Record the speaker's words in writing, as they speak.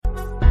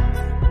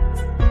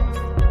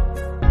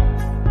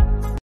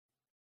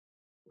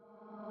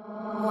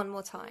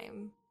all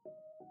time.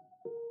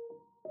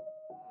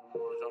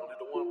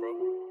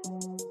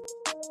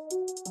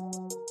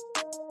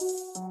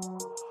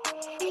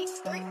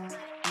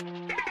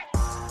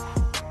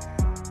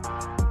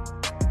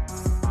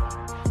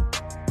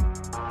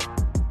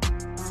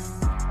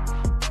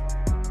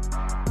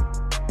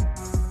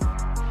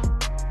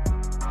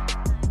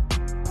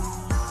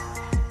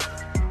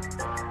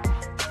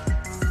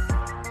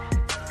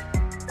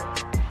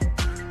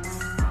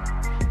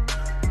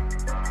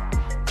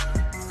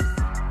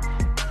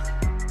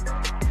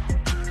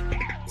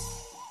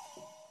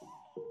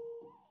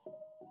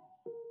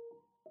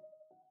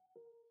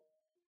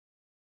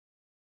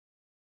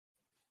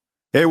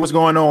 Hey, what's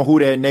going on, Who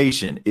Dat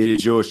Nation? It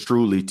is yours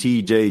truly,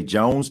 TJ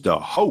Jones, the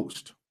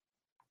host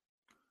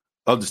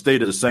of the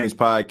State of the Saints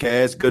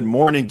podcast. Good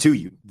morning to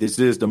you. This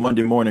is the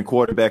Monday morning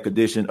quarterback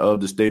edition of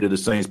the State of the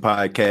Saints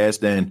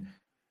podcast. And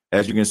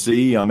as you can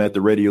see, I'm at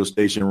the radio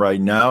station right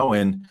now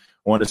and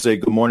I want to say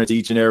good morning to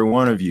each and every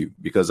one of you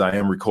because I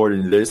am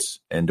recording this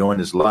and doing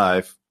this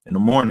live in the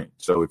morning.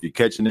 So if you're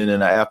catching it in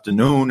the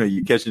afternoon or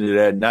you're catching it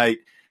at night,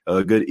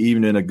 a good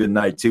evening, a good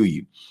night to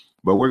you.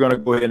 But we're going to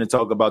go ahead and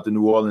talk about the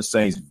New Orleans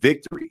Saints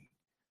victory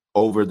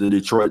over the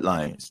Detroit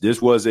Lions. This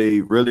was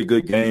a really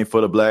good game for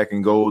the black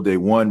and gold. They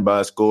won by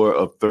a score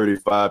of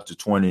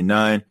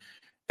 35-29.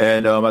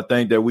 And I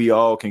think that we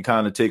all can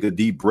kind of take a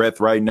deep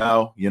breath right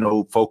now,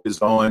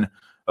 focus on,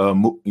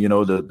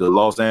 the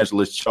Los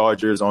Angeles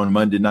Chargers on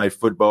Monday Night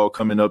Football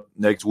coming up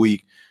next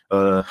week.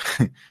 Man,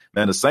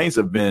 the Saints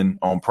have been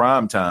on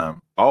prime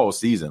time all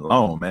season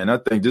long, man. I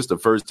think this is the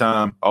first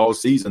time all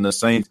season the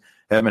Saints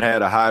haven't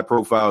had a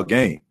high-profile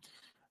game.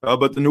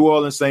 But the New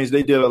Orleans Saints,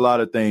 they did a lot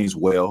of things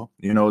well.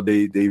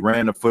 They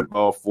ran the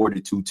football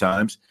 42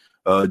 times.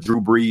 Drew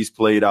Brees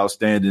played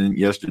outstanding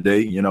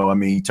yesterday.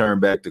 He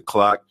turned back the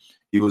clock.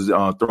 He was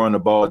throwing the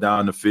ball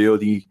down the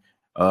field. He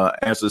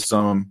answered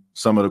some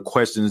of the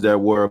questions that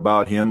were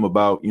about him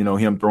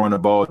throwing the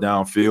ball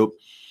downfield.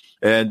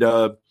 And,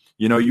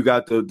 you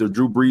got the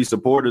Drew Brees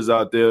supporters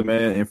out there,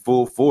 man, in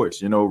full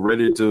force,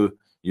 ready to,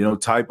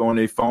 type on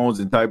their phones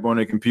and type on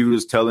their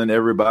computers, telling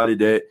everybody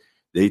that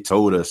they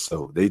told us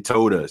so. They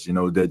told us,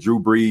 that Drew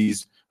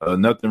Brees,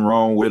 nothing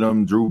wrong with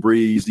him. Drew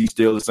Brees, he's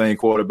still the same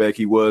quarterback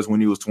he was when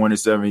he was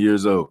 27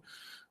 years old.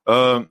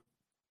 But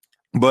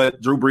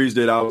Drew Brees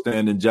did an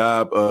outstanding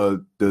job.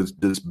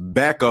 The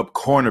backup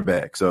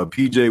cornerbacks,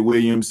 P.J.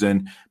 Williams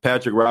and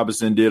Patrick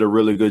Robinson did a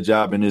really good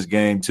job in this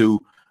game too.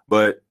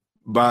 But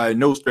by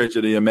no stretch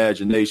of the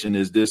imagination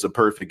is this a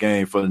perfect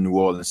game for the New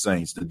Orleans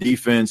Saints. The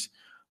defense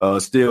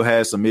still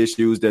has some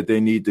issues that they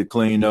need to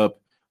clean up.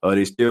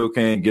 They still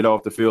can't get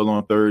off the field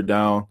on third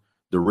down.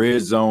 The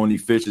red zone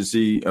defense, has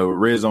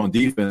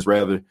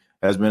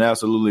been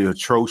absolutely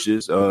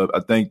atrocious. I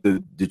think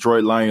the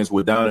Detroit Lions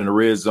were down in the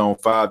red zone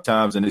 5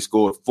 times and they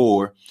scored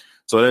 4.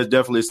 So that's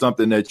definitely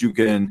something that you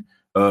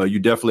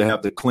definitely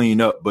have to clean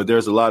up. But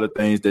there's a lot of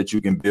things that you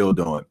can build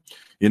on.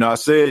 I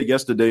said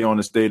yesterday on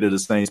the State of the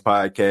Saints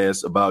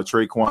podcast about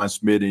Tre'Quan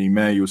Smith and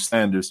Emmanuel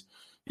Sanders,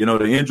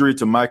 the injury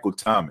to Michael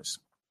Thomas.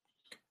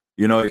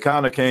 It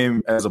kind of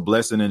came as a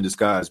blessing in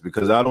disguise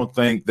because I don't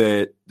think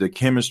that the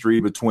chemistry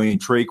between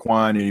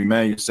Tre'Quan and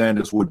Emmanuel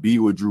Sanders would be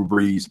with Drew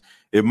Brees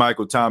if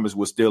Michael Thomas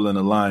was still in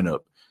the lineup.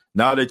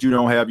 Now that you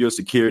don't have your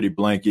security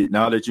blanket,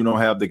 now that you don't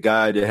have the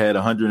guy that had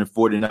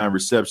 149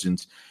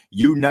 receptions,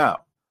 you now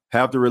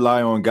have to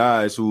rely on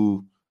guys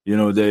who,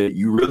 that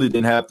you really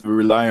didn't have to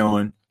rely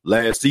on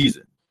last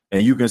season.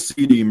 And you can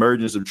see the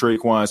emergence of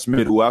Tre'Quan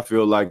Smith, who I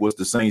feel like was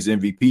the Saints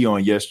MVP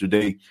on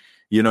yesterday.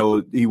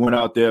 He went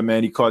out there,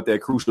 man. He caught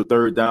that crucial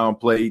third down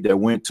play that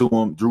went to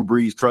him. Drew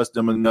Brees trusted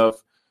him enough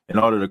in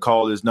order to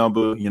call his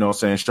number.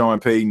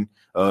 Sean Payton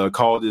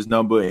called his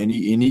number, and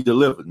he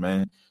delivered,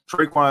 man.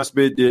 Tre'Quan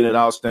Smith did an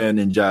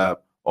outstanding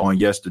job on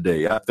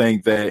yesterday. I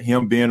think that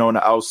him being on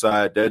the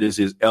outside, that is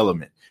his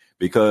element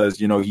because,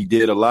 he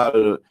did a lot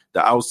of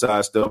the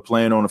outside stuff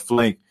playing on the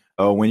flank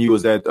when he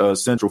was at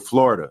Central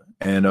Florida.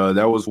 And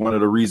that was one of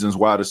the reasons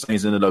why the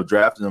Saints ended up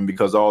drafting him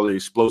because all the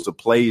explosive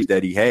plays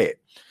that he had.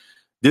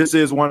 This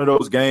is one of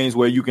those games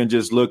where you can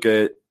just look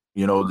at,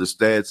 the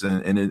stats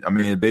and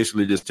it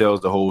basically just tells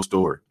the whole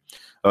story.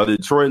 The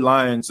Detroit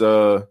Lions,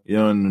 and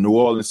the New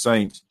Orleans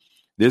Saints,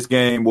 this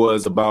game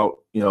was about,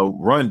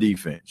 run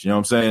defense,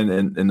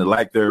 and the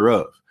lack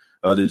thereof.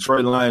 The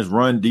Detroit Lions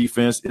run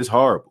defense is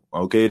horrible.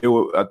 Okay.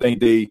 I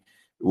think they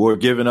were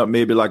giving up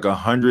maybe like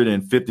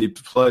 150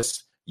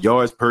 plus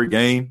yards per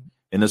game,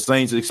 and the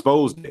Saints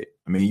exposed it.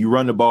 You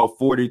run the ball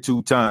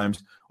 42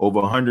 times over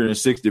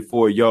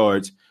 164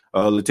 yards.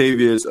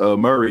 Latavius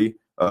Murray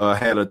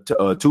had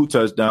 2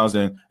 touchdowns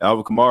and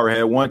Alvin Kamara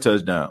had 1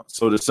 touchdown.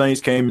 So the Saints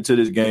came into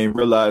this game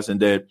realizing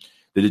that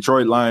the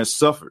Detroit Lions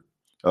suffered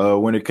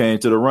when it came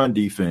to the run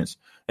defense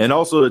and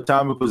also the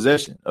time of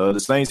possession. The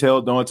Saints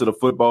held on to the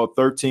football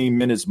 13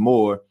 minutes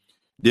more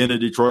than the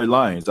Detroit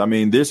Lions.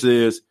 This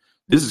is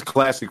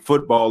classic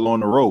football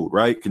on the road,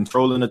 right?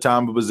 Controlling the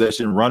time of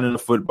possession, running the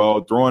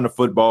football, throwing the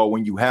football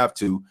when you have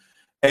to.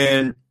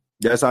 And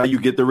that's how you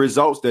get the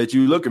results that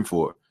you're looking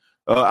for.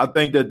 I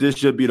think that this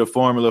should be the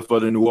formula for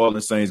the New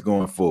Orleans Saints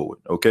going forward.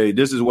 Okay,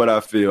 this is what I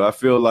feel. I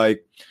feel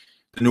like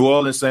the New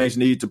Orleans Saints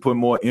need to put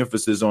more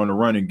emphasis on the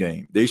running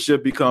game. They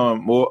should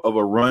become more of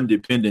a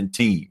run-dependent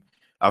team.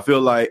 I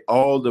feel like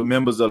all the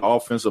members of the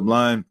offensive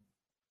line,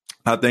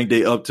 I think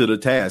they up to the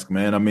task,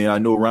 man. I mean, I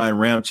know Ryan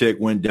Ramczyk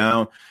went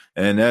down,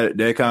 and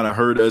that kind of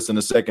hurt us in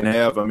the second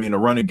half. I mean, the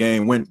running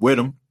game went with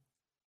him.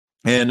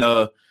 And,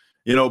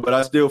 but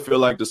I still feel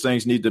like the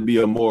Saints need to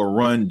be a more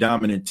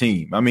run-dominant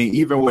team. I mean,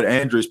 even with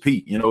Andrus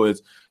Peat,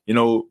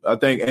 I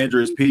think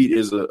Andrus Peat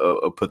is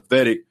a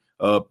pathetic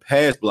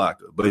pass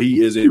blocker, but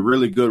he is a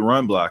really good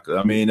run blocker.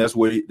 I mean,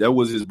 that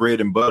was his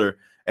bread and butter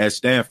at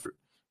Stanford.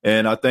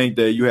 And I think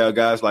that you have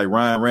guys like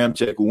Ryan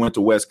Ramczyk who went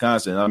to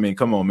Wisconsin. I mean,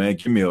 come on, man,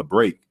 give me a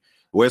break.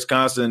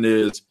 Wisconsin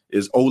is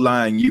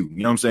O-line U. You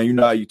know what I'm saying? You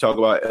know how you talk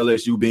about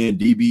LSU being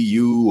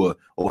DBU or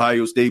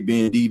Ohio State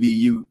being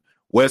DBU.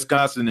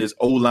 Wisconsin is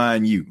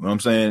O-line U. You know what I'm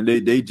saying?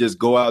 They just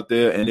go out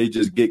there and they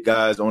just get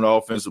guys on the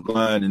offensive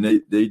line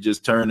and they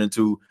just turn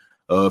into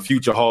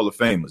future Hall of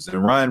Famers.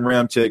 And Ryan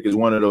Ramczyk is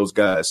one of those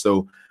guys.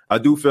 So I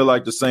do feel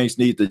like the Saints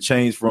need to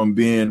change from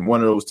being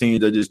one of those teams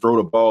that just throw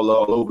the ball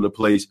all over the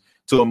place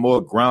to a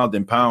more ground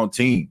and pound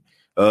team.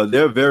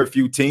 There are very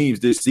few teams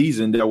this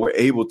season that were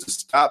able to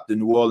stop the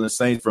New Orleans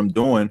Saints from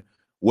doing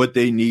what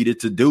they needed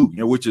to do,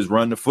 which is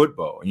run the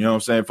football. You know what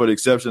I'm saying? For the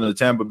exception of the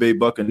Tampa Bay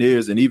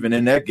Buccaneers, and even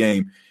in that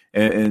game,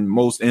 in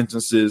most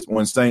instances,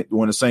 when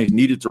the Saints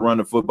needed to run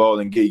the football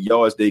and get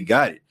yards, they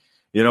got it.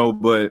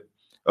 But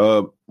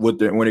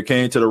when it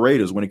came to the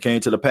Raiders, when it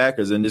came to the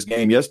Packers in this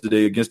game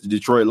yesterday against the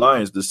Detroit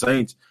Lions, the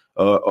Saints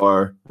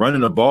are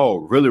running the ball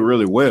really,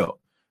 really well.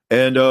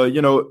 And,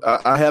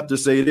 I have to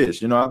say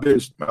this,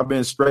 I've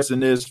been stressing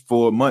this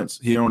for months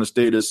here on the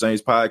State of the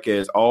Saints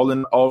podcast, all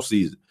in the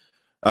offseason.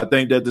 I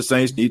think that the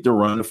Saints need to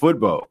run the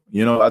football.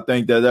 I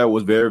think that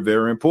was very,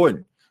 very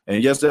important.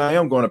 And yes, I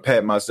am going to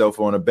pat myself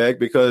on the back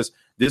because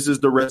this is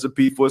the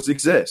recipe for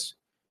success.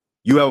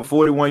 You have a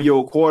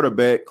 41-year-old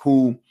quarterback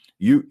who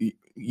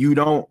you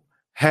don't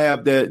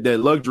have that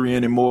luxury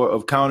anymore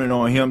of counting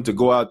on him to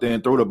go out there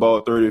and throw the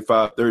ball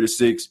 35,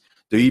 36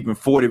 to even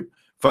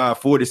 45,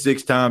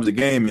 46 times a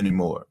game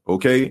anymore.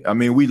 Okay. I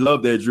mean, we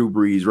love that Drew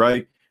Brees,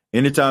 right?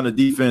 Anytime the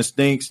defense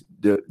stinks,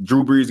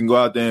 Drew Brees can go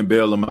out there and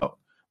bail them out.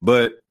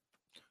 But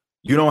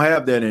you don't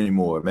have that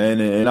anymore,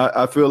 man. And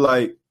I feel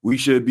like we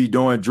should be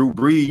doing Drew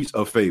Brees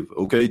a favor.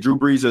 Okay. Drew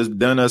Brees has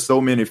done us so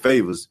many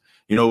favors,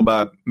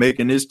 by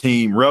making this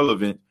team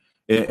relevant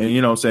and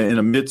in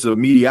the midst of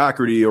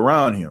mediocrity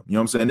around him. You know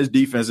what I'm saying? This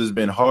defense has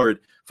been hard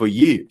for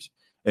years.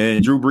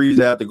 And Drew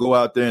Brees had to go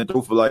out there and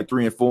throw for like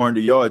 300 and 400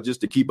 yards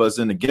just to keep us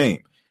in the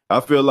game. I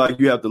feel like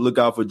you have to look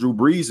out for Drew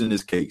Brees in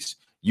this case.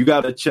 You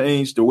got to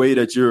change the way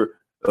that you're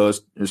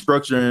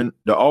structuring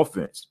the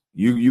offense.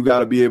 You got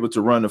to be able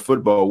to run the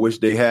football, which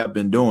they have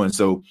been doing.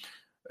 So,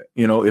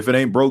 if it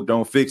ain't broke,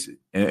 don't fix it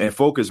and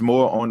focus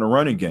more on the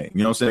running game.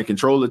 You know what I'm saying?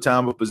 Control the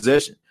time of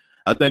possession.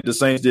 I think the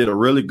Saints did a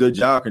really good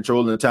job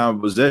controlling the time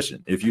of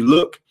possession. If you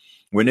look,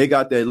 when they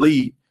got that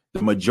lead,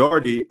 the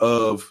majority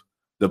of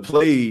the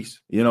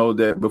plays,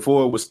 that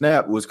before it was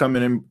snapped was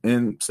coming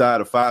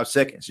inside of 5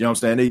 seconds. You know what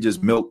I'm saying? They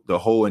just milked the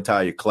whole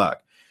entire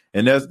clock.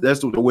 And that's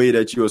the way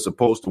that you're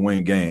supposed to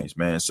win games,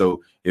 man.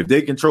 So if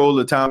they control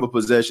the time of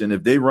possession,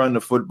 if they run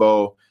the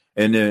football,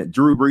 and then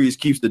Drew Brees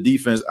keeps the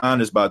defense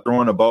honest by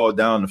throwing the ball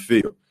down the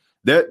field,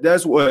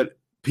 that's what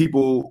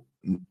people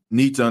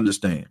need to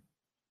understand.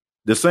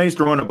 The Saints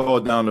throwing the ball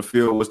down the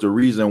field was the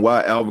reason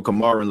why Alvin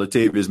Kamara and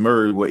Latavius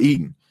Murray were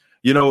eating.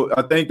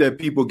 I think that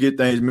people get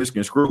things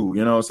misconstrued.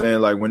 You know what I'm saying?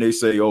 Like when they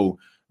say, oh,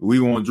 we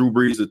want Drew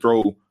Brees to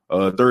throw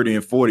 30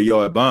 and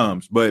 40-yard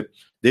bombs, but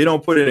they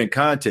don't put it in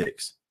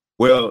context.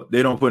 Well,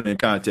 they don't put it in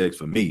context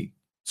for me,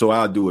 so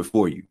I'll do it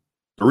for you.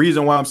 The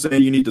reason why I'm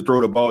saying you need to throw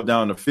the ball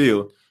down the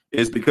field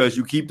is because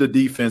you keep the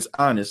defense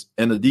honest,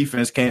 and the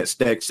defense can't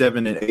stack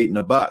 7 and 8 in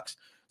the box.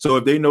 So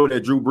if they know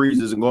that Drew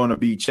Brees isn't going to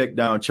be check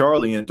down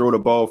Charlie and throw the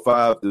ball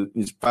 5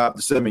 to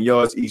 7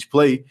 yards each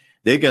play,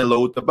 they can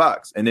load the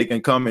box and they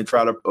can come and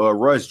try to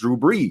rush Drew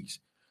Brees.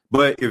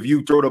 But if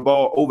you throw the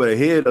ball over the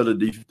head of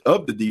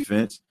the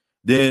defense,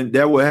 then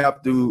that will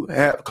have to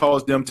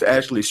cause them to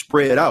actually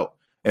spread out.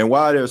 And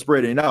while they're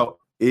spreading out,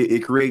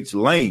 it creates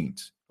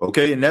lanes.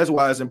 Okay, and that's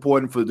why it's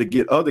important to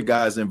get other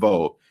guys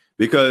involved.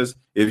 Because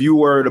if you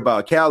worried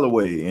about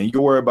Callaway and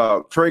you're worried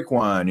about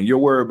Traquan and you're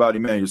worried about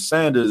Emmanuel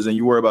Sanders and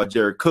you worry about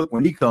Jared Cook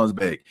when he comes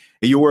back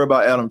and you worry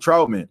about Adam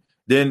Troutman,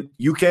 then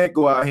you can't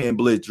go out here and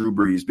blitz Drew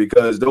Brees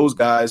because those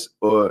guys,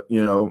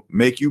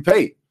 make you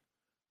pay.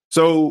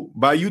 So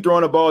by you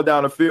throwing the ball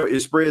down the field,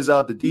 it spreads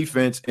out the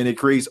defense and it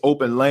creates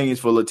open lanes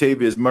for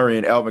Latavius Murray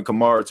and Alvin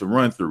Kamara to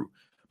run through.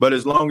 But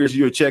as long as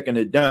you're checking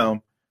it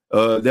down,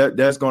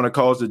 that's going to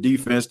cause the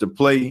defense to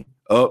play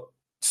up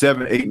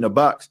 7, 8 in the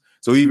box.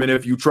 So even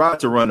if you try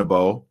to run the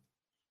ball,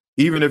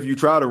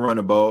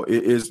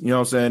 it is,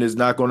 it's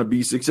not going to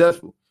be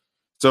successful.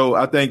 So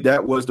I think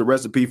that was the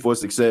recipe for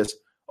success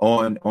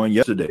on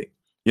yesterday.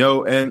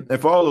 And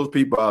for all those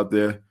people out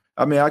there,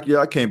 I mean,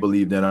 I can't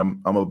believe that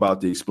I'm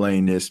about to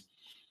explain this.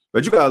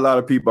 But you got a lot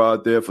of people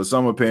out there for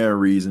some apparent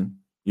reason.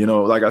 You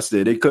know, like I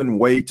said, they couldn't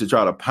wait to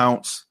try to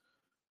pounce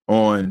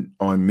on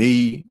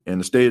me and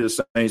the State of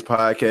the Saints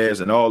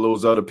podcast and all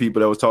those other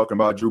people that was talking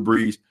about Drew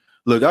Brees.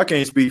 Look, I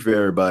can't speak for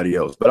everybody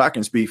else, but I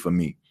can speak for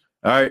me.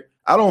 All right.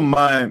 I don't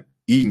mind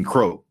eating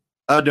crow.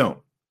 I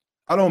don't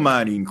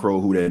mind eating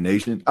crow, Who That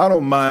Nation. I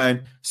don't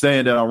mind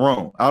saying that I'm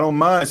wrong. I don't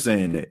mind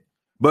saying that.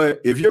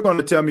 But if you're going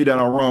to tell me that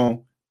I'm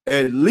wrong,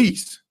 at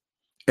least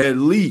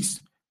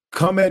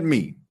come at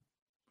me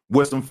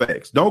with some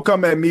facts. Don't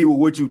come at me with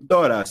what you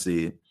thought I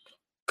said.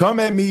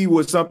 Come at me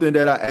with something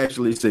that I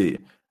actually said.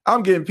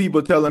 I'm getting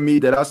people telling me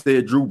that I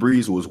said Drew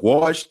Brees was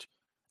washed.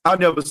 I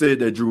never said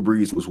that Drew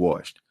Brees was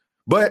washed.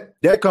 But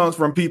that comes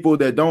from people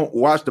that don't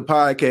watch the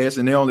podcast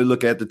and they only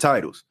look at the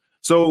titles.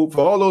 So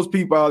for all those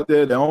people out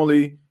there that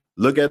only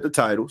look at the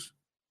titles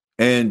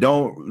and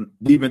don't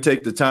even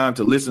take the time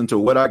to listen to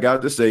what I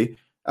got to say,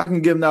 I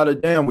can give not a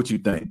damn what you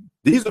think.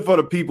 These are for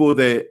the people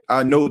that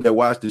I know that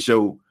watch the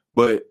show,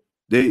 but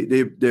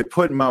they're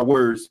putting my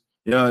words,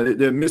 you know,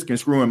 they're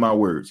misconstruing my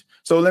words.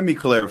 So let me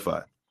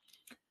clarify.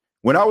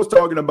 When I was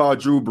talking about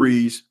Drew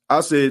Brees,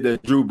 I said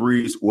that Drew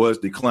Brees was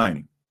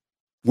declining,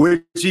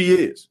 which he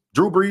is.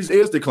 Drew Brees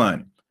is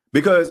declining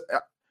because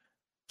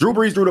Drew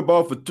Brees threw the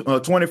ball for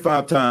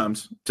 25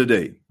 times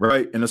today,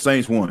 right? And the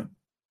Saints won.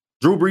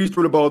 Drew Brees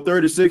threw the ball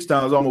 36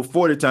 times, almost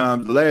 40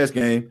 times the last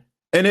game,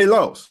 and they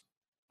lost,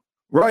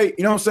 right?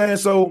 You know what I'm saying?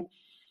 So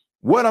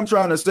what I'm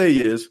trying to say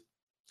is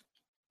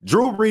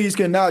Drew Brees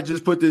cannot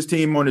just put this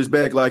team on his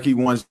back like he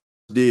once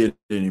did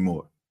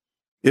anymore.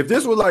 If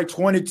this was like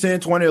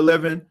 2010,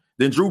 2011,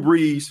 then Drew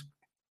Brees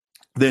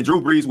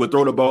would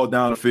throw the ball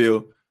down the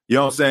field. You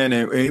know what I'm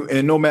saying?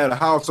 And no matter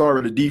how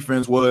sorry the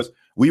defense was,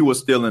 we were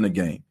still in the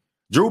game.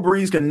 Drew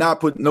Brees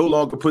cannot no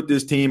longer put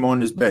this team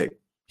on his back.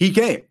 He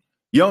can't.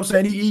 You know what I'm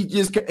saying? He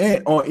just can't. You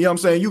know what I'm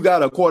saying? You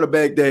got a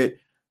quarterback that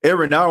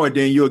every now and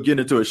then you'll get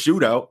into a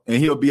shootout and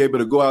he'll be able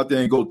to go out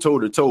there and go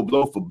toe-to-toe,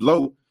 blow for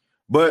blow.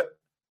 But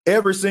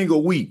every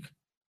single week,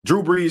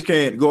 Drew Brees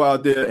can't go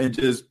out there and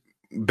just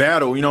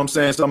battle, you know what I'm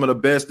saying, some of the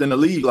best in the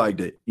league like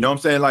that. You know what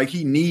I'm saying? Like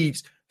he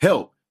needs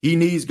help. He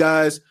needs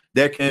guys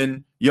that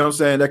can, you know what I'm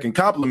saying, that can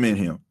compliment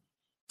him.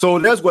 So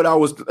that's what I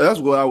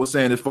was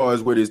saying as far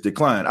as with his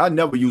decline. I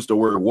never used the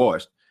word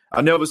washed.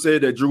 I never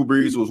said that Drew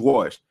Brees was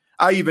washed.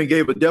 I even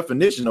gave a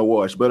definition of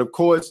washed. But of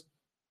course,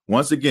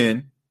 once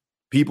again,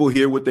 people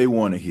hear what they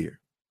want to hear.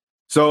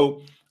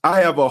 So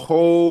I have a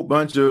whole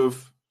bunch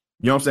of,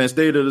 you know what I'm saying,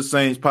 State of the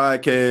Saints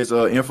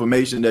podcast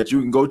information that you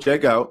can go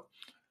check out.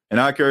 And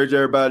I encourage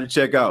everybody to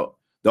check out.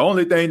 The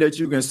only thing that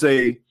you can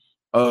say, you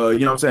know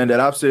what I'm saying, that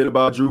I've said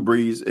about Drew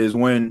Brees is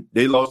when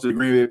they lost to the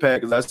Green Bay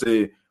Packers, I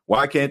said,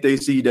 why can't they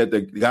see that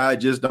the guy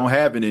just don't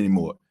have it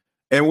anymore?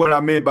 And what I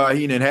meant by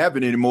he didn't have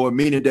it anymore,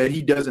 meaning that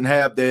he doesn't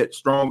have that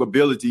strong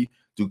ability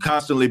to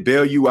constantly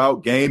bail you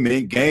out game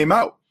in, game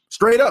out,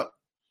 straight up.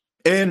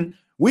 And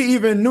we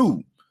even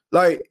knew,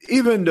 like,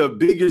 even the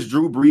biggest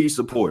Drew Brees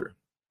supporter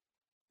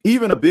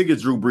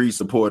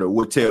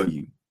would tell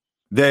you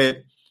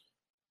that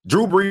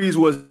Drew Brees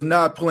was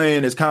not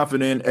playing as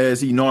confident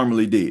as he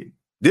normally did.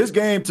 This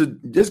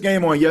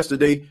game on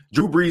yesterday,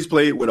 Drew Brees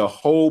played with a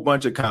whole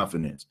bunch of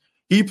confidence.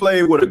 He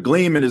played with a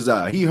gleam in his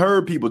eye. He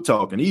heard people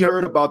talking. He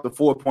heard about the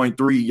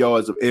 4.3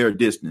 yards of air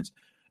distance,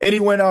 and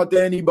he went out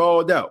there and he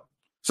balled out.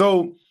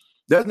 So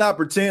let's not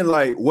pretend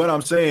like what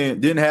I'm saying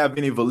didn't have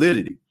any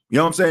validity. You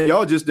know what I'm saying?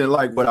 Y'all just didn't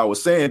like what I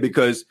was saying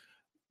because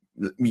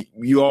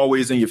you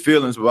always in your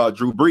feelings about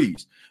Drew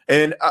Brees.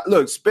 And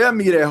look, spare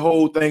me that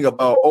whole thing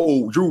about,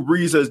 Drew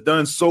Brees has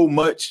done so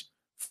much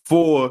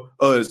for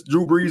us.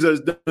 Drew Brees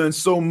has done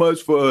so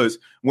much for us.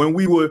 When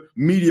we were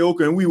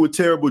mediocre and we were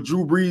terrible,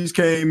 Drew Brees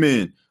came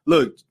in.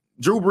 Look,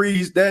 Drew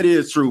Brees, that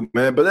is true,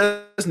 man, but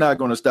that's not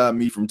going to stop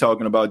me from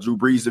talking about Drew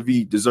Brees if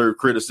he deserved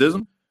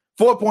criticism.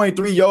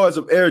 4.3 yards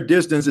of air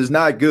distance is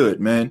not good,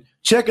 man.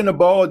 Checking the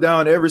ball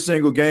down every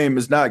single game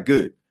is not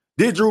good.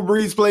 Did Drew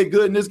Brees play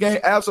good in this game?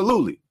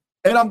 Absolutely.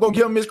 And I'm going to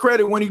give him his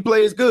credit when he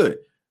plays good.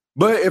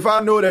 But if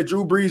I know that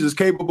Drew Brees is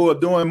capable of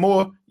doing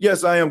more,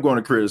 yes, I am going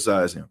to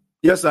criticize him.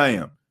 Yes, I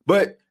am.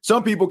 But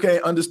some people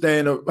can't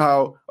understand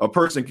how a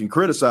person can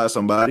criticize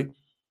somebody,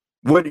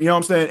 you know what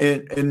I'm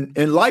saying,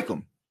 and like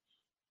them.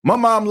 My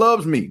mom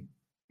loves me.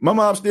 My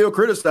mom still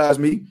criticizes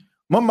me.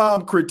 My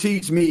mom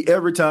critiques me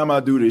every time I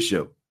do this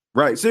show.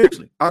 Right?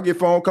 Seriously. I get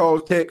phone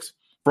calls, texts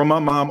from my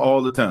mom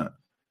all the time.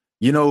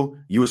 You know,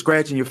 you were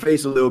scratching your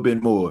face a little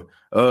bit more.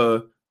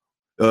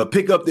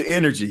 Pick up the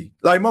energy.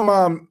 Like my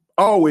mom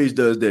always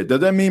does that.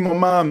 Does that mean my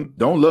mom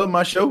don't love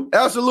my show?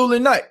 Absolutely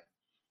not.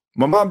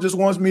 My mom just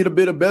wants me to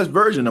be the best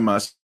version of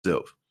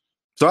myself.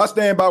 So I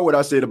stand by what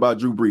I said about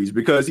Drew Brees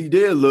because he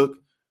did look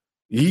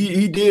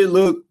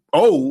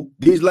old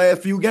these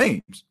last few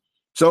games.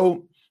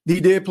 So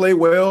he did play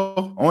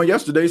well on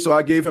yesterday, so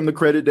I gave him the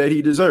credit that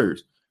he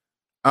deserves.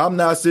 I'm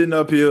not sitting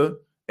up here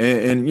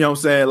and you know what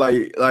I'm saying,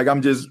 like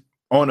I'm just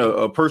on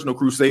a personal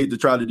crusade to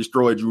try to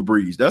destroy Drew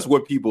Brees. That's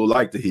what people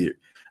like to hear.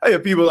 I hear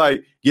people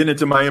like getting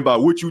into my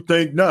inbox, what you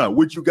think now?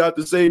 What you got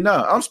to say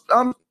now?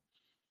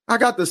 I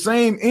got the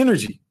same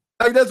energy.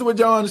 Like, that's what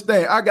y'all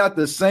understand. I got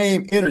the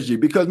same energy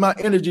because my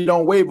energy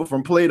don't waver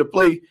from play to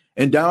play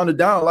and down to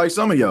down like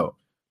some of y'all.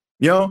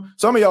 You know,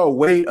 some of y'all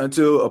wait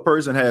until a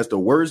person has the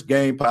worst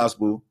game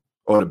possible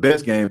or the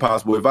best game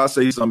possible. If I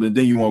say something,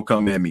 then you won't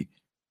come at me.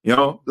 You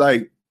know,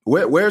 like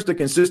where's the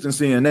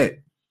consistency in that?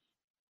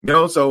 You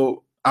know,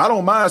 so I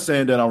don't mind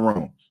saying that I'm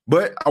wrong,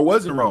 but I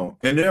wasn't wrong.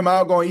 And then am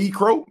I going to eat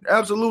crow?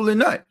 Absolutely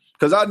not.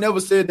 Because I never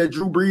said that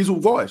Drew Brees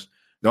was washed.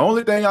 The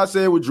only thing I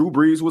said with Drew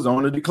Brees was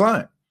on the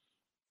decline,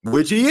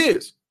 which he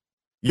is.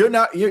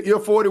 You're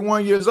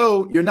 41 years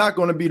old. You're not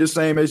going to be the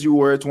same as you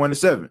were at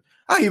 27.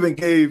 I even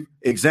gave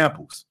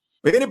examples.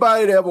 But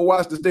anybody that ever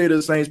watched the State of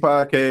the Saints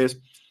podcast,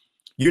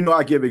 you know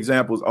I give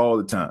examples all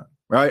the time,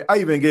 right? I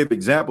even gave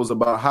examples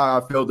about how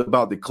I felt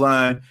about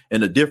decline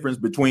and the difference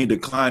between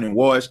decline and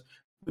wash.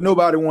 But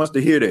nobody wants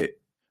to hear that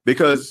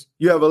because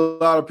you have a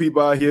lot of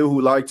people out here who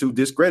like to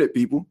discredit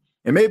people.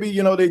 And maybe,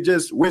 you know, they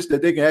just wish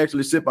that they can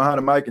actually sit behind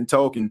a mic and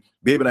talk and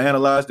be able to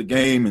analyze the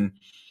game and,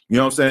 you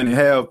know what I'm saying, and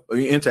have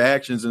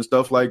interactions and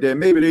stuff like that.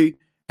 Maybe they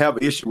have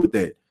an issue with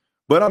that.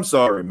 But I'm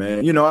sorry,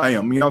 man. You know, I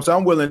am. You know what I'm saying?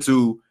 I'm willing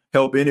to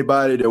help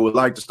anybody that would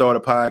like to start a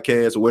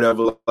podcast or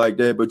whatever like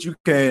that. But you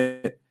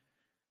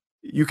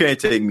can't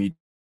take me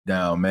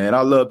down, man.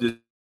 I love this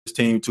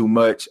team too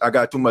much. I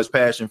got too much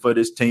passion for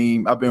this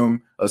team. I've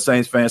been a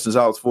Saints fan since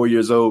I was 4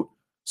 years old.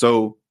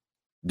 So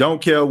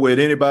don't care what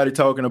anybody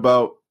talking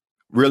about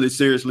really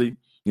seriously,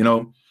 you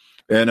know.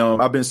 And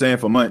I've been saying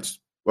for months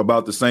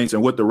about the Saints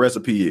and what the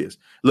recipe is.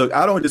 Look,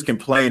 I don't just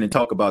complain and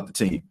talk about the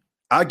team.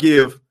 I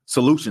give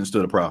solutions to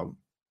the problem.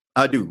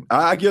 I do.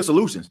 I give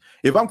solutions.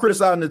 If I'm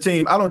criticizing the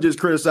team, I don't just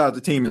criticize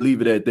the team and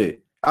leave it at that.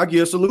 I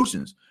give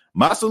solutions.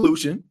 My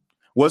solution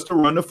was to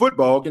run the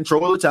football,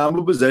 control the time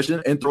of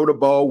possession, and throw the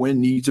ball when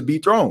need to be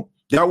thrown.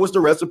 That was the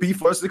recipe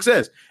for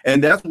success.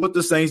 And that's what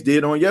the Saints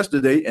did on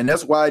yesterday, and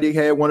that's why they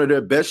had one of their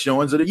best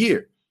showings of the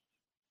year.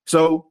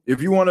 So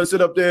if you want to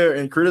sit up there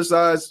and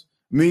criticize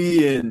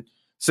me and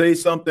say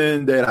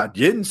something that I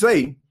didn't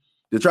say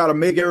to try to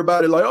make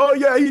everybody like, oh,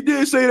 yeah, he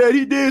did say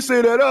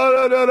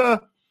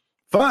that.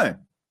 Fine.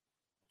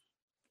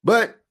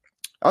 But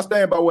I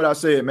stand by what I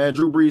said, man.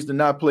 Drew Brees did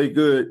not play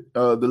good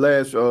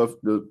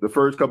the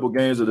first couple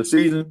games of the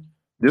season.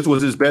 This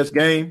was his best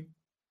game.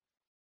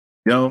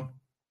 You know,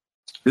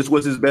 this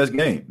was his best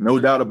game. No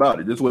doubt about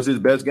it. This was his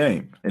best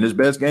game. And his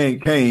best game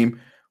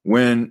came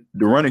when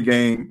the running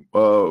game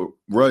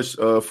rushed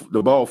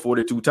the ball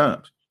 42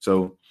 times.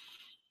 So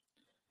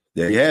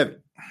there you have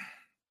it.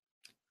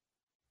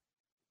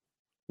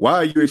 Why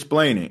are you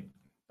explaining?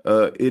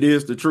 It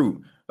is the truth.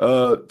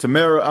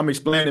 Tamara, I'm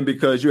explaining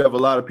because you have a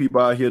lot of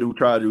people out here who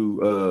try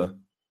to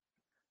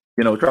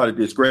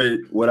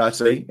discredit what I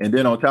say. And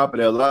then on top of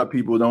that, a lot of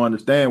people don't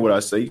understand what I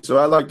say. So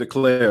I like to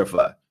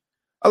clarify. Man.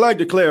 I like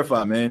to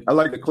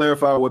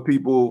clarify what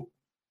people,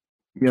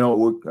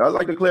 I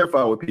like to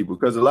clarify with people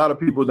because a lot of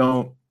people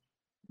don't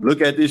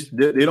look at this.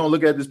 They don't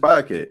look at this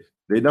podcast.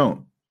 They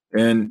don't.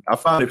 And I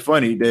find it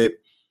funny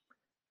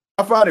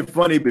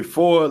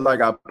before, like,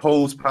 I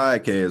post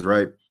podcasts,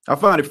 right? I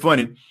find it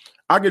funny.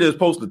 I could just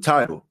post the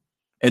title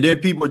and then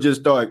people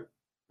just start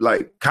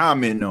like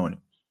commenting on it.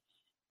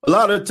 A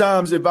lot of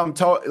times if I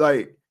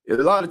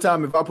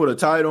put a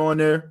title on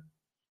there,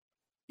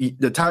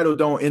 the title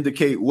don't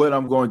indicate what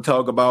I'm going to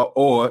talk about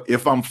or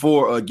if I'm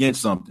for or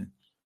against something.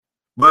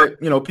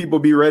 But, people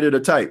be ready to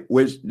type,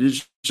 which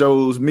this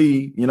shows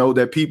me,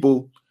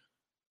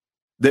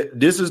 that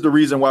this is the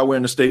reason why we're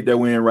in the state that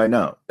we're in right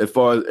now, as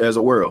far as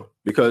a world,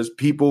 because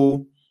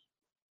people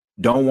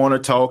don't want to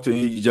talk to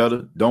each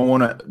other, don't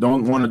want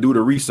to do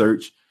the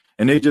research,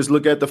 and they just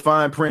look at the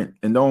fine print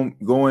and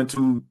don't go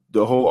into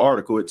the whole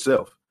article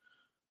itself.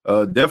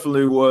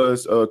 Definitely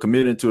was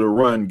committed to the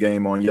run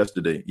game on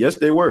yesterday. Yes,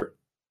 they were.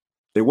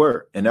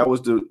 And that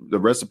was the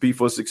recipe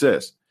for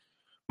success.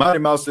 Mighty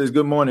Mouse says,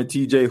 good morning,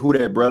 TJ. Who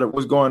that, brother?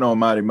 What's going on,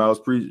 Mighty Mouse?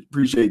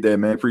 Appreciate that,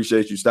 man.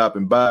 Appreciate you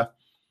stopping by.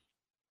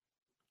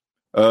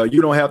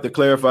 You don't have to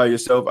clarify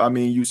yourself. I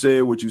mean, you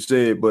said what you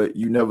said, but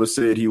you never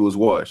said he was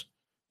washed.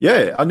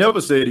 Yeah, I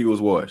never said he was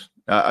washed.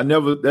 I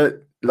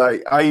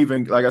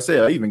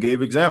even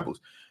gave examples.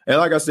 And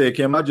like I said,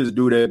 Kim, I just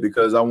do that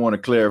because I want to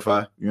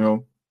clarify,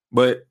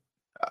 but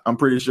I'm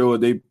pretty sure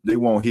they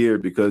won't hear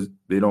it because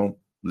they don't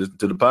listen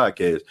to the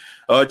podcast.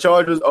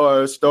 Chargers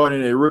are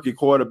starting a rookie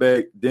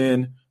quarterback.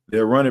 Then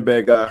their running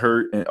back got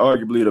hurt, and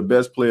arguably the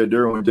best player,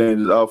 Derwin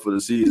James, is out for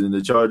the season.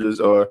 The Chargers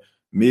are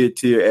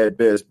mid-tier at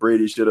best.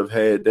 Brady should have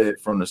had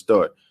that from the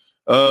start.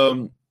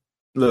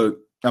 Look,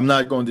 I'm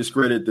not going to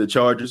discredit the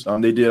Chargers.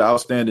 They did an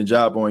outstanding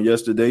job on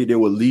yesterday. They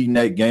were leading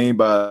that game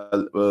by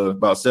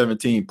about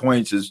 17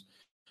 points.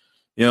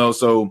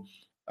 So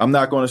I'm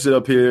not going to sit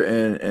up here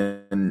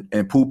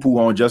and poo-poo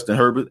on Justin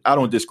Herbert. I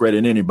don't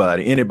discredit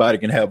anybody. Anybody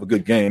can have a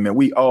good game, and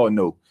we all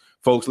know.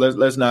 Folks,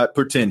 let's not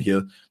pretend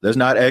here. Let's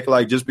not act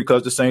like just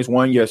because the Saints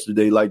won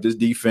yesterday, like this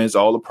defense,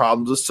 all the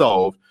problems are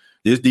solved.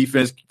 This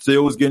defense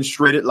still was getting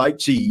shredded like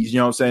cheese. You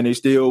know what I'm saying? They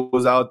still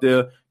was out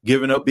there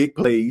giving up big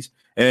plays.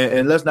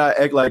 And let's not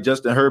act like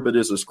Justin Herbert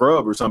is a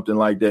scrub or something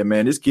like that,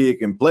 man. This kid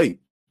can play.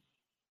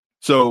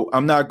 So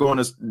I'm not going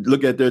to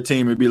look at their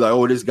team and be like,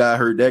 oh, this guy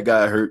hurt, that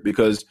guy hurt,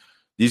 because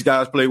these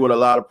guys play with a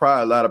lot of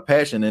pride, a lot of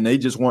passion, and they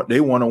want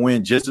to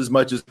win just as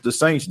much as the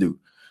Saints do.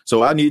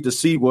 So I need to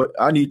see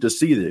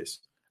this.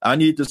 I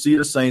need to see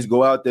the Saints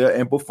go out there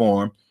and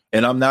perform,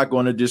 and I'm not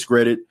going to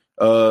discredit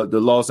the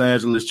Los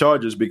Angeles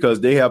Chargers because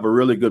they have a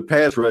really good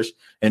pass rush.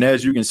 And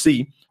as you can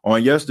see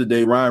on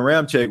yesterday, Ryan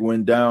Ramczyk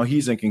went down.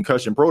 He's in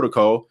concussion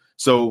protocol.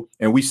 So,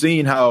 and we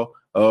seen how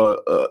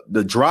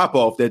the drop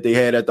off that they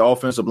had at the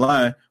offensive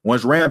line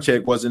once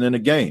Ramczyk wasn't in the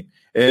game.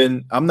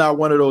 And I'm not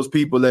one of those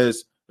people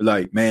that's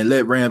like, man,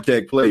 let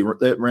Ramczyk play.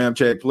 Let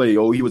Ramczyk play.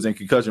 Oh, he was in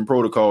concussion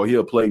protocol.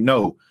 He'll play.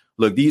 No,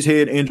 look, these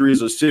head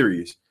injuries are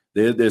serious.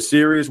 They're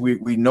serious.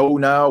 We know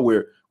now.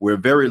 We're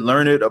very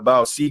learned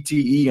about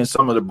CTE and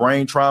some of the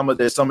brain trauma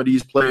that some of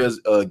these players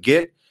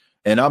get.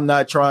 And I'm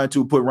not trying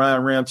to put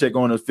Ryan Ramczyk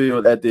on the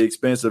field at the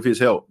expense of his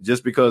health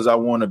just because I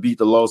want to beat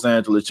the Los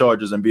Angeles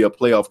Chargers and be a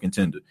playoff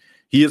contender.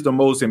 He is the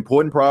most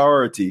important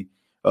priority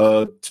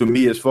to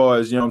me as far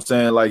as,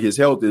 like his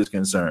health is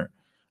concerned.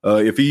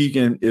 If he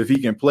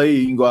can play,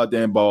 he can go out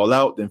there and ball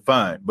out, then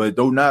fine. But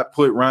do not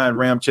put Ryan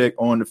Ramczyk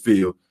on the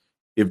field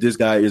if this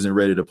guy isn't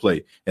ready to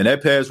play. And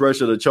that pass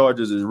rush of the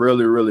Chargers is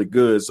really, really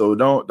good. So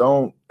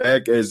don't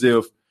act as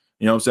if,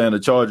 the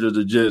Chargers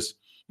are just,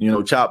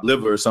 chopped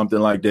liver or something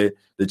like that.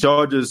 The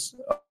Chargers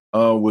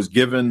was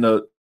given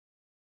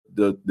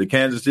the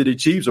Kansas City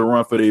Chiefs a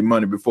run for their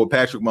money before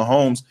Patrick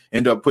Mahomes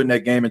ended up putting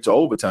that game into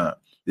overtime.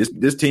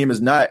 This team is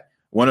not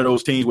one of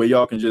those teams where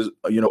y'all can just,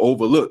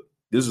 overlook.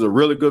 This is a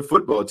really good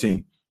football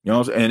team,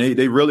 and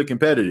they really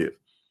competitive.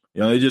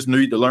 They just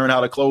need to learn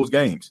how to close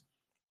games.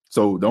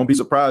 So don't be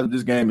surprised if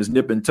this game is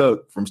nip and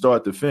tuck from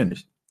start to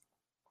finish.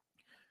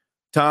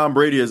 Tom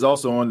Brady is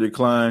also on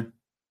decline.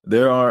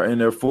 They are in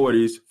their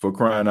 40s, for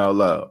crying out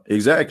loud.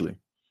 Exactly.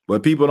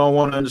 But people don't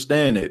want to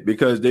understand it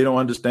because they don't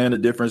understand the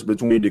difference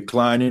between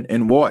declining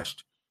and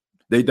washed.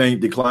 They think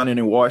declining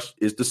and washed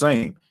is the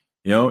same,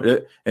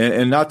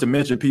 and not to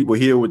mention people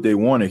hear what they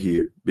want to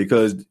hear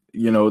because,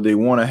 they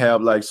want to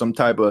have like some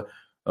type of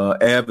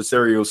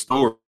adversarial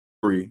story.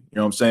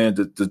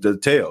 To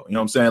tell,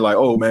 like,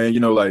 oh man,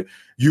 like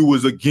you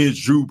was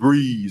against Drew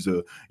Brees,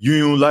 or you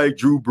don't like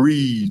Drew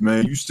Brees,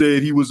 man. You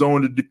said he was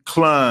on the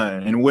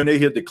decline. And when they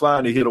hit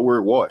decline, they hit the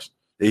word washed.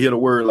 They hit a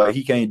word like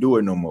he can't do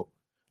it no more.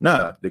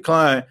 Nah,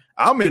 decline.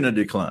 I'm in a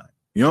decline.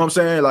 You know what I'm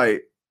saying?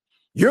 Like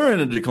you're in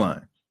a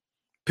decline.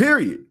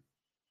 Period.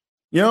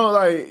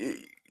 Like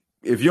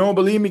if you don't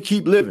believe me,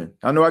 keep living.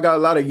 I know I got a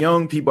lot of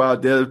young people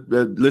out there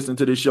that listen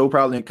to this show,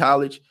 probably in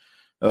college.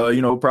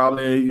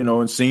 Probably,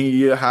 in senior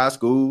year, high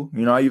school.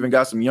 I even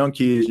got some young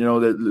kids,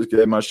 that look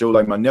at my show,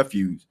 like my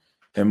nephews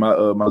and my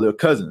little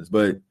cousins.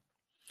 But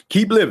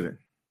keep living.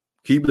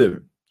 Keep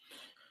living.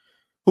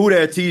 Who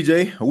that,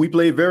 TJ? We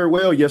played very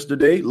well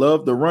yesterday.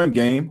 Loved the run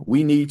game.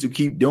 We need to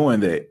keep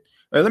doing that.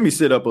 Right, let me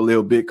sit up a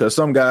little bit because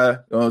some guy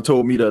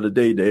told me the other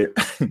day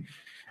that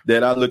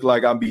that I look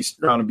like I'm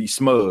trying to be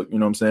smug,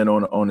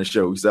 on the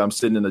show. He said I'm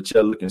sitting in the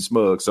chair looking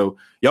smug. So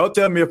y'all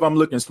tell me if I'm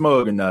looking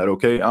smug or not,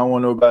 okay? I don't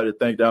want nobody to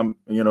think that I'm,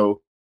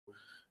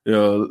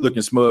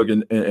 looking smug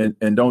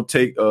and don't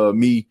take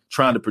me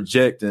trying to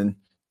project and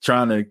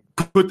trying to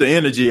put the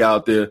energy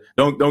out there.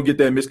 Don't get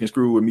that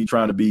misconstrued with me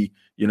trying to be,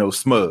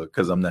 smug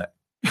because I'm not.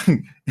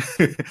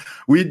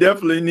 We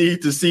definitely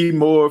need to see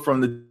more from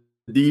the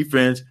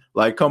defense.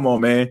 Like, come on,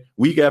 man.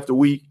 Week after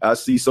week, I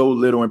see so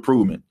little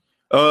improvement.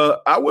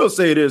 I will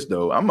say this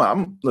though. I'm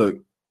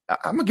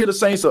gonna get the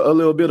Saints a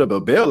little bit of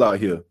a bailout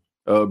here,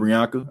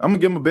 Brianka. I'm gonna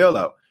give them a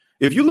bailout.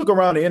 If you look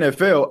around the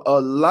NFL, a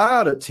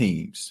lot of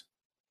teams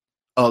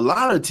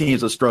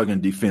are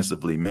struggling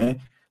defensively,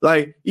 man.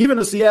 Like even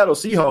the Seattle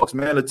Seahawks,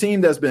 man, a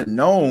team that's been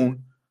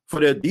known for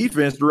their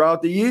defense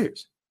throughout the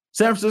years.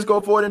 San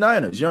Francisco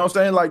 49ers, you know what I'm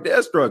saying? Like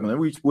they're struggling,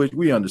 which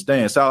we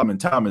understand. Solomon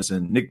Thomas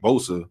and Nick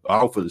Bosa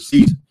are out for the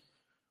season.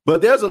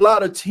 But there's a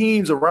lot of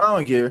teams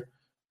around here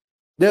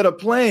that are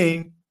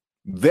playing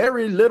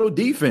very little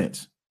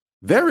defense,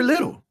 very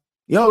little,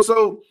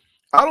 so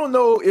I don't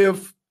know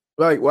if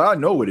I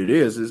know what it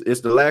is.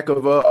 It's the lack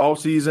of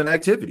off-season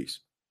activities.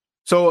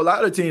 So a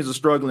lot of teams are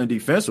struggling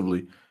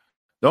defensively.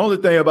 The only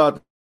thing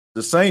about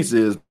the Saints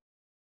is,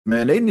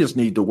 man, they just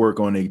need to work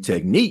on a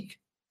technique.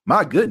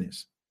 My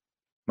goodness,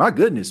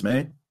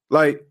 man.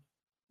 Like,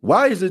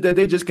 why is it that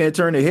they just can't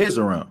turn their heads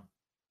around?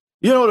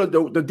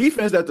 The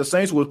defense that the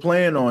Saints were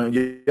playing on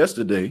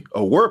yesterday,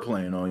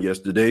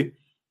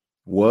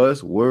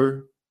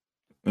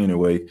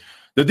 anyway,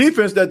 the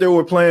defense that they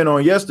were playing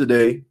on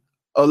yesterday,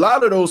 a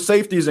lot of those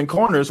safeties and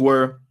corners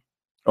were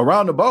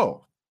around the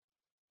ball.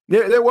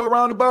 They were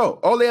around the ball.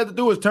 All they had to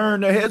do was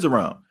turn their heads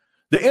around.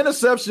 The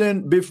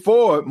interception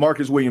before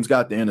Marcus Williams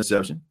got the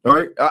interception, all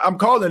right? I'm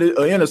calling it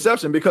an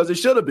interception because it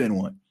should have been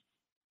one.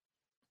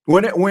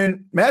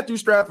 When Matthew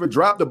Stafford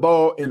dropped the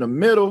ball in the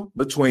middle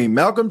between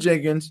Malcolm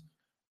Jenkins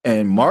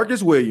and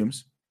Marcus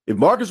Williams, if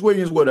Marcus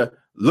Williams would have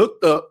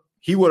looked up,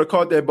 he would have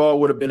caught that ball,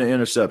 would have been an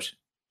interception.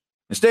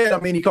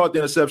 Instead, he caught the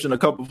interception a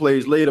couple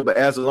plays later, but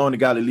Anzalone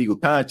got illegal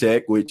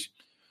contact, which,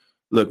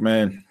 look,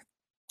 man,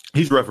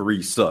 these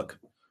referees suck.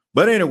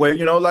 But anyway,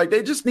 like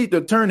they just need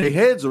to turn their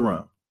heads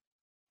around,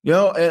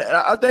 and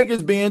I think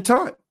it's being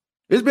taught.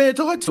 It's being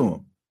taught to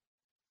them.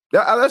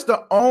 That's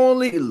the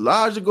only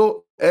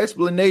logical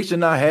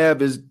explanation I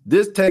have is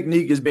this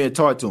technique is being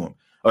taught to them,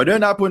 or they're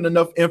not putting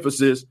enough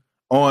emphasis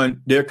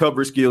on their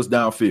coverage skills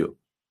downfield.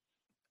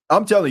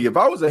 I'm telling you, if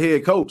I was a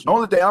head coach, the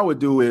only thing I would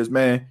do is,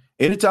 man,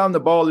 anytime the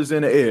ball is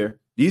in the air,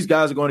 these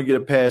guys are going to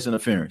get a pass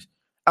interference.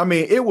 I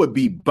mean, it would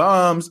be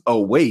bombs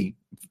away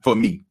for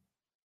me.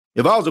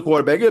 If I was a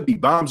quarterback, it'd be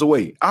bombs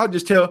away. I'll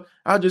just tell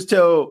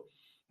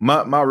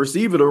my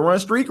receiver to run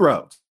streak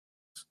routes.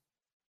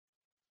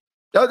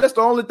 That's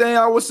the only thing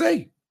I would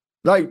say.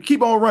 Like,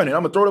 keep on running.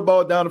 I'm going to throw the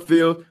ball down the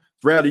field.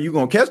 Rather, you're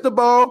going to catch the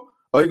ball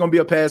or you're going to be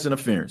a pass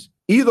interference.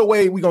 Either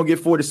way, we're going to get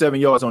 47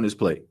 yards on this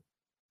play.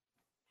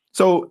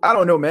 So, I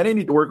don't know, man. They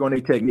need to work on their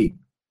technique.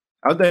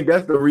 I think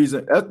that's the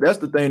reason. That's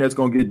the thing that's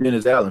going to get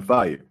Dennis Allen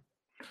fired.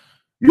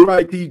 You're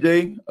right,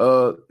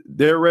 TJ.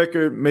 Their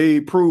record may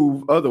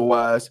prove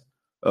otherwise.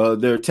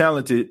 They're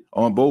talented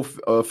on both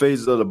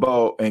phases of the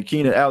ball. And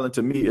Keenan Allen,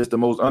 to me, is the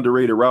most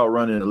underrated route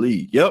runner in the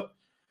league. Yep.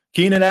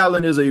 Keenan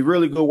Allen is a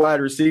really good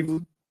wide receiver.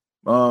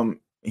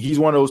 He's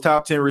one of those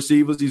top 10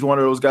 receivers. He's one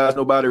of those guys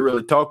nobody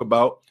really talk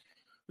about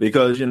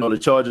because, the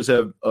Chargers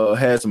have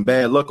had some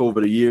bad luck over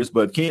the years.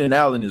 But Keenan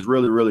Allen is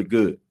really, really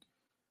good.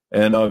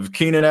 And if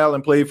Keenan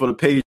Allen played for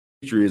the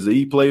Patriots,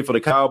 he played for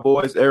the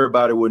Cowboys,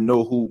 everybody would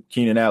know who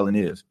Keenan Allen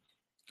is.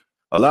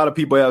 A lot of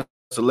people have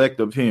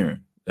selective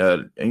hearing.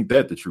 Ain't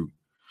that the truth?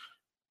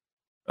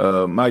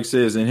 Mike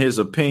says, in his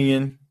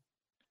opinion,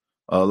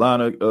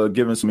 Lana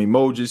giving some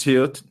emojis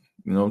here,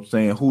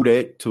 saying who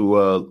that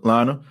to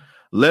Lana.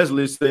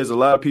 Leslie says a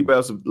lot of people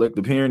have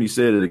selective hearing. He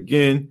said it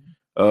again.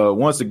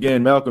 Once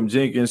again, Malcolm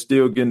Jenkins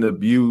still getting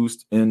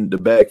abused in the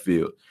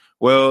backfield.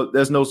 Well,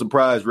 that's no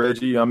surprise,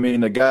 Reggie. I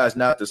mean, the guy's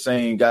not the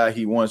same guy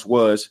he once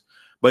was,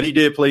 but he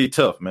did play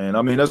tough, man.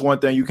 I mean, that's one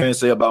thing you can't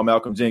say about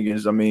Malcolm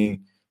Jenkins. I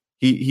mean,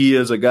 he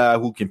is a guy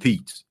who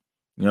competes,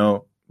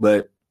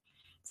 but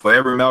for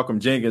every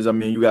Malcolm Jenkins, I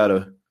mean, you got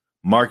a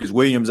Marcus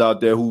Williams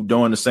out there who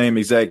doing the same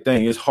exact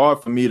thing. It's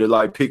hard for me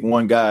to pick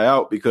one guy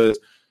out because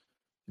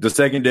the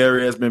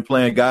secondary has been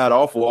playing god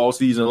awful all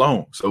season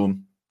long. So,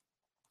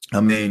 I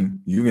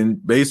mean, you can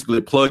basically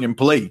plug and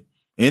play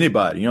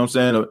anybody. You know what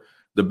I'm saying?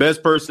 The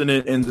best person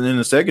in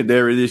the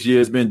secondary this year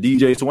has been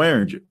DJ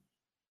Swearinger.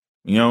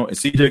 And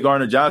C.J.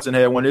 Gardner-Johnson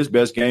had one of his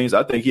best games.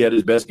 I think he had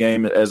his best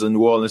game as a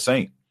New Orleans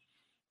Saint.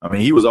 I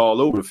mean, he was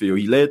all over the field.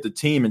 He led the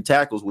team in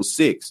tackles with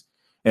 6.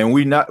 And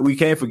we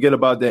can't forget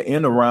about that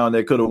end around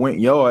that could have went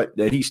yard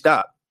that he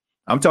stopped.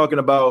 I'm talking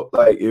about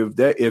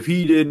if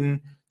he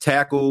didn't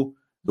tackle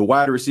the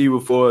wide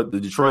receiver for the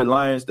Detroit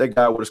Lions, that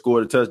guy would have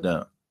scored a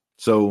touchdown.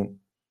 So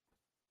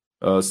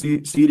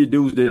the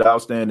dudes did an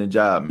outstanding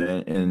job,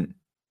 man. And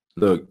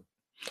look,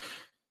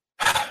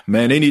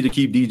 man, they need to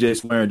keep DJ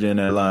Swearinger in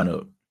that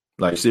lineup.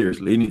 Like,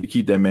 seriously, they need to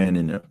keep that man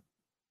in there.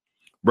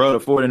 Bro,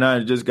 the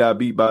 49ers just got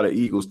beat by the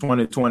Eagles.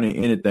 2020,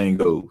 anything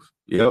goes.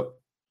 Yep.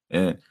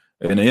 And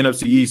the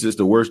NFC East is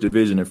the worst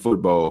division in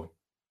football,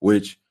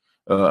 which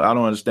I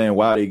don't understand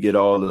why they get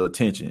all the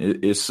attention.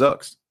 It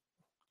sucks.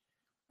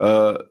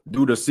 Do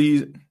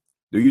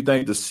you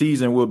think the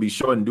season will be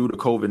shortened due to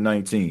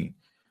COVID-19?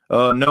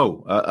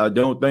 No, I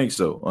don't think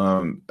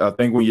so. I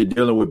think when you're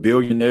dealing with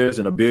billionaires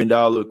and $1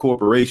 billion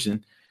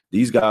corporation,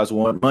 these guys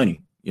want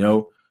money,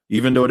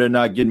 even though they're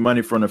not getting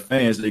money from the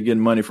fans, they're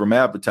getting money from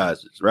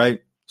advertisers,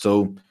 right?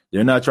 So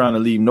they're not trying to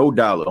leave no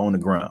dollar on the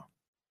ground.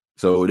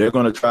 So they're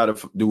going to try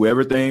to do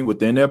everything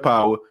within their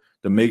power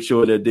to make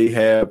sure that they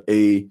have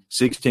a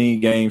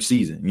 16-game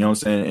season, you know what I'm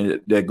saying,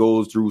 and that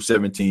goes through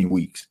 17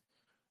 weeks.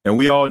 And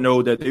we all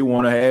know that they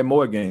want to add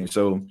more games.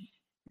 So,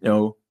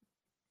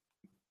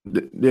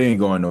 they ain't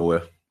going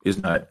nowhere. It's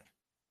not.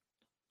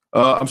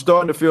 I'm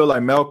starting to feel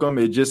like Malcolm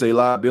is just a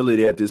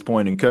liability at this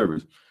point in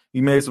coverage. He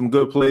made some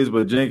good plays,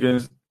 but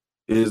Jenkins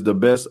is the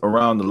best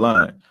around the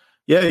line.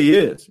 Yeah, he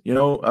is.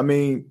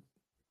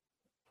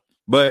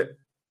 But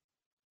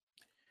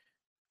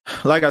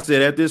like I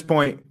said, at this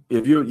point,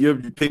 if you're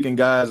picking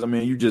guys,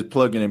 you just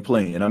plugging and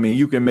playing.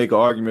 You can make an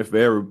argument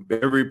for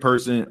every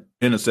person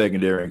in the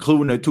secondary,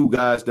 including the 2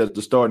 guys that's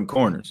the starting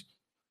corners.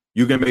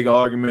 You can make an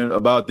argument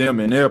about them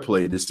in their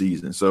play this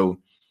season. So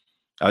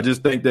I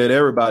just think that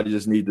everybody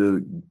just need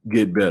to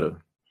get better.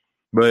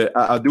 But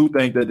I do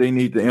think that they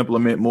need to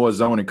implement more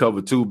zone and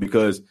cover 2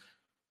 because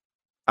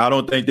I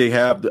don't think they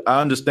have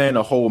I understand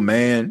the whole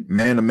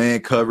man-to-man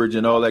coverage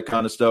and all that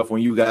kind of stuff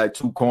when you got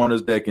 2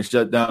 corners that can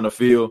shut down the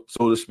field,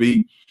 so to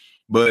speak.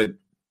 But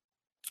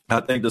I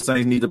think the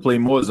Saints need to play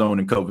more zone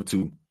and cover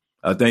 2.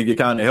 I think it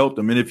kind of helped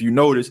them. And if you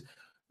notice,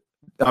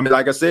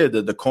 like I said,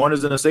 the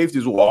corners and the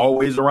safeties were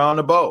always around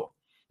the ball.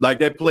 Like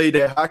that play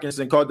that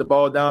Hockenson caught the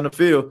ball down the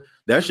field,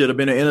 that should have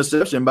been an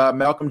interception by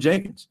Malcolm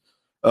Jenkins.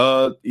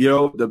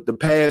 The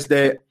pass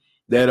that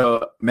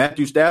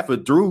Matthew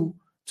Stafford threw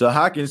to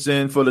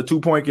Hockenson for the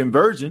 2-point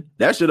conversion,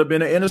 that should have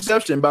been an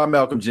interception by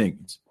Malcolm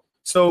Jenkins.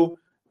 So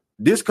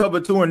this cover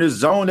 2 in this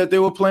zone that they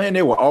were playing,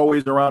 they were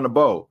always around the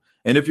ball.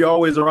 And if you're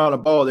always around the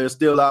ball, there's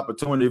still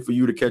opportunity for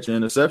you to catch an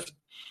interception.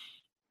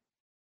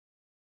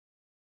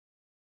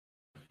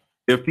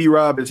 if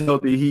P-Rob is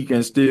healthy, he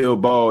can still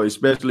ball,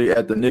 especially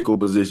at the nickel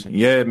position.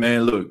 Yeah,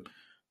 man, look,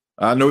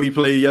 I know he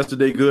played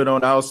yesterday good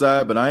on the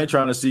outside, but I ain't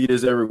trying to see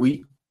this every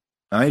week.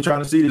 I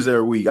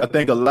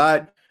think a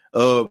lot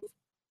of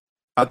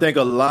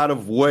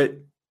what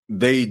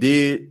they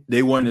did,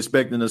 they weren't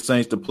expecting the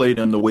Saints to play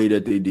them the way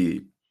that they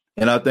did.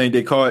 And I think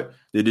they caught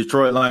the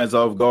Detroit Lions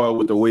off guard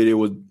with the way they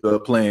was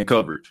playing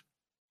coverage.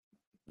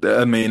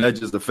 I mean, that's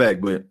just a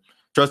fact. But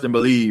trust and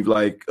believe,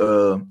 like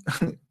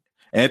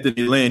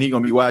Anthony Lynn, he's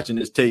going to be watching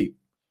this tape,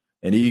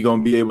 and he's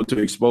going to be able to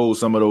expose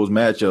some of those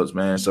matchups,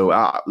 man. So,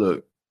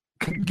 look,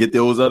 get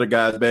those other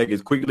guys back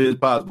as quickly as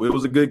possible. It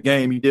was a good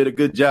game. He did a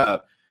good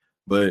job.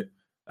 But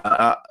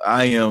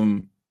I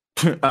am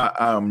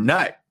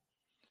not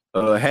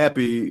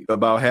happy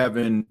about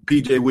having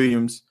P.J.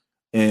 Williams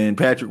and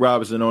Patrick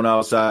Robinson on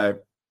outside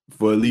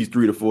for at least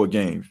 3 to 4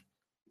 games.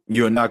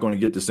 You're not going to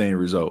get the same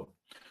result.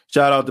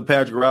 Shout out to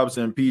Patrick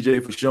Robinson and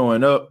P.J. for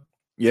showing up.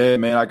 Yeah,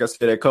 man, like I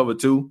said, that cover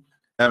 2,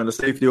 having the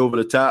safety over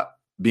the top,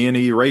 being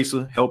the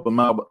eraser, help them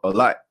out a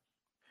lot.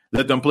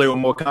 Let them play with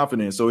more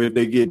confidence. So if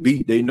they get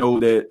beat, they know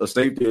that a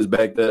safety is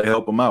back there to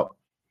help them out.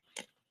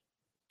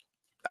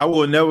 I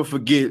will never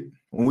forget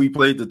when we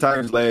played the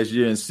Titans last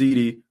year and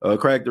CeeDee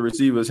cracked the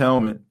receiver's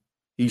helmet.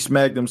 He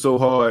smacked him so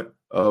hard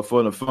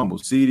for the fumble.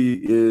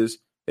 CeeDee is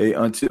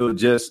until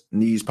just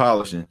needs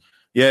polishing.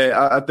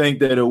 Yeah, I think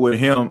that with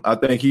him, I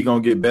think he's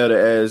going to get better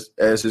as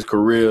his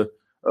career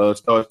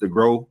starts to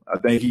grow. I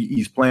think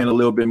he's playing a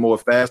little bit more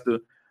faster,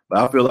 but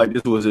I feel like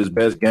this was his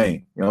best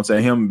game. You know what I'm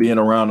saying? Him being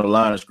around the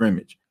line of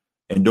scrimmage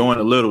and doing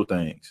the little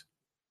things.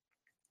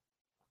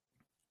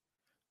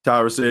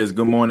 Tyra says,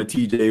 good morning,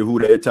 TJ. Who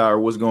that, Tyra?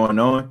 What's going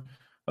on?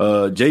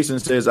 Jason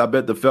says, I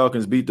bet the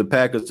Falcons beat the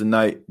Packers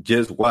tonight.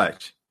 Just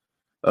watch.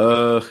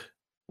 Well,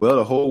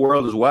 the whole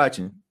world is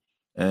watching,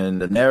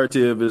 and the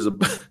narrative is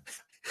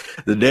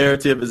the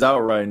narrative is out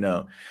right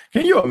now.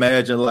 Can you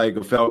imagine like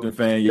a Falcon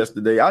fan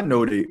yesterday? I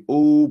know they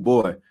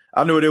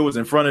was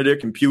in front of their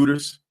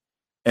computers,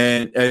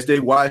 and as they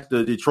watched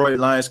the Detroit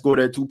Lions score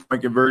that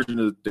 2-point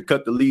conversion to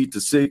cut the lead to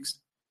 6.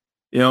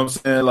 You know what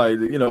I'm saying? Like,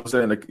 you know what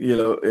I'm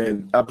saying?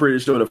 And I'm pretty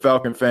sure the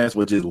Falcon fans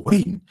were just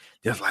waiting.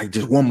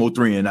 Just one more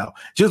 3 and out.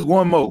 Just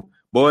one more.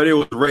 Boy, they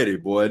was ready,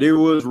 They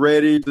was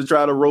ready to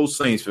try to roast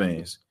Saints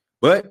fans.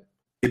 But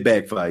it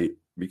backfired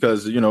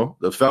because,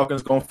 the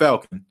Falcons going to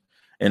Falcon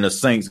and the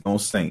Saints going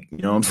to Saint. You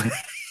know what I'm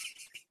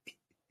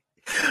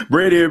saying?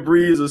 Brady and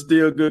Breeze are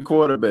still good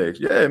quarterbacks.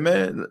 Yeah,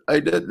 man.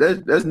 Like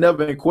that's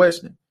never in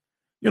question.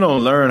 You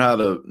don't learn how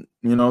to,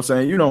 you know what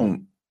I'm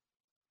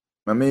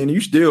saying? You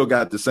still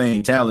got the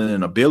same talent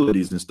and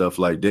abilities and stuff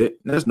like that.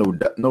 There's no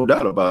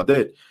doubt about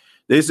that.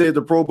 They said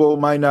the Pro Bowl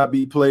might not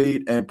be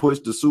played and push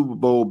the Super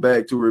Bowl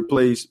back to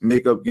replace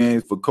makeup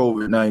games for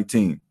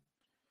COVID-19.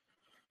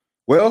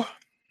 Well,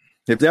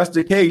 if that's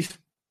the case,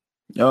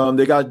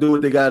 they got to do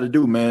what they got to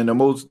do, man. The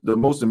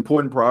most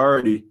important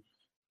priority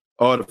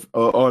are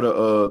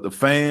the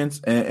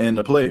fans and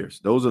the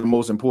players. Those are the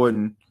most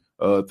important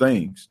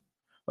things.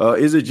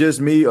 Is it just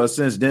me, or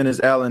since Dennis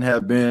Allen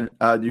have been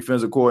our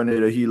defensive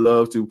coordinator, he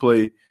loves to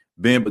play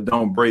bend but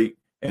don't break,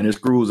 and it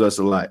screws us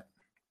a lot?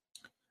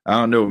 I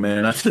don't know,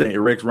 man. I think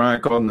Rex Ryan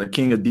called him the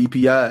king of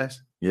DPIs.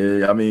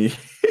 Yeah, I mean,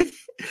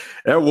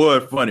 that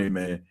was funny,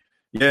 man.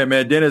 Yeah,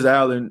 man. Dennis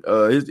Allen,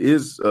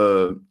 his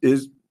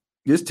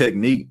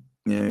technique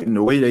and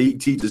the way that he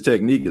teaches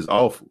technique is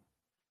awful.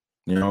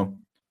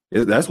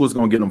 That's what's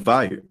gonna get him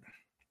fired.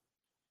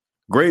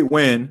 Great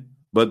win.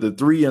 But the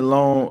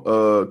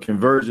 3-and-long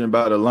conversion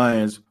by the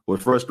Lions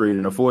was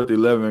frustrating. The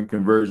 4th-11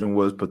 conversion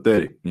was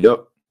pathetic.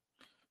 Yep.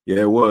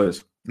 Yeah, it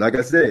was. Like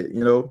I said,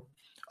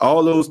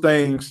 all those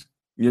things,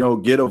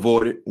 get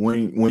avoided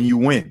when you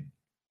win,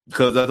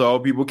 because that's all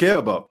people care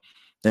about.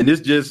 And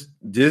this just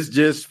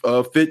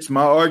fits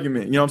my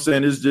argument. You know what I'm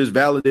saying? This just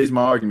validates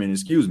my argument.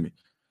 Excuse me.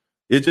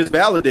 It just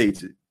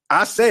validates it.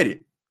 I said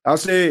it. I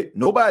said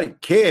nobody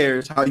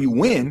cares how you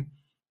win.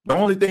 The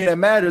only thing that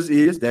matters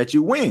is that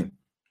you win.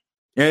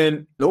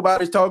 And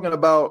nobody's talking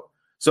about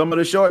some of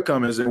the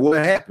shortcomings and what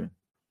happened.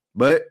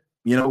 But,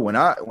 when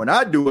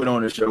I do it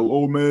on the show,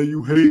 oh, man,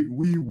 you hate,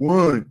 we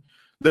won.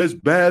 Let's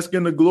bask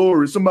in the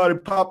glory. Somebody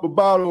pop a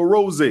bottle of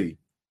rosé.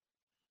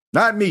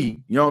 Not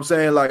me. You know what I'm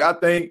saying? Like, I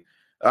think,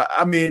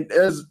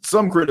 there's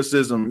some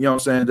criticism,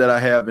 that I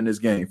have in this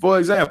game. For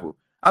example,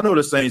 I know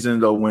the Saints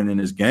ended up winning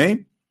this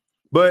game,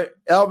 but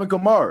Alvin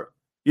Kamara,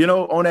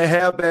 on that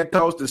halfback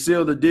toss to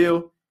seal the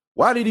deal,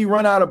 why did he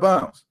run out of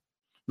bounds?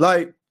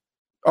 Like,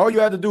 all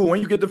you have to do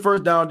when you get the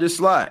first down, just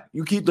slide.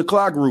 You keep the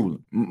clock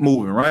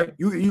moving, right?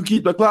 You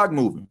keep the clock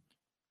moving.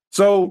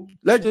 So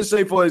let's just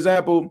say, for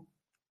example,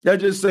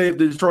 if the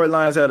Detroit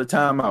Lions had a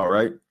timeout,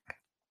 right?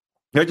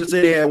 Let's just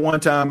say they had one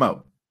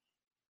timeout.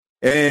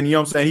 And,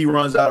 he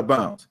runs out of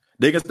bounds.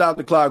 They can stop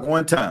the clock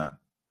one time.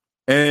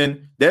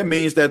 And that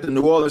means that the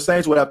New Orleans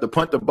Saints would have to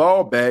punt the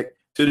ball back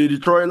to the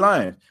Detroit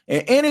Lions.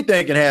 And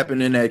anything can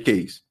happen in that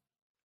case.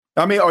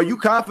 Are you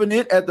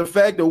confident at the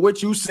fact of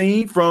what you've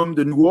seen from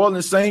the New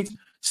Orleans Saints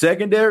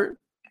secondary,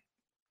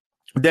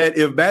 that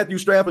if Matthew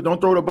Stafford don't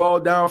throw the ball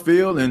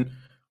downfield and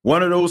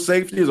one of those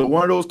safeties or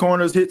one of those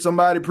corners hit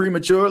somebody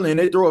prematurely and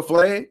they throw a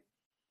flag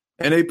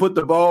and they put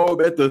the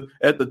ball at the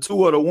 2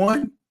 or the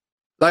 1?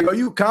 Like, are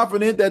you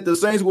confident that the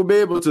Saints will be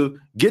able to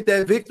get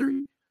that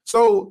victory?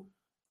 So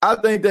I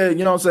think that,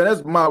 you know what I'm saying,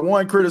 that's my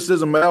one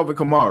criticism of Alvin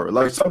Kamara.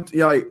 Like,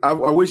 I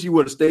wish he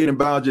would have stayed in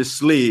bounds, just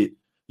slid,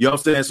 you know what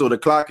I'm saying, so the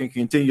clock can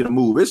continue to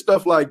move. It's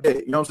stuff like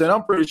that. You know what I'm saying?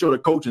 I'm pretty sure the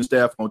coaching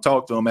staff going to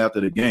talk to him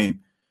after the game,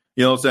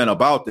 you know what I'm saying,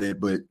 about that.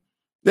 But,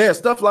 yeah,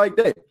 stuff like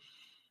that.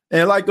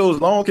 And like those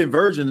long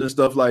conversions and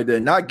stuff like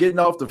that, not getting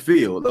off the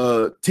field.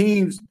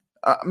 Teams,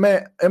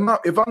 man,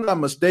 if I'm not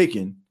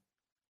mistaken,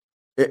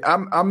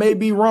 I may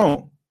be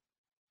wrong.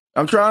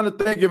 I'm trying to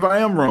think if I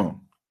am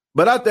wrong.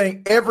 But I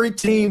think every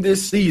team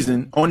this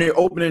season on their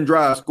opening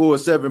drive scored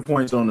 7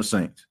 points on the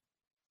Saints.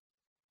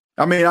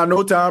 I mean, I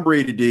know Tom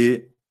Brady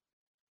did.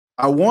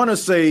 I want to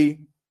say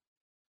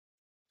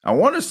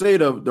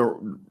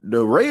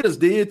the Raiders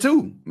did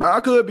too. I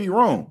could be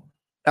wrong.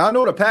 I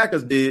know the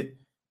Packers did.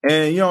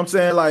 And you know what I'm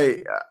saying?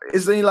 Like, it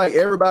seems like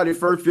everybody's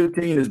first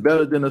 15 is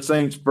better than the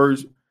Saints'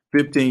 first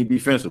 15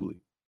 defensively.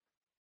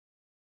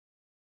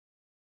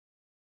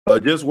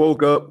 Just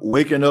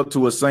waking up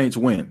to a Saints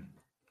win.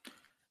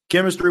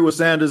 Chemistry with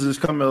Sanders is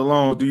coming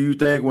along. Do you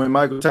think when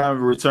Michael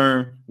Thomas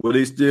return, will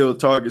they still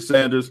target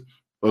Sanders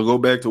or go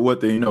back to what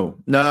they know?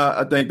 Nah,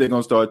 I think they're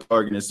gonna start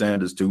targeting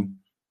Sanders too.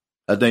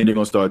 I think they're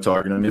gonna start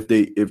targeting him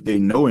if they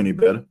know any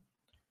better.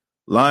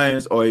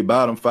 Lions are a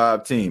bottom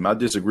 5 team. I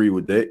disagree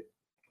with that.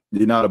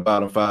 They're not a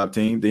bottom 5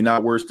 team. They're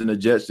not worse than the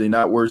Jets. They're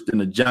not worse than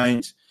the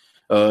Giants.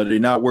 They're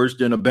not worse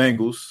than the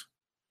Bengals.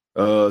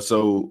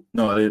 So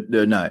no,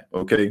 they're not,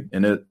 okay,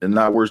 and they're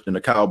not worse than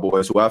the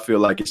Cowboys, who I feel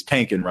like is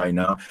tanking right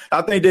now.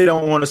 I think they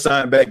don't want to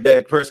sign back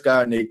Dak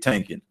Prescott, and they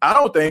tanking. I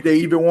don't think they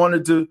even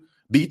wanted to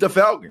beat the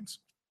Falcons.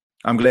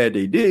 I'm glad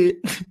they did,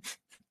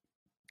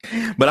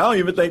 but I don't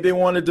even think they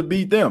wanted to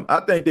beat them.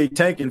 I think they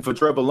tanking for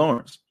Trevor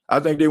Lawrence. I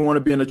think they want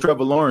to be in the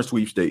Trevor Lawrence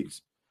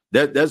sweepstakes.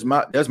 That's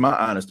my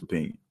honest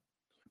opinion.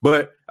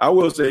 But I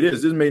will say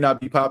this may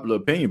not be popular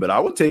opinion, but I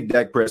would take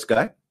Dak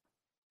Prescott.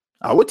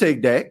 I would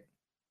take Dak.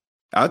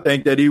 I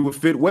think that he would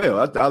fit well.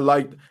 I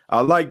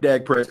like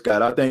Dak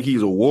Prescott. I think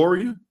he's a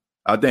warrior.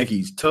 I think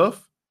he's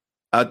tough.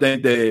 I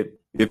think that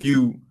if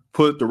you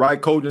put the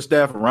right coaching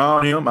staff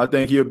around him, I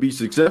think he'll be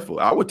successful.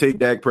 I would take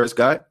Dak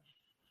Prescott,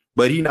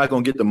 but he's not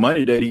going to get the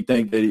money that he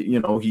think that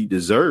he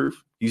deserves.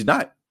 He's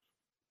not.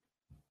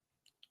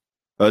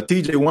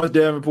 TJ, once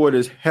Davenport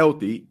is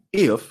healthy,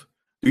 do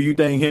you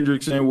think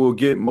Hendrickson will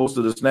get most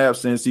of the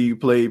snaps since he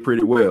played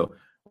pretty well?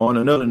 On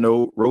another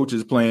note, Roach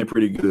is playing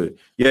pretty good.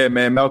 Yeah,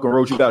 man, Malcolm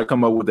Roach, you got to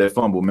come up with that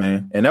fumble,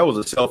 man. And that was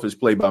a selfish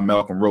play by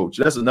Malcolm Roach.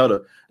 That's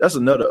another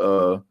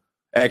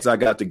axe I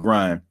got to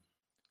grind.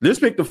 Let's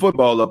pick the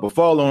football up or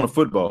fall on the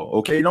football,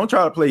 okay? Don't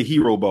try to play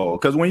hero ball,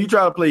 because when you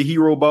try to play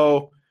hero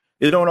ball,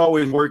 it don't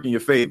always work in your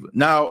favor.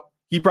 Now,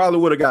 he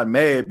probably would have got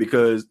mad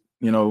because,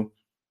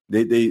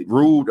 they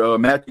ruled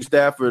Matthew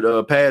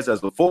Stafford pass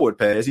as a forward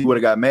pass. He would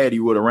have got mad. He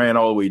would have ran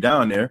all the way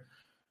down there.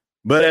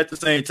 But at the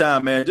same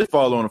time, man, just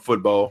fall on the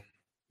football.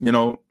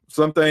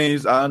 Some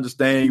things I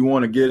understand you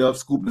want to get up,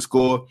 scoop, and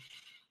score,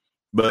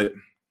 but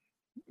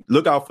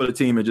look out for the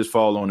team and just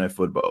fall on that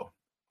football.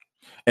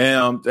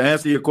 And to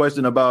answer your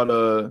question about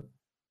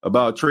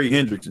Trey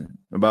Hendrickson,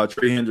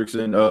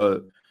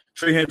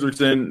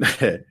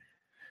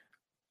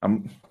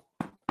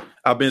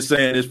 I've been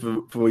saying this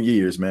for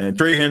years, man.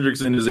 Trey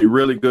Hendrickson is a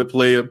really good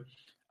player.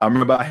 I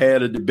remember I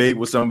had a debate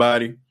with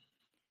somebody.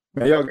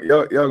 Man,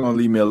 y'all gonna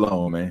leave me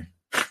alone, man.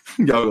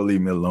 Y'all gonna leave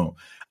me alone.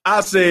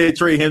 I said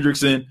Trey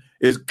Hendrickson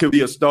could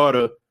be a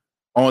starter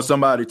on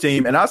somebody's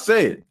team. And I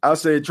said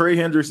Trey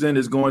Hendrickson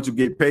is going to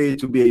get paid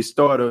to be a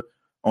starter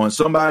on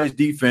somebody's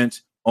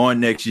defense on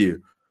next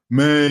year.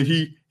 Man,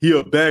 he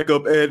a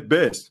backup at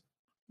best.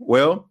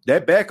 Well,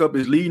 that backup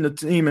is leading the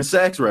team in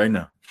sacks right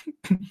now.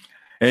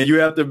 And you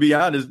have to be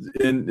honest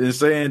in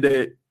saying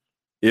that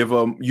if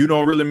you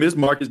don't really miss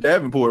Marcus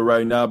Davenport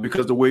right now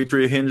because the way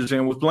Trey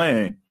Hendrickson was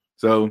playing.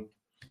 So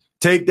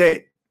take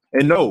that.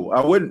 And no,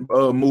 I wouldn't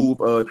move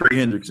Trey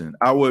Hendrickson.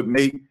 I would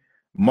make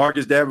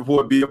Marcus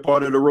Davenport be a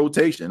part of the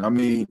rotation. I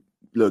mean,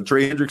 look,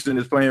 Trey Hendrickson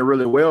is playing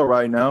really well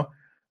right now.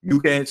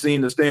 You can't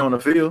seem to stay on the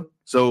field.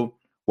 So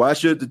why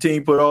should the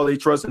team put all their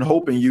trust and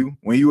hope in you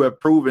when you have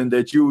proven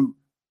that you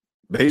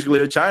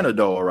basically a China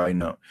doll right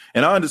now?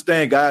 And I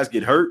understand guys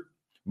get hurt,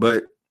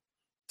 but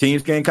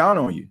teams can't count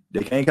on you.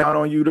 They can't count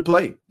on you to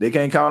play. They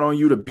can't count on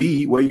you to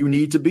be where you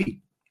need to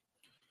be.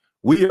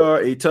 We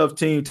are a tough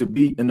team to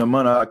beat in the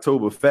month of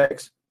October.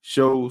 Facts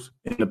shows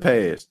in the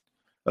past.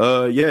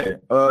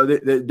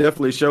 That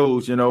definitely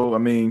shows, I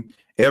mean,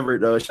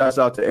 Everett, shouts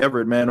out to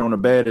Everett, man, on the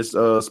baddest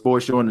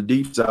sports show in the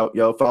Deep South.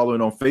 Y'all following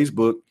on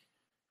Facebook.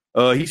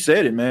 He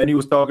said it, man. He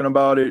was talking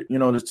about it,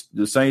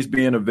 the Saints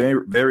being a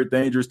very, very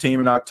dangerous team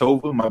in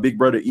October. My big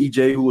brother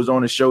EJ, who was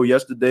on the show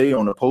yesterday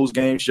on the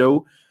post-game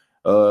show,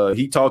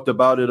 he talked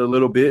about it a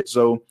little bit.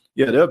 So,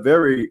 yeah, they're a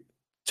very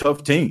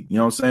tough team, you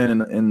know what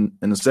I'm saying,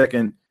 in the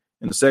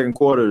second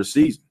quarter of the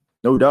season.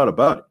 No doubt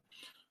about it.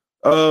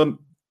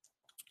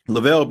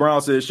 Lavelle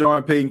Brown says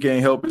Sean Payton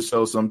can't help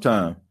himself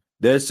sometimes.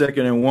 that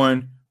 2nd and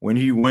 1 when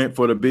he went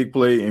for the big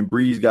play and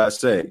Breeze got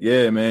sacked.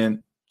 Yeah,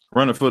 man,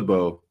 run the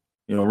football.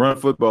 Run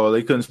the football.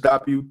 They couldn't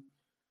stop you.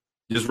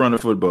 Just run the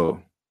football.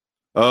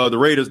 The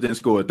Raiders didn't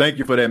score. Thank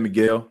you for that,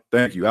 Miguel.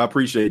 Thank you. I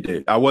appreciate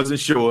that. I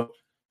wasn't sure,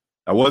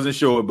 but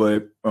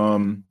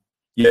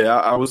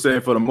I was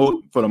saying for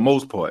the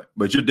most part.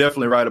 But you're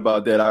definitely right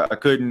about that. I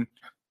couldn't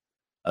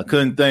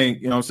think,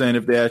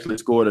 if they actually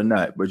scored or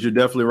not. But you're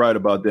definitely right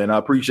about that, and I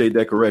appreciate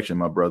that correction,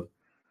 my brother.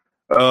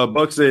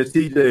 Buck says,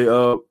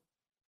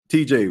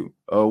 TJ,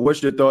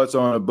 what's your thoughts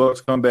on a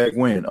Bucks comeback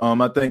win?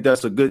 I think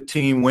that's a good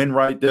team win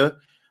right there.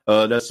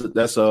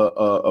 That's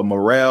a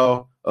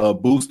morale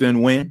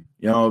boosting win.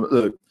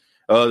 Look,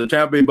 the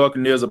Tampa Bay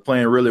Buccaneers are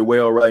playing really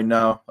well right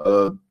now.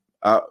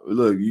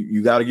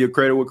 You got to give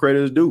credit what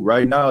credit is due.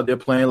 Right now, they're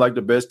playing like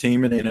the best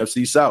team in the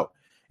NFC South.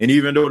 And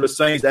even though the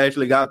Saints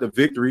actually got the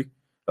victory,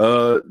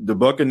 the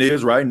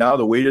Buccaneers right now,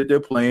 the way that they're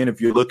playing,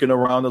 if you're looking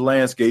around the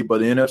landscape of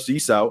the NFC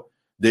South,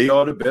 they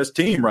are the best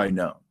team right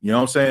now. You know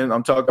what I'm saying?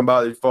 I'm talking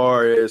about as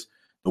far as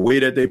the way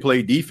that they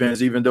play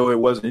defense, even though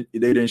they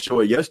didn't show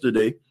it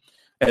yesterday,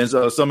 and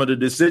some of the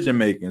decision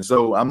making.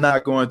 So I'm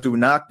not going to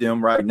knock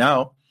them right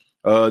now.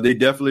 They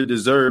definitely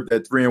deserve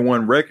that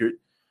 3-1 record.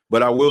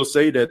 But I will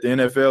say that the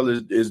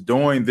NFL is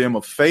doing them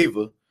a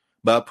favor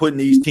by putting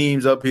these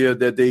teams up here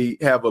that they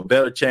have a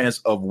better chance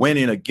of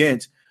winning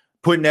against,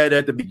 putting that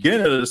at the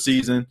beginning of the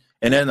season.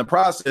 And in the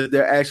process,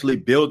 they're actually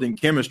building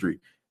chemistry.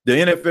 The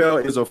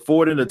NFL is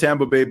affording the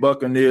Tampa Bay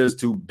Buccaneers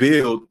to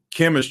build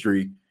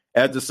chemistry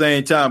at the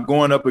same time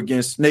going up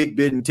against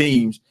snake-bitten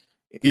teams,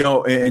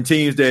 and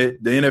teams that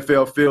the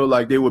NFL feel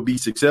like they would be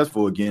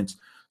successful against.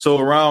 So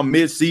around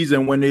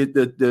mid-season, when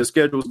the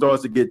schedule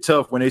starts to get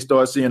tough, when they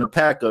start seeing the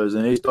Packers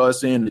and they start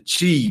seeing the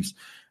Chiefs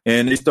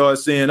and they start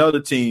seeing other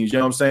teams,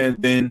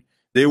 then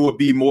they will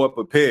be more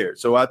prepared.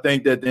 So I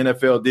think that the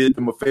NFL did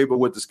them a favor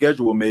with the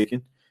schedule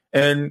making.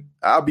 And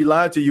I'll be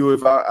lying to you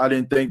if I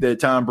didn't think that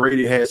Tom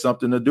Brady had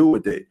something to do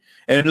with it.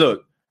 And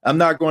look, I'm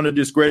not going to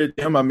discredit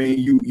them. I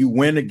mean, you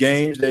win the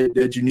games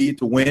that you need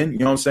to win. You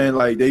know what I'm saying?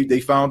 Like they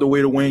found a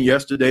way to win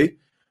yesterday.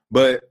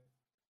 But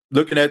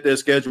looking at their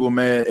schedule,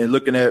 man, and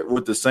looking at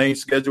what the Saints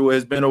schedule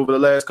has been over the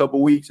last couple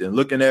of weeks and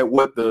looking at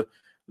what the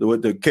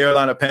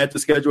Carolina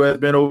Panthers schedule has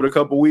been over the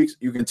couple of weeks,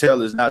 you can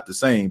tell it's not the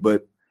same.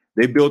 But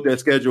they built that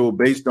schedule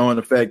based on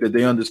the fact that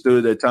they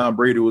understood that Tom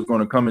Brady was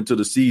going to come into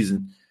the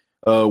season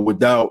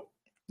without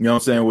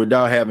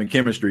having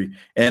chemistry.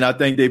 And I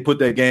think they put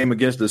that game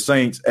against the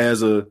Saints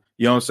as a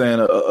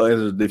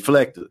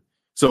deflector.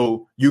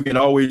 So you can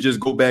always just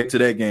go back to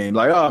that game.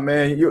 Like, oh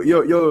man,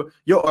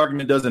 your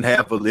argument doesn't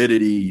have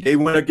validity. They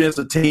went against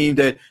a team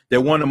that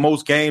won the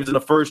most games in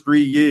the first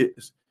 3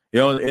 years,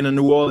 in the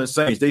New Orleans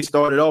Saints. They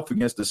started off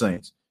against the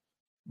Saints.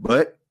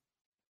 But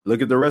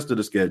look at the rest of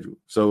the schedule.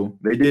 So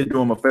they did do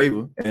them a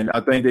favor, and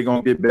I think they're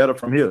going to get better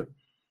from here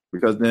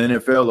because the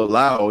NFL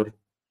allowed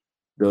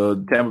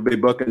the Tampa Bay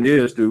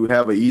Buccaneers to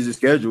have an easy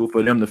schedule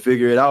for them to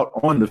figure it out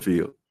on the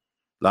field.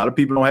 A lot of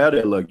people don't have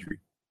that luxury.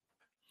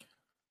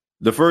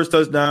 The first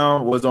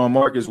touchdown was on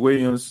Marcus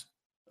Williams.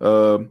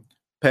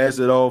 Pass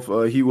it off.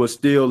 He was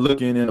still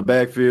looking in the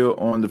backfield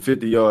on the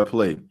 50-yard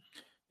play.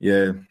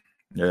 Yeah,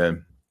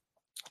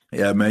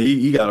 man,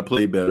 he got to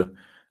play better.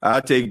 I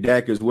take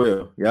Dak as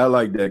well. Yeah, I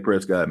like Dak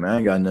Prescott, man. I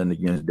ain't got nothing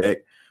against Dak.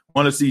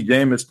 Want to see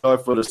Jameis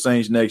start for the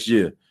Saints next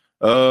year.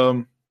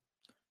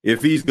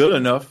 If he's good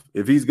enough,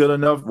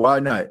 why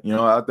not?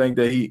 I think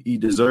that he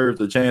deserves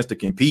a chance to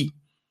compete.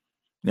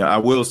 I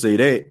will say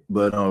that,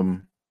 but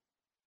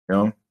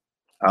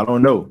I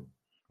don't know.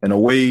 And the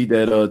way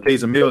that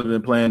Taysom Hill has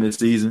been playing this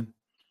season,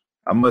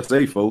 I must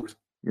say, folks,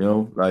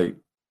 like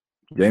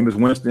Jameis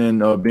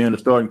Winston being the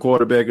starting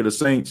quarterback of the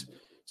Saints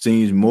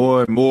seems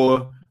more and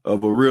more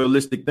of a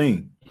realistic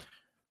thing.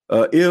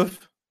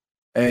 If,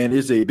 and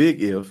it's a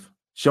big if,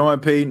 Sean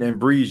Payton and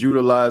Breeze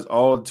utilize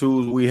all the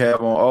tools we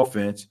have on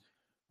offense,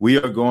 we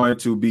are going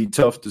to be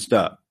tough to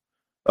stop.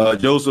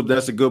 Joseph,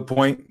 that's a good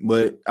point,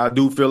 but I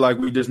do feel like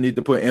we just need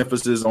to put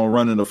emphasis on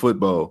running the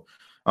football.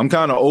 I'm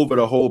kind of over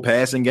the whole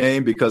passing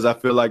game because I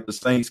feel like the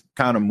Saints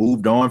kind of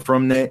moved on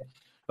from that.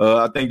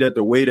 I think that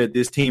the way that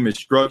this team is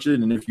structured,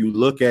 and if you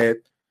look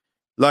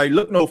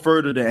no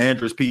further than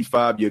Andrus Peat's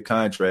 5-year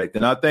contract,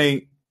 and I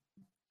think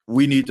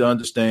we need to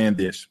understand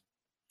this.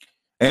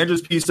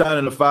 Andrus Peat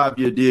signing a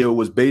 5-year deal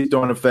was based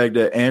on the fact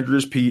that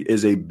Andrus Peat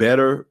is a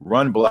better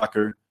run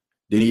blocker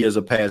than he is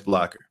a pass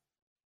blocker.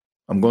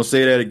 I'm going to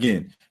say that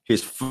again.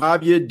 His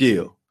 5-year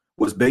deal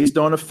was based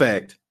on the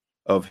fact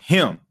of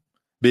him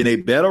being a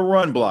better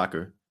run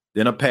blocker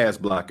than a pass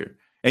blocker.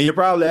 And you're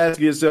probably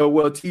asking yourself,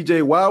 well,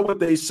 TJ, why would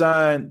they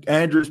sign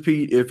Andrus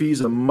Peat if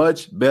he's a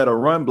much better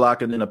run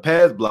blocker than a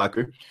pass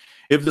blocker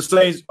if the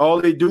Saints,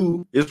 all they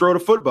do is throw the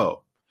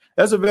football?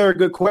 That's a very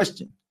good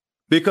question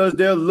because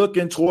they're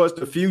looking towards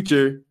the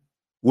future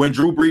when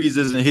Drew Brees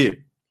isn't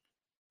here.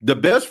 The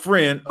best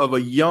friend of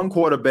a young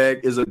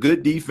quarterback is a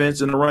good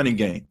defense in the running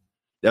game.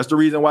 That's the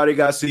reason why they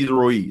got Cesar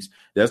Ruiz.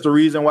 That's the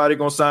reason why they're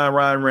going to sign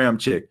Ryan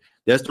Ramczyk.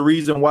 That's the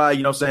reason why,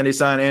 they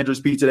signed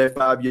Andrus Peat to that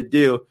 5-year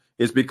deal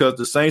is because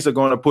the Saints are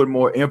going to put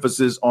more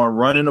emphasis on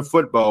running the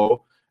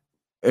football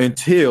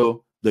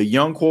until the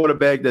young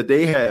quarterback that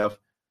they have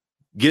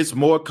gets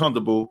more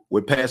comfortable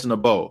with passing the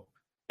ball.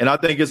 And I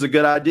think it's a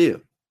good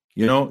idea.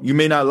 You know, you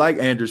may not like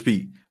Andrews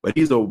Pete, but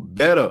he's a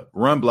better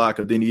run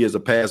blocker than he is a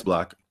pass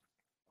blocker.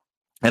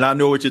 And I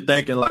know what you're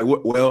thinking, like,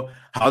 well,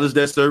 how does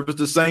that service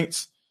the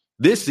Saints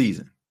this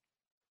season?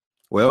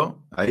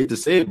 Well, I hate to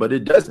say it, but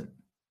it doesn't.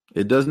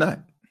 It does not.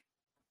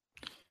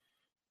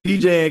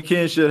 PJ and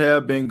Ken should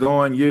have been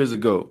gone years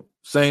ago.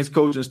 Saints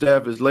coaching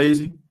staff is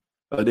lazy.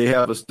 They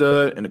have a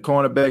stud and a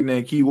cornerback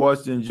named Key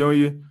Washington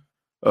Jr.,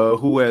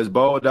 who has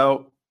balled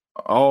out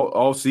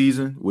all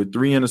season with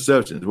 3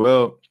 interceptions.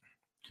 Well,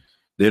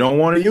 they don't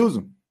want to use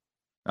him.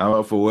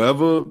 For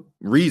whatever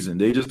reason,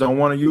 they just don't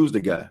want to use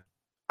the guy.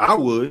 I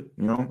would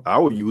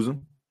use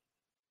him.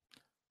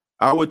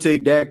 I would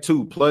take Dak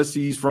too. Plus,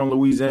 he's from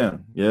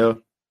Louisiana. Yeah.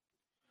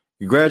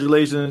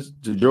 Congratulations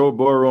to Joe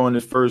Burrow on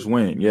his first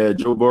win. Yeah,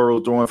 Joe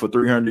Burrow throwing for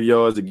 300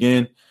 yards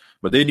again,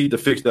 but they need to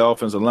fix the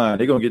offensive line.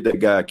 They're going to get that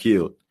guy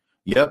killed.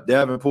 Yep,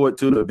 Davenport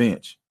to the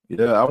bench.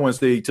 Yeah, I wouldn't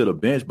say to the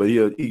bench, but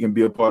he can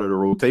be a part of the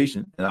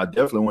rotation, and I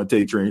definitely want to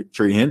take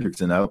Trey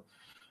Hendrickson out.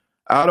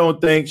 I don't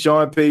think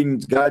Sean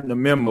Payton's gotten a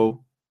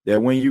memo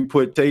that when you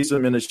put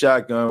Taysom in the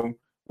shotgun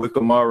with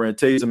Kamara, and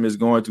Taysom is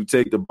going to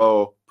take the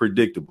ball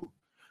predictable.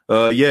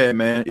 Yeah,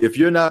 man, if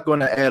you're not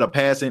going to add a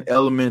passing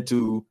element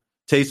to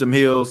Taysom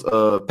Hill's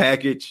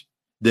package,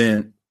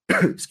 then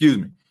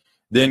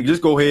then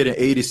just go ahead and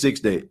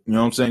 86 that. You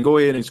know what I'm saying? Go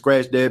ahead and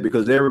scratch that,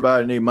 because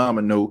everybody and their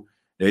mama know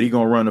that he's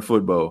going to run the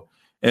football.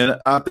 And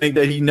I think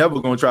that he's never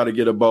going to try to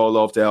get a ball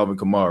off to Alvin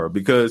Kamara,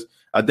 because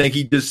I think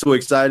he's just so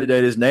excited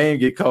that his name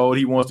get called,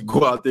 he wants to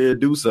go out there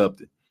and do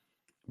something.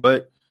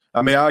 But,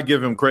 I mean, I'll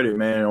give him credit,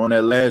 man. On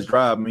that last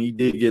drive, I mean, he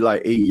did get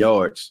like 8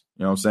 yards,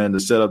 you know what I'm saying, to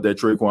set up that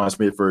Tre'Quan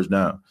Smith first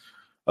down.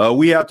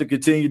 We have to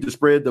continue to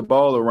spread the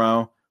ball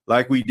around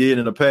like we did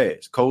in the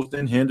past.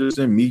 Colston,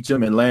 Henderson,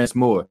 Meacham, and Lance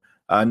Moore.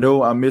 I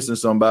know I'm missing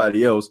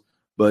somebody else,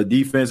 but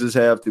defenses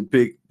have to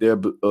pick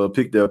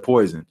their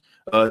poison.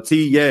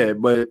 Yeah,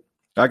 but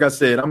like I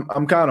said,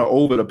 I'm kind of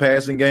over the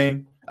passing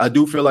game. I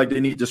do feel like they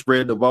need to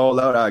spread the ball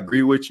out. I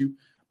agree with you,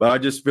 but I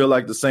just feel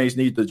like the Saints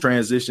need to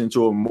transition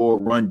to a more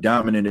run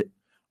dominant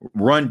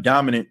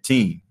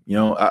team. You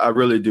know, I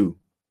really do.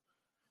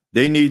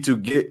 They need to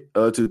get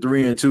to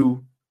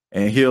 3-2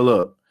 and heal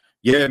up.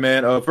 Yeah,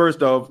 man.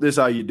 First off, this is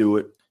how you do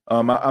it.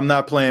 I'm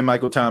not playing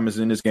Michael Thomas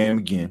in this game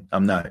again.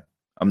 I'm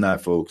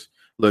not, folks.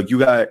 Look,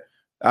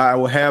 I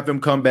will have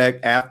him come back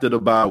after the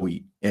bye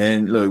week.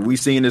 And look, we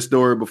seen this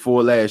story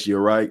before last year,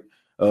 right?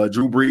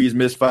 Drew Brees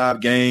missed 5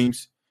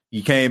 games.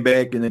 He came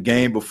back in the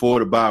game before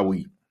the bye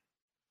week.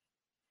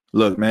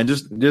 Look, man,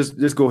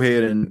 just go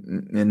ahead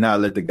and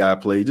not let the guy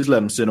play. Just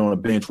let him sit on a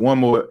bench one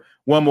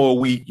more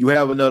week. You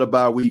have another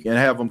bye week and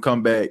have him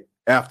come back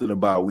after the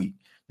bye week.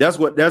 That's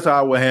how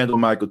I would handle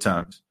Michael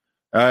Thomas.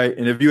 All right.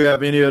 And if you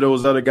have any of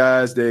those other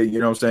guys that, you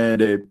know what I'm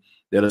saying,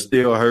 that are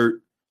still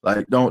hurt,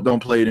 like don't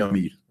play them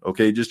either.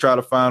 Okay. Just try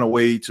to find a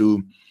way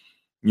to,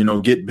 you know,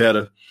 get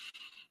better.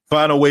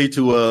 Find a way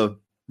to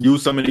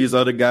use some of these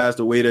other guys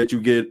the way that you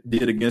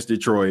did against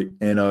Detroit,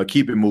 and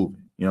keep it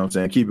moving. You know what I'm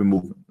saying? Keep it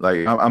moving.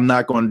 Like I'm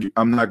not going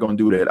to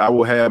do that. I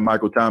will have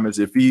Michael Thomas,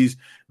 if he's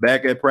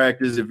back at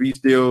practice, if he's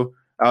still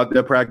out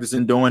there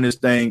practicing, doing his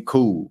thing,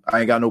 cool. I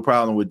ain't got no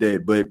problem with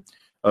that. But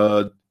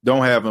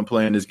don't have him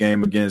playing this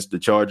game against the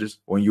Chargers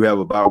when you have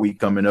a bye week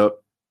coming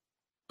up.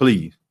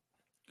 Please.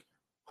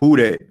 Who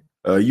that?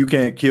 You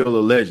can't kill a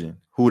legend.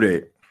 Who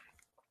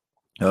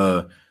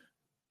that?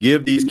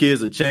 Give these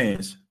kids a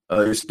chance.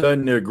 It's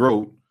studying their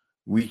growth.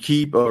 We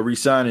keep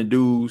re-signing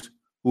dudes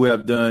who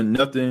have done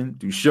nothing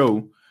to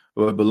show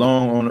or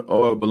belong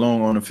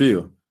on the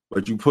field.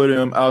 But you put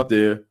them out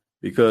there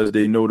because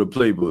they know the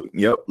playbook.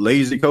 Yep,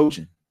 lazy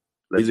coaching.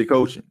 Lazy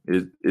coaching.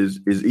 It's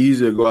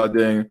easy to go out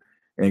there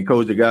and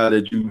coach a guy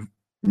that you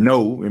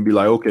know and be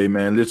like, okay,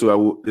 man, this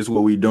is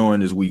what we're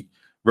doing this week,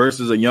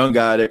 versus a young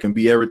guy that can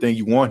be everything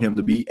you want him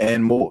to be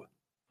and more.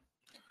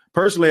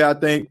 Personally, I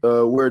think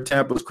we're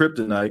Tampa's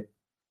kryptonite.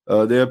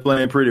 They're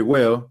playing pretty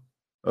well.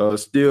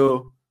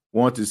 Still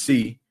want to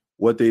see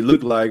what they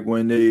look like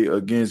when they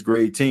against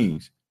great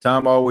teams.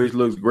 Tom always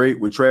looks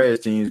great with trash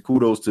teams.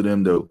 Kudos to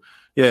them, though.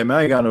 Yeah, man,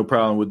 I ain't got no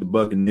problem with the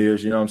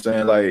Buccaneers. You know what I'm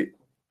saying? Like,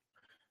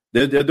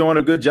 they're doing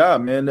a good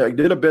job, man. They're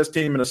the best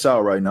team in the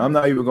South right now. I'm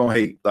not even going to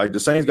hate. Like, the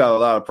Saints got a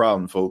lot of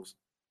problems, folks.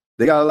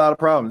 They got a lot of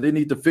problems. They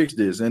need to fix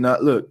this. And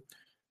look,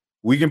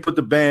 we can put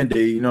the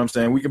Band-Aid, you know what I'm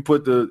saying? We can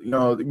put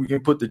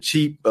the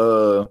cheap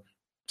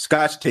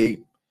Scotch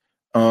tape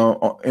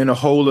in the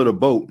hole of the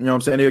boat. You know what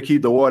I'm saying? They'll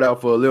keep the water out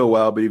for a little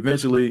while, but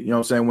eventually, you know what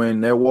I'm saying,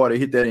 when that water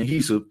hit that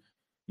adhesive,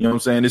 you know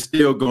what I'm saying,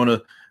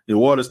 the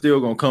water's still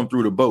gonna come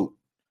through the boat.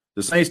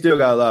 The Saints still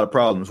got a lot of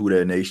problems with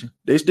that nation.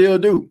 They still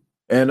do.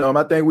 And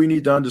I think we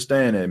need to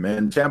understand that,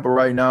 man. Tampa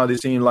right now, they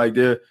seem like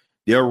they're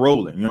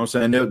rolling. You know what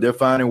I'm saying? They're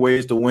finding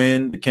ways to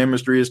win. The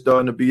chemistry is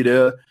starting to be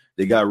there.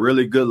 They got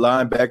really good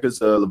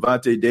linebackers.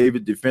 Levante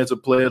David,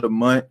 defensive player of the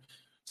month.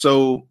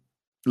 So,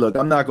 look,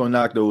 I'm not going to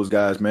knock those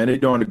guys, man. They're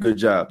doing a good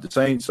job. The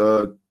Saints,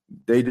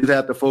 They just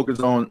have to focus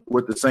on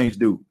what the Saints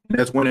do. And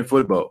that's winning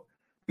football.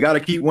 You got to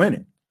keep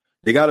winning.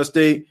 They got to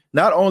stay.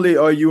 Not only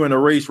are you in a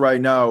race right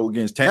now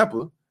against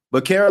Tampa,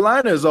 but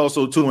Carolina is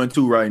also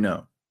 2-2 right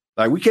now.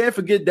 Like, we can't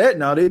forget that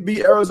now. They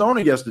beat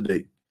Arizona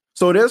yesterday.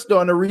 So they're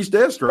starting to reach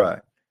their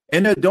stride.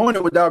 And they're doing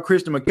it without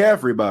Christian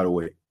McCaffrey, by the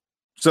way.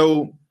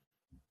 So,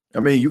 I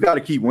mean, you got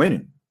to keep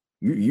winning.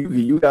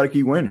 You got to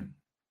keep winning.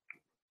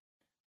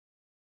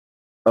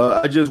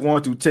 I just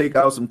want to take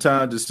out some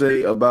time to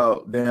say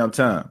about damn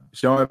time.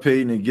 Sean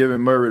Payton and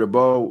giving Murray the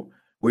ball.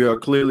 We are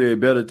clearly a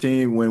better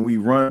team when we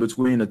run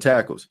between the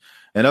tackles.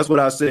 And that's what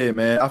I said,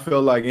 man. I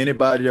feel like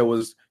anybody that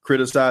was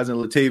criticizing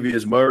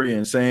Latavius Murray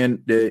and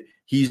saying that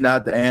he's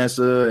not the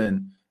answer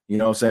and, you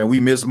know what I'm saying, we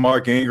miss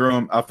Mark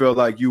Ingram, I felt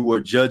like you were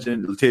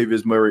judging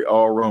Latavius Murray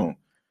all wrong.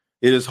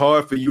 It is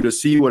hard for you to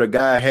see what a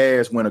guy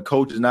has when a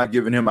coach is not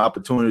giving him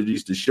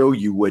opportunities to show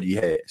you what he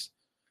has.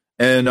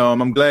 And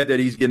I'm glad that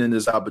he's getting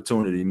this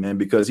opportunity, man,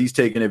 because he's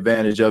taking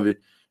advantage of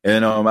it.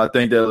 And I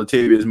think that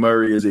Latavius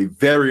Murray is a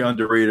very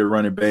underrated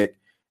running back.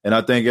 And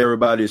I think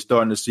everybody is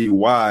starting to see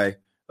why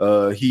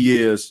he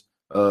is,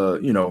 a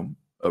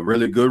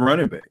really good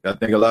running back. I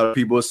think a lot of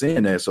people are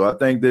seeing that. So I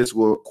think this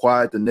will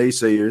quiet the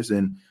naysayers.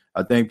 And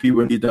I think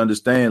people need to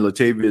understand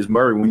Latavius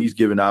Murray, when he's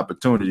given the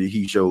opportunity,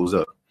 he shows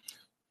up.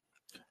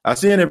 I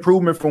see an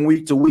improvement from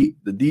week to week.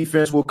 The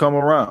defense will come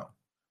around.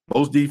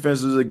 Most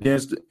defenses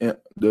against the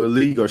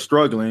league are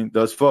struggling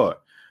thus far.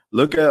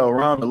 Look at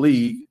around the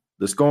league.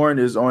 The scoring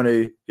is on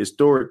a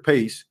historic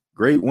pace.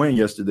 Great win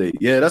yesterday.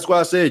 Yeah, that's why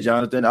I said,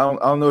 Jonathan. I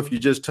don't know if you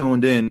just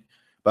tuned in,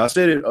 but I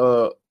said it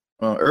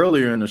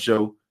earlier in the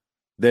show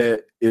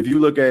that if you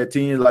look at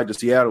teams like the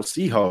Seattle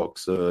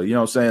Seahawks, you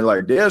know what I'm saying,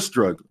 like they're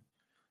struggling.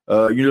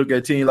 You look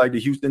at teams like the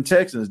Houston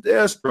Texans,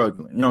 they're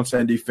struggling, you know what I'm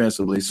saying,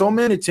 defensively. So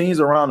many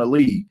teams around the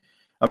league.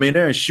 I mean,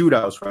 they're in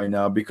shootouts right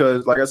now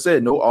because, like I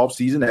said, no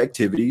offseason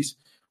activities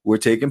were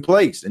taking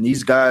place. And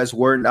these guys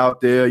weren't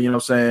out there, you know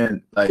what I'm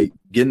saying, like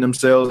getting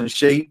themselves in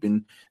shape.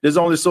 And there's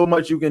only so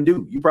much you can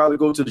do. You probably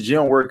go to the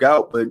gym, work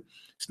out, but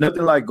it's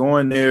nothing like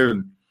going there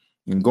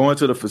and going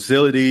to the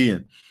facility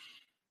and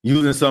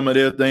using some of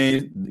their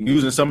things,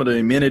 using some of the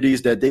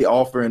amenities that they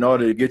offer in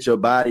order to get your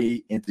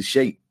body into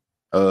shape.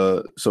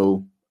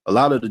 So a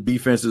lot of the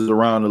defenses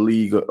around the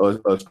league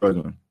are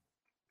struggling.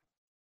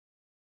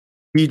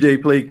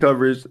 PJ played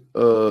coverage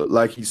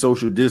like he's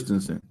social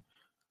distancing.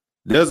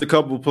 There's a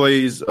couple of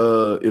plays.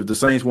 If the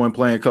Saints weren't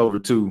playing cover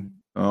two,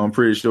 I'm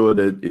pretty sure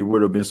that it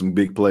would have been some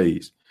big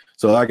plays.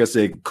 So, like I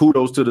said,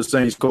 kudos to the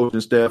Saints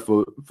coaching staff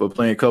for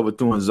playing cover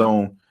two and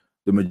zone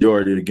the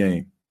majority of the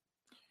game.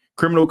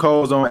 Criminal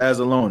calls on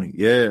Anzalone.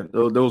 Yeah,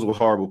 those were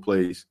horrible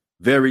plays.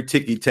 Very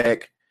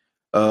ticky-tack.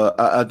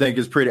 I think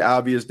it's pretty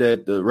obvious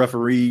that the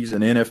referees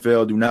and the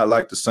NFL do not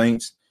like the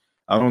Saints.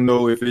 I don't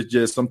know if it's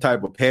just some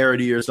type of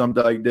parody or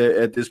something like that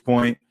at this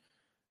point.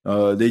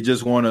 They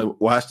just want to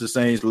watch the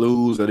Saints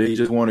lose, or they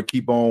just want to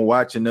keep on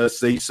watching us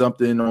say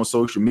something on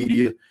social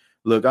media.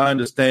 Look, I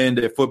understand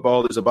that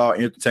football is about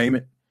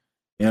entertainment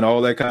and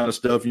all that kind of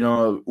stuff. You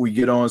know, we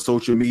get on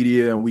social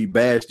media and we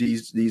bash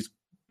the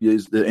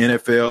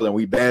NFL and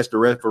we bash the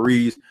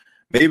referees.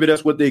 Maybe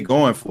that's what they're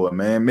going for,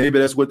 man. Maybe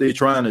that's what they're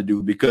trying to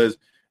do, because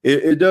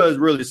it does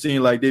really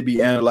seem like they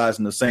be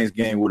analyzing the Saints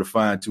game with a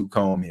fine-tooth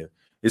comb here.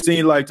 It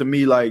seems like to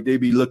me like they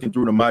be looking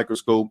through the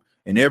microscope,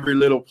 and every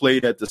little play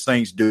that the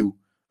Saints do,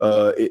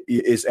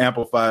 it's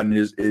amplified and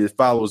it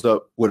follows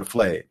up with a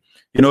flag.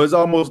 You know, it's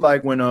almost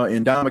like when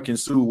Ndamukong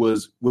Suh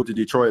was with the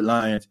Detroit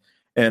Lions,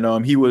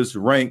 and he was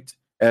ranked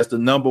as the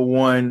number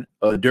one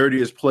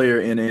dirtiest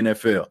player in the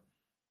NFL.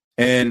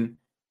 And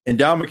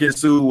Ndamukong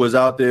Suh was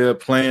out there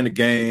playing the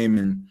game,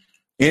 and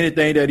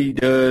anything that he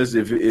does,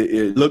 if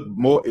it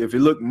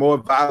looked more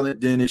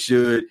violent than it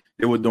should,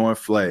 they were doing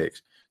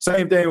flags.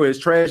 Same thing with as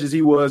trash as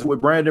he was with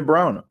Brandon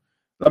Browner.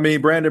 I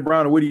mean, Brandon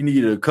Browner, what do you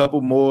need? A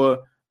couple more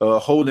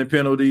holding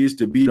penalties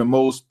to be the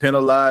most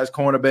penalized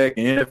cornerback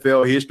in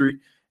NFL history.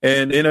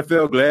 And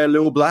NFL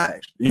gladly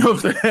obliged. You know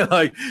what I'm saying?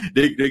 Like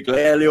they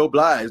gladly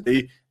obliged.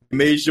 They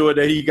made sure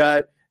that he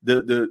got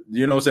the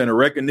you know what I'm saying, the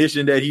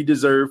recognition that he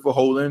deserved for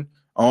holding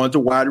on to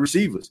wide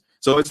receivers.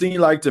 So it seemed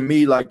like to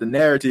me like the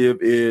narrative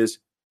is,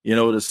 you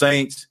know, the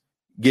Saints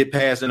get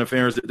pass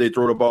interference if they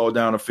throw the ball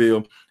down the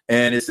field.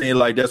 And it seemed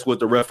like that's what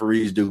the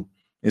referees do.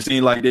 It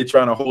seemed like they're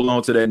trying to hold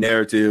on to that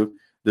narrative.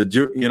 You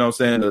know what I'm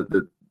saying?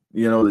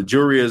 The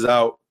jury is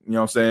out. You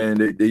know what I'm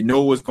saying? They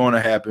know what's going to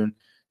happen.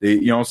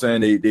 You know what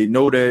I'm saying? They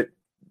know that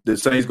the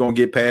Saints going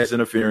to get pass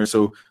interference.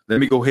 So let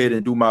me go ahead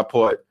and do my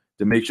part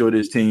to make sure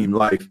this team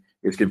life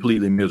is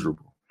completely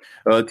miserable.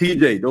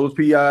 TJ, those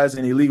PIs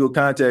and illegal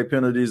contact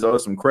penalties are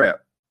some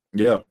crap.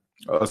 Yeah,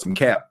 some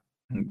cap.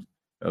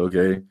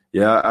 Okay.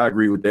 Yeah, I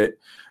agree with that.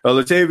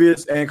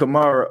 Latavius and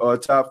Kamara are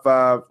top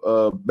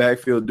 5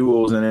 backfield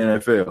duos in the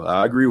NFL.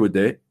 I agree with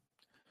that.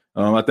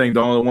 I think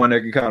the only one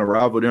that can kind of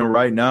rival them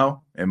right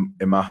now, in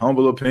my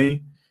humble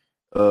opinion,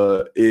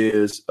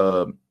 is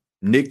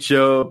Nick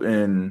Chubb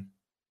and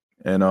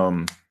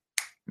Kareem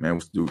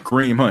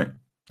Hunt.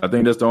 I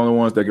think that's the only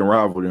ones that can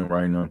rival them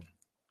right now.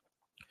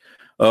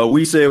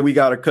 We said we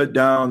got to cut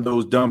down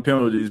those dumb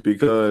penalties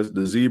because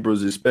the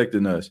Zebras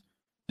expecting us.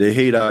 They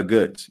hate our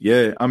guts.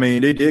 Yeah, I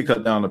mean, they did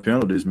cut down the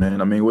penalties,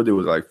 man. I mean, what it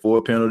was like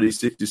 4 penalties,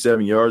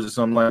 67 yards or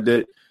something like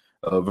that,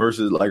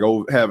 versus like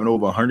having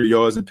over 100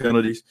 yards in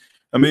penalties.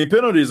 I mean,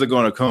 penalties are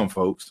going to come,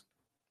 folks.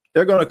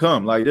 They're going to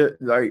come. Like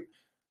that, like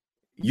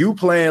you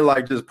playing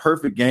like just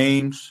perfect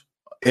games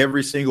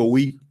every single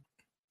week.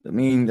 I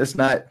mean, that's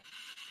not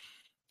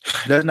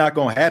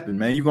going to happen,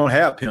 man. You're going to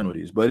have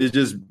penalties, but it's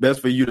just best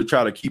for you to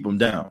try to keep them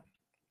down.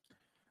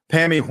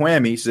 Pammy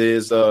Whammy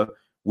says,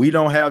 we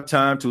don't have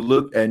time to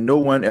look at no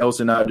one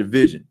else in our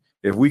division.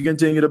 If we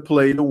continue to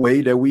play the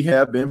way that we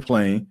have been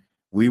playing,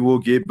 we will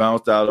get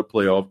bounced out of the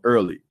playoff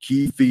early.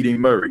 Keep feeding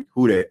Murray.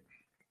 Who that?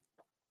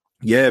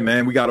 Yeah,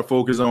 man, we got to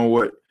focus on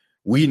what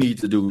we need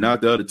to do,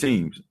 not the other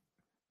teams.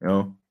 You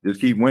know,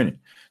 just keep winning.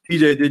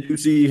 TJ, did you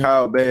see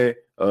how bad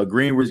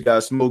Greenwich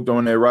got smoked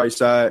on that right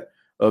side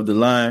of the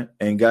line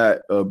and got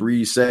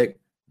Breeze sacked?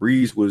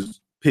 Breeze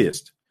was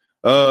pissed.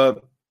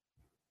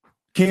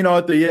 King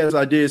Arthur, yes,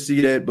 I did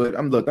see that, but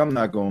I'm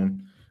not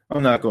going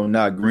to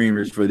knock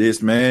Greenwich for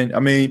this, man. I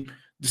mean,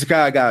 this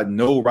guy got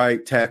no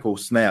right tackle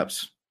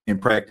snaps in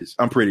practice.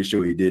 I'm pretty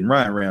sure he didn't.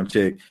 Ryan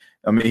Ramczyk,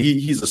 I mean,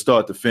 he's a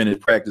start to finish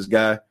practice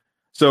guy.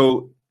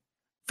 So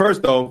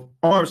first off,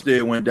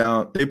 Armstead went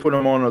down. They put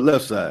him on the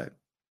left side.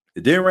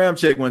 Then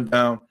Ramczyk went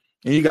down,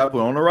 and he got put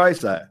on the right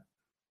side.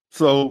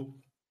 So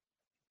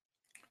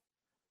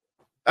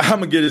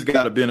I'm gonna give this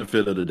guy the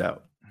benefit of the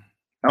doubt.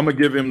 I'm gonna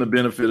give him the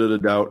benefit of the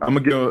doubt. I'm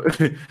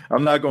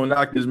not gonna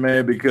knock this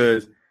man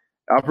because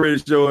I'm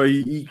pretty sure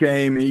he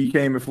came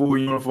in full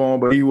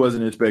uniform, but he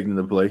wasn't expecting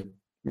to play.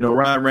 You know,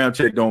 Ryan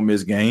Ramczyk don't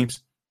miss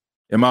games.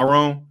 Am I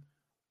wrong?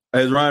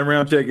 Has Ryan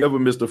Ramczyk ever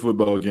missed a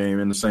football game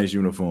in the Saints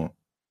uniform?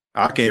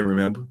 I can't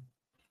remember.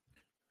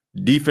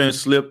 Defense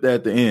slipped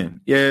at the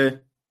end. Yeah,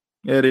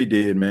 they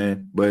did,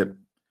 man. But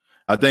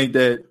I think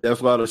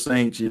that's why the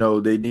Saints, you know,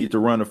 they need to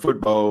run the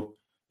football.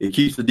 It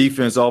keeps the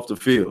defense off the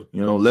field.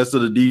 You know, less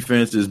of the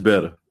defense is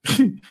better.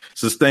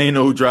 Sustain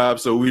those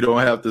drives so we don't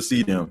have to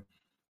see them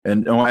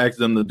and don't ask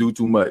them to do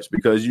too much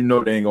because you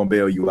know they ain't going to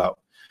bail you out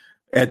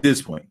at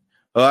this point.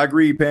 I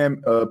agree,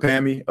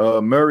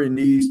 Pammy. Murray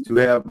needs to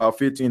have about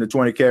 15 to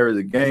 20 carries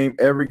a game.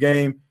 Every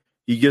game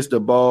he gets the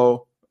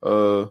ball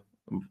 4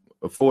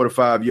 to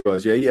 5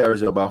 yards. Yeah, he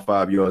averages about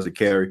 5 yards a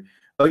carry.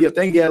 I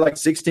think he had like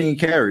 14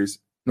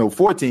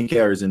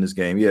 carries in this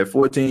game. He had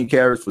 14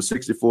 carries for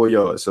 64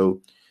 yards.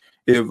 So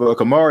if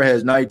Kamara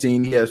has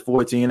 19, he has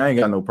 14. I ain't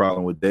got no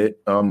problem with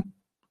that.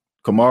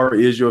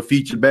 Kamara is your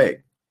feature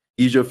back.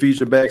 He's your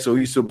feature back, so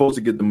he's supposed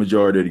to get the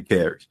majority of the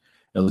carries.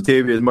 And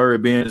Latavius Murray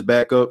being his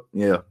backup,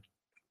 yeah,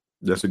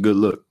 that's a good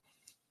look.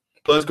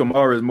 Plus,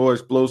 Kamara is more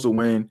explosive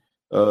when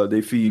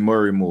they feed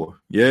Murray more.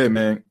 Yeah,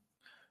 man.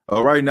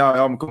 Right now,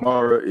 Alvin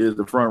Kamara is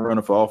the front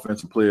runner for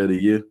Offensive Player of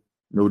the Year.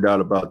 No doubt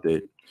about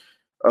that.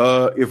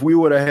 If we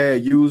would have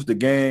had used the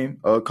game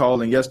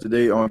calling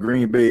yesterday on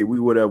Green Bay, we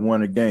would have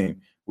won the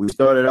game. We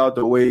started out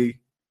the way,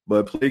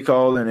 but play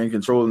calling and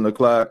controlling the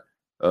clock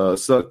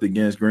sucked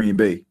against Green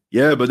Bay.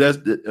 Yeah, but that's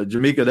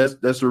Jamaica.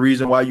 That's the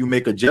reason why you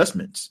make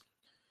adjustments.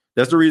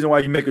 That's the reason why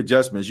you make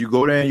adjustments. You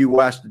go there and you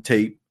watch the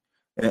tape,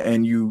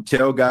 and you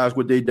tell guys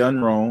what they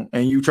done wrong,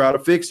 and you try to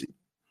fix it,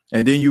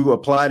 and then you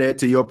apply that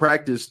to your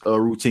practice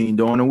routine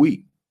during the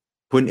week,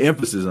 putting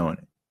emphasis on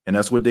it, and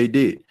that's what they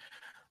did.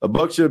 A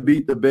Buck should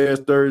beat the Bears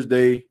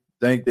Thursday.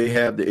 Think they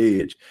have the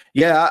edge.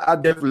 Yeah, I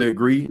definitely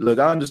agree. Look,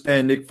 I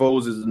understand Nick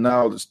Foles is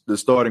now the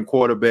starting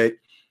quarterback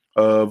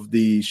of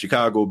the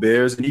Chicago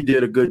Bears, and he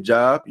did a good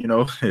job, you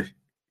know,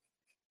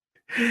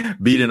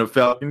 beating the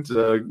Falcons,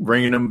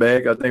 bringing them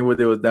back. I think what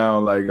they was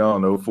down like, I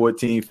don't know,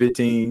 14,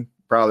 15,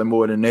 probably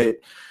more than that.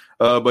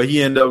 But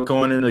he ended up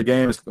going in the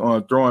game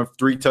throwing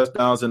 3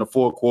 touchdowns in the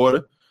fourth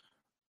quarter.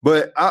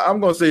 But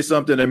I'm going to say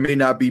something that may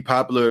not be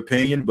popular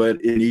opinion,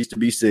 but it needs to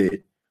be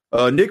said.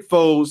 Nick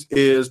Foles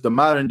is the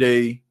modern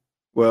day,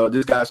 well,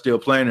 this guy's still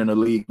playing in the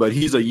league, but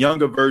he's a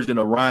younger version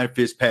of Ryan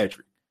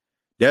Fitzpatrick.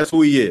 That's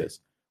who he is.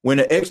 When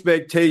the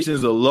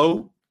expectations are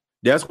low,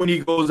 that's when he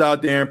goes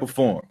out there and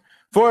performs.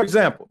 For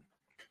example,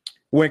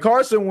 when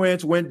Carson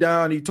Wentz went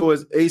down, he tore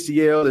his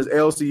ACL, his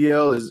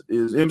LCL,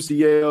 his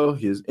MCL,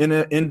 his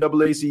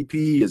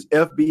NAACP, his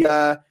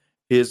FBI,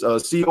 his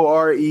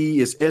CORE,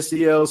 his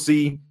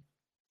SCLC.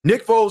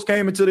 Nick Foles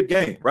came into the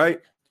game,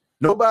 right?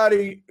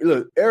 Everybody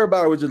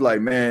was just like,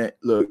 man,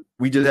 look,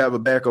 we just have a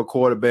backup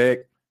quarterback.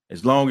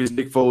 As long as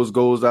Nick Foles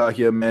goes out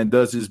here, man,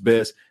 does his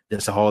best,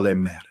 that's all that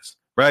matters,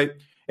 right?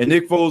 And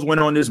Nick Foles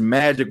went on this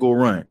magical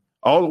run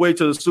all the way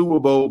to the Super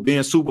Bowl,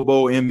 being Super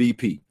Bowl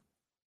MVP.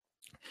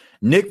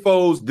 Nick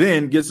Foles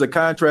then gets a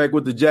contract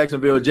with the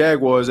Jacksonville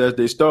Jaguars as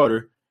their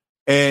starter,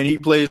 and he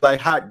plays like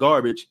hot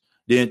garbage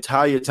the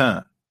entire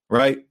time,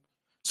 right?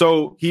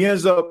 So he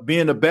ends up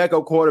being the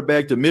backup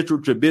quarterback to Mitchell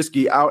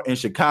Trubisky out in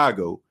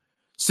Chicago,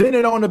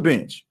 sitting on the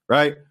bench,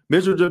 right?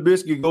 Mitchell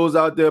Trubisky goes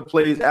out there,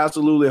 plays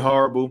absolutely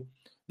horrible.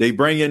 They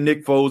bring in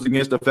Nick Foles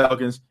against the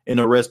Falcons, and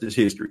the rest is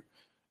history.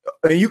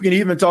 And you can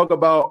even talk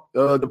about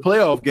the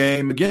playoff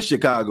game against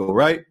Chicago,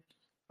 right?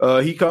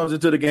 He comes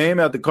into the game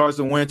after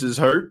Carson Wentz is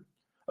hurt.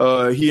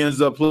 He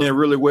ends up playing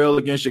really well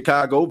against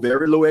Chicago.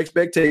 Very low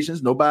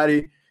expectations.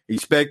 Nobody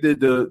expected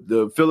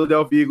the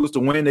Philadelphia Eagles to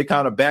win. They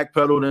kind of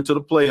backpedaled into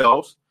the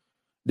playoffs.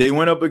 They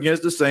went up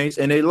against the Saints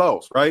and they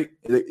lost, right?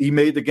 He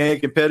made the game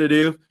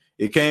competitive.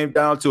 It came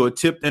down to a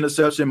tipped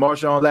interception,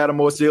 Marshawn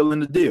Lattimore sealing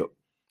the deal.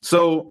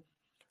 So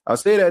I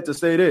say that to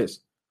say this.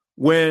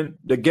 When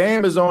the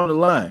game is on the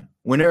line,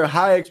 when there are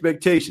high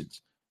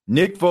expectations,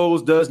 Nick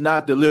Foles does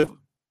not deliver.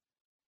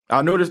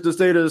 I know this to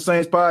say to the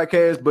Saints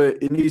podcast,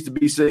 but it needs to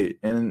be said.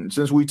 And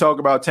since we talk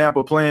about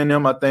Tampa playing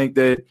them, I think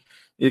that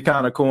it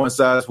kind of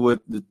coincides with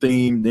the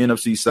theme, the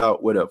NFC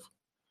South, whatever.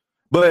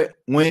 But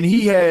when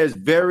he has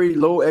very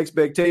low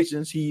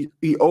expectations, he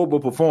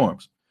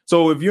overperforms.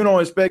 So if you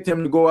don't expect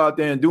him to go out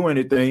there and do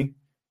anything,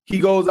 he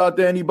goes out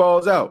there and he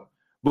balls out.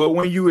 But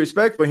when you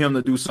expect for him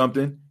to do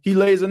something, he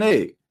lays an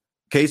egg.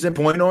 Case in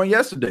point on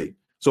yesterday.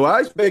 So I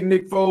expect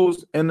Nick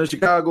Foles and the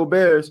Chicago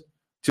Bears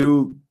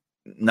to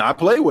not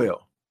play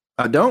well.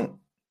 I don't.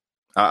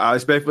 I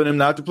expect for them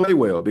not to play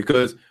well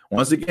because,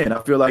 once again,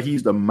 I feel like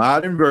he's the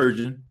modern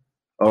version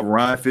of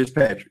Ryan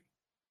Fitzpatrick.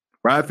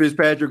 Ryan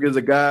Fitzpatrick is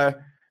a guy,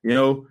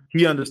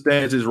 he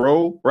understands his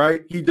role,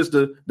 right? He just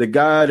the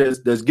guy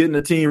that's getting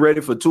the team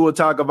ready for Tua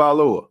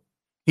Tagovailoa.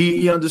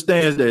 He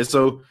understands that.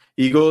 So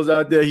he goes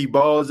out there, he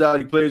balls out,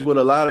 he plays with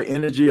a lot of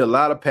energy, a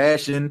lot of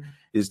passion.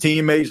 His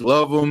teammates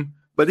love him,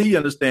 but he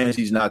understands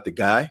he's not the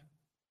guy.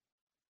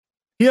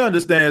 He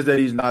understands that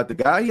he's not the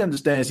guy. He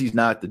understands he's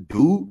not the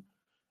dude.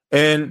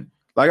 And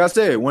like I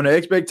said, when the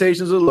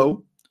expectations are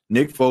low,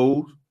 Nick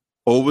Foles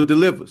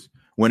over-delivers.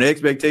 When the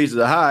expectations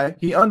are high,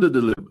 he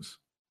under-delivers.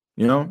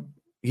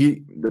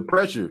 The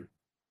pressure,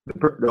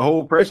 the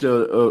whole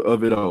pressure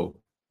of it all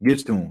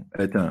gets to him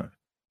at times.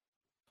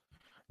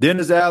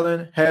 Dennis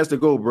Allen has to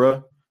go,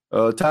 bro.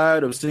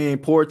 Tired of seeing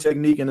poor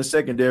technique in the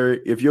secondary.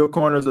 If your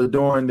corners are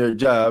doing their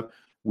job,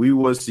 we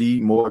will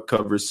see more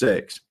coverage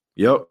sacks.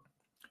 Yep.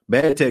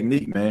 Bad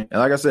technique, man. And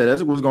like I said,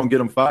 that's what's going to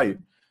get him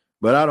fired.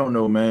 But I don't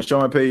know, man.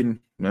 Sean Payton,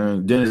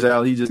 Dennis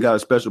Allen, he just got a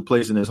special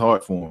place in his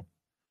heart for him.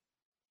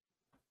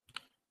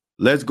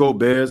 Let's go,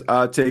 Bears.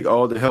 I'll take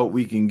all the help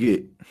we can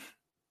get.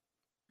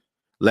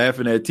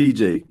 Laughing at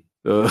TJ.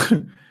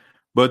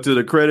 But to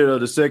the credit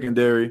of the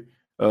secondary,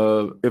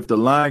 if the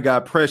line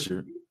got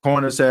pressure,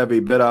 corners have a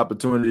better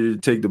opportunity to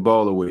take the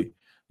ball away.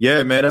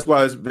 Yeah, man, that's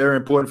why it's very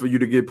important for you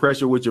to get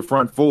pressure with your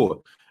front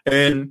four.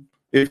 And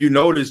if you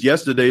noticed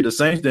yesterday, the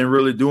Saints didn't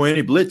really do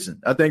any blitzing.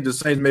 I think the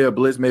Saints may have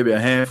blitzed maybe a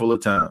handful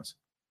of times,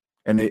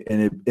 and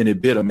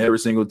it bit them every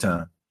single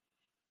time.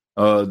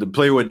 The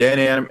play with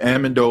Danny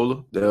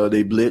Amendola,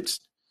 they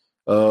blitzed.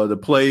 The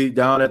play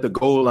down at the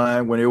goal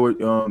line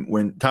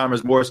when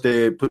Thomas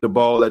Morstead put the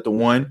ball at the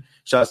 1.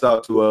 Shouts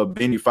out to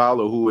Benny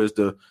Fowler, who is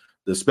the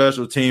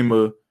special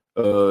teamer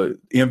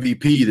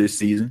MVP this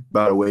season,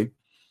 by the way.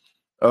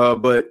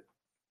 But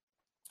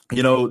they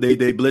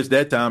blitzed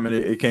that time and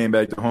it came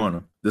back to haunt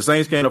them. The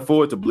Saints can't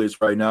afford to blitz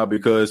right now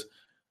because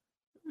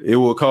it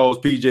will cause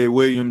P.J.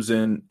 Williams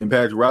and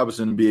Patrick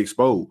Robinson to be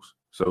exposed.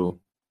 So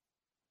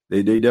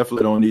they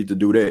definitely don't need to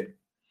do that.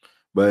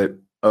 But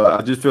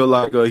I just feel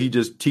like he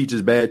just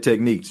teaches bad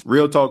techniques.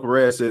 Real Talk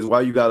Rad says,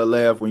 why you got to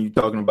laugh when you're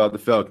talking about the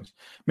Falcons?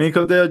 I mean,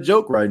 because they're a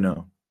joke right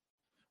now.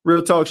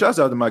 Real Talk, shouts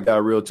out to my guy,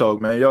 Real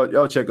Talk, man.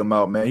 Y'all check him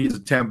out, man. He's a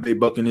Tampa Bay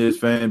Buccaneers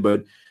fan,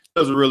 but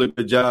does a really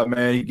good job,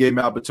 man. He gave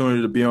me an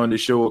opportunity to be on the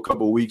show a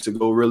couple of weeks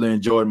ago. Really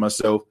enjoyed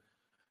myself.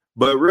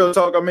 But Real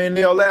Talk, I mean,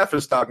 they're laughing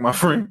stock, my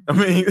friend. I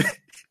mean,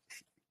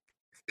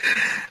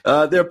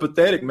 they're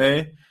pathetic,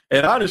 man.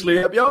 And honestly,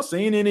 have y'all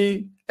seen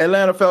any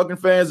Atlanta Falcon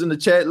fans in the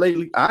chat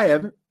lately? I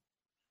haven't.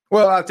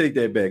 Well, I'll take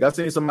that back. I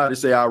seen somebody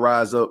say I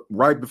rise up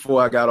right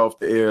before I got off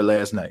the air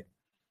last night.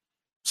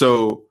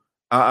 So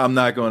I'm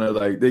not going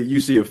to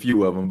you see a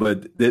few of them,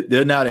 but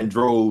they're not in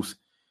droves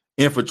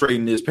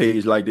infiltrating this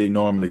page like they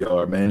normally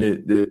are,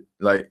 man.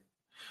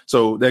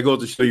 So that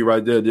goes to show you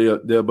right there,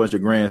 they're a bunch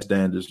of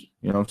grandstanders.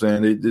 You know what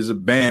I'm saying? There's a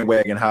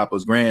bandwagon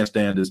hoppers,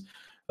 grandstanders.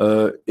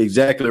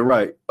 Exactly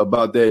right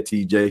about that,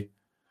 TJ.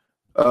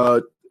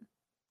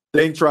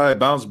 They tried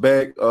bounce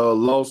back,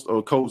 lost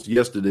or coached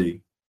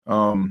yesterday.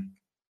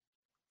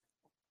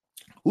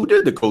 Who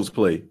did the Colts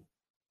play?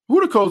 Who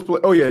the Colts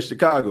play? Oh, yeah,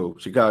 Chicago.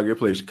 They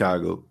played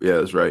Chicago. Yeah,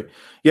 that's right.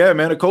 Yeah,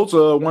 man, the Colts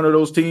are one of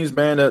those teams,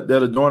 man, that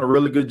are doing a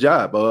really good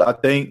job. I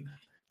think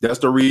that's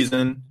the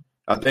reason.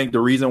 I think the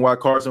reason why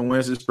Carson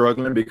Wentz is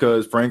struggling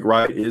because Frank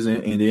Wright is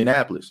in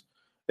Indianapolis.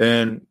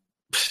 And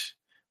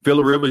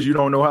Phillip Rivers, you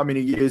don't know how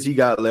many years he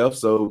got left.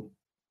 So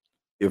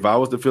if I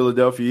was the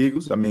Philadelphia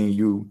Eagles, I mean,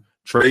 you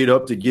trade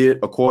up to get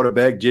a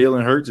quarterback,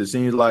 Jalen Hurts. It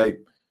seems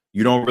like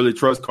you don't really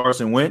trust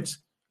Carson Wentz.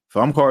 If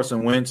I'm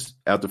Carson Wentz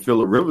after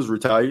Phillip Rivers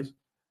retires,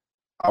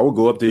 I would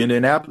go up to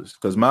Indianapolis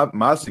because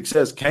my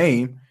success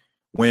came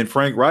when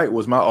Frank Wright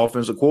was my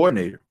offensive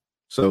coordinator.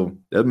 So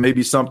that may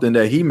be something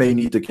that he may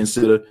need to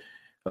consider,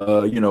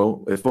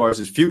 as far as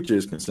his future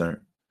is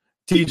concerned.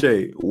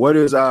 TJ, what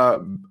is our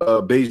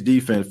base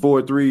defense,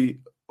 4-3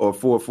 or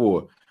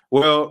 4-4?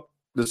 Well,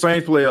 the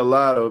Saints play a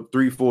lot of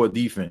 3-4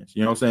 defense.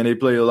 You know what I'm saying? They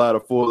play a lot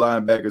of 4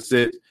 linebacker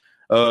sets.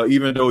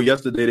 Even though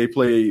yesterday they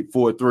played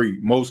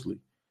 4-3 mostly.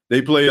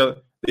 They play a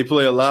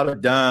lot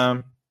of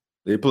dime.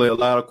 They play a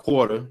lot of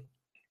quarter.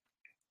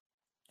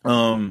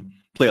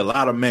 Play a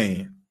lot of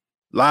man.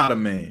 Lot of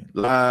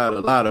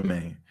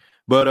man.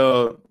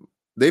 But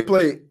they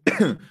play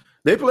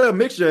they play a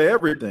mixture of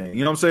everything.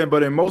 You know what I'm saying?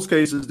 But in most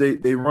cases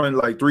they run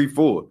like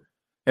 3-4.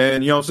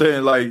 And you know what I'm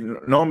saying? Like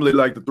normally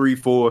like the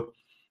 3-4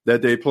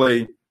 that they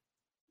play,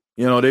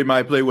 you know, they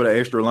might play with an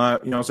extra line,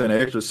 you know what I'm saying,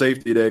 an extra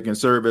safety that can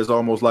serve as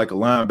almost like a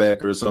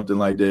linebacker or something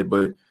like that.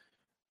 But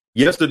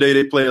yesterday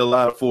they played a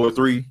lot of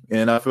 4-3,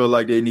 and I feel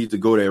like they need to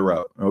go that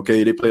route.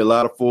 Okay, they play a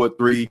lot of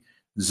 4-3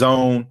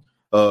 zone,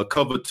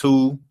 cover 2.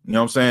 You know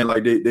what I'm saying?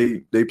 Like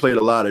they played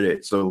a lot of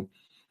that. So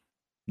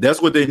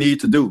that's what they need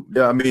to do.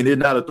 Yeah, I mean, they're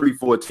not a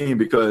 3-4 team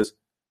because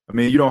I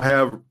mean you don't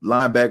have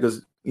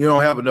linebackers. You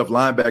don't have enough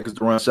linebackers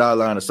to run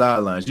sideline to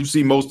sidelines. You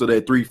see most of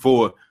that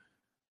 3-4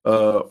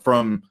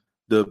 from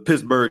the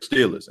Pittsburgh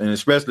Steelers, and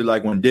especially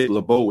like when Dick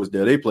LeBeau was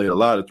there, they played a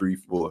lot of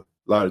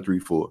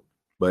 3-4.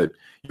 But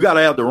you got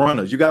to have the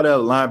runners. You got to have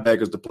the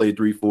linebackers to play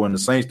 3-4, and the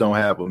Saints don't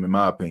have them, in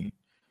my opinion.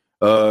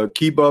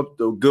 Keep up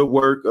the good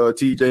work,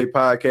 TJ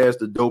Podcast,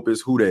 the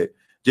dopest. Who that?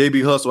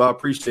 JB Hustle, I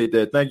appreciate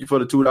that. Thank you for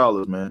the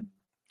 $2, man.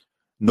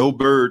 No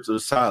birds are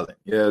silent.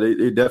 Yeah,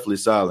 they definitely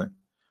silent.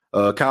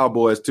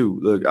 Cowboys too.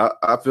 Look,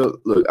 I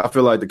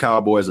feel like the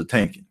Cowboys are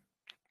tanking.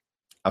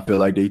 I feel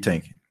like they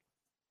tanking.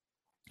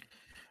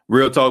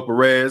 Real Talk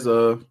Perez,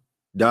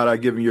 Dada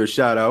giving you a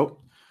shout out.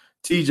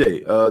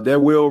 TJ,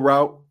 that wheel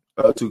route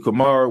to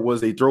Kamara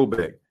was a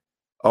throwback.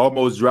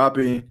 Almost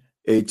dropping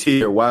a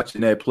tear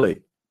watching that play.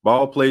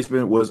 Ball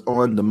placement was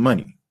on the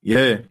money.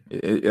 Yeah,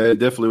 it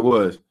definitely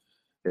was.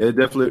 It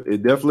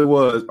definitely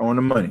was on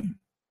the money.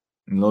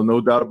 No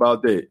doubt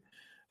about that.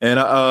 And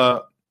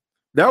I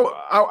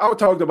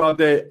talked about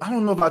that. I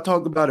don't know if I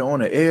talked about it on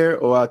the air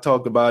or I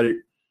talked about it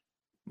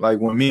like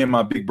when me and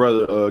my big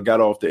brother got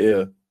off the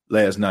air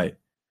last night.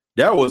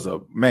 That was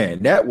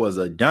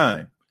a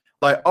dime.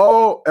 Like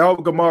all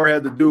Alvin Kamara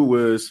had to do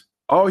was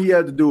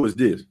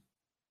this.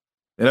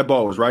 And that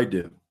ball was right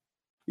there.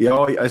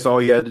 Yeah, that's all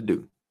he had to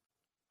do.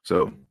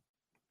 So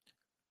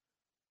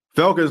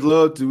Falcons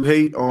love to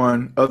hate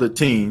on other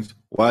teams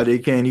why they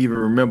can't even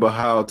remember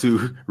how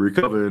to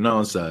recover an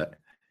onside.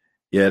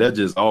 Yeah, that's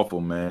just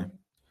awful, man.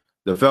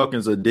 The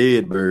Falcons are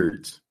dead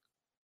birds.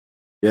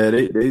 Yeah,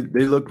 they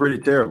look pretty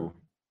terrible.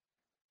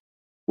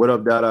 What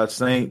up, Dada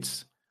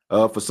Saints?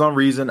 For some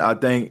reason, I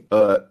think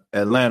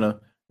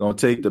Atlanta gonna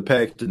take the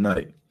Pack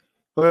tonight.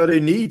 Well, they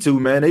need to,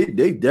 man.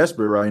 They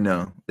desperate right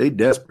now. They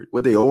desperate.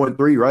 What, they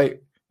 0-3,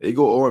 right? They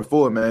go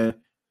 0-4, man.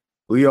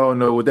 We all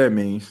know what that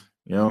means.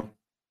 You know,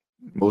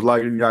 most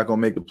likely you're not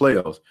gonna make the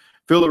playoffs.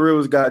 Phillip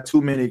Rivers got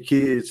too many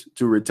kids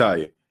to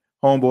retire.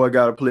 Homeboy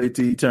got to play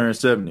till he turns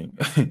 70.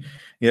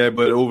 Yeah,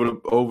 but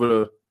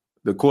over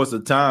the course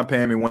of time,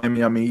 Pammy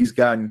Whammy, I mean, he's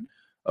gotten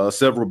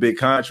several big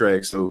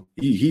contracts, so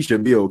he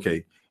should be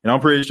okay. And I'm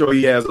pretty sure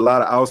he has a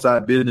lot of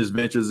outside business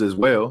ventures as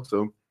well.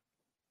 So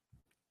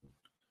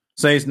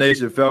Saints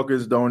Nation,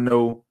 Falcons don't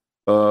know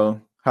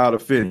how to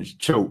finish.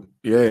 Choke.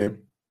 Yeah.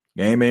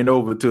 Game ain't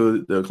over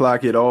till the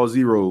clock hit all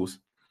zeros.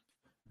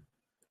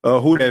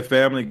 Who that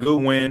family?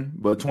 Good win,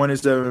 but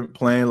 27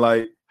 playing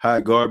like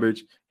hot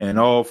garbage and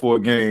all 4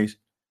 games.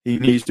 He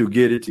needs to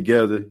get it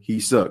together. He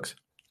sucks.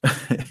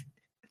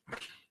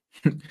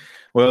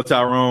 Well,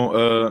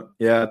 Tyrone,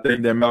 I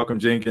think that Malcolm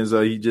Jenkins,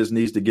 he just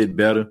needs to get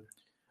better.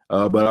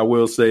 But I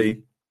will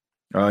say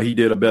he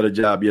did a better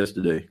job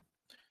yesterday.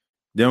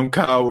 Them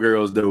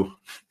Cowgirls, though,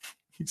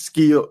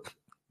 skilled.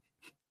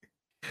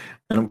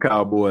 And them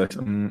Cowboys.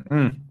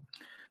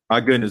 My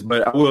goodness.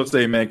 But I will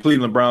say, man,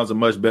 Cleveland Browns are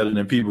much better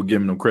than people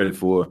giving them credit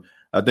for.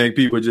 I think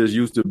people just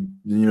used to,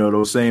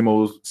 those same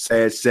old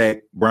sad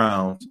sack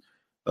Browns.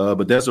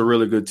 But that's a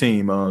really good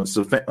team.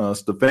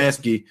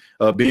 Stefanski,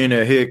 being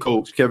their head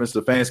coach, Kevin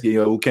Stefanski,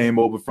 who came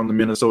over from the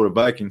Minnesota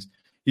Vikings,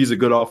 he's a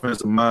good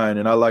offensive mind,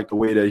 and I like the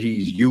way that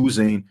he's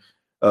using,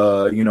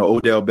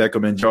 Odell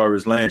Beckham and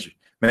Jarvis Landry.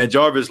 Man,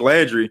 Jarvis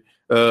Landry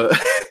got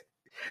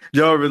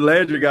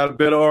a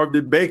better arm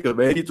than Baker,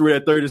 man. He threw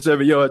that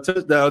 37-yard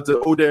touchdown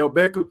to Odell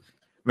Beckham.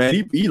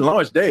 Man, he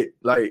launched that,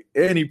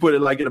 and he put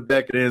it in the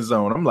back of the end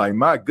zone. I'm like,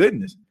 my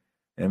goodness.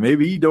 And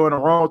maybe he doing the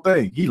wrong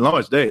thing. He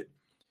launched that.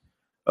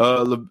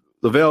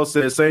 Lavelle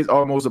said Saints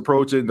almost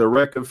approaching the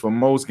record for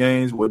most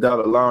games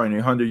without allowing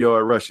a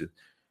 100-yard rusher.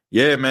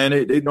 Yeah, man,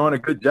 they doing a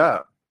good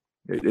job.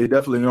 They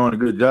definitely doing a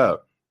good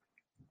job.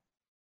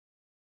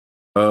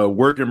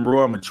 Working,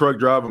 bro. I'm a truck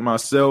driver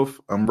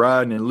myself. I'm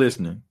riding and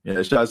listening.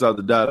 Yeah, shouts out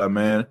to Dada,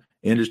 man.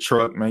 In his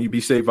truck, man. You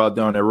be safe out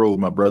there on that road,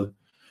 my brother.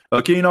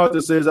 Keen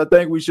Arthur says, I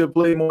think we should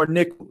play more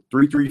nickel,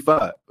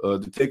 3-3-5,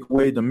 to take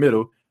away the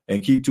middle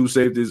and keep 2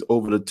 safeties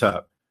over the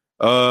top.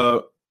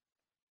 I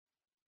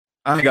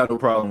ain't got no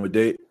problem with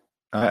that.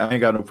 I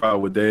ain't got no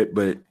problem with that.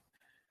 But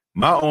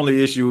my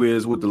only issue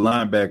is with the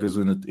linebackers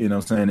in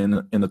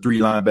the 3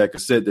 linebacker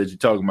set that you're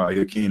talking about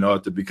here, Keen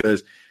Arthur,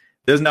 because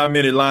there's not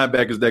many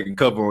linebackers that can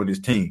cover on this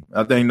team.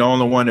 I think the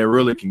only one that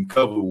really can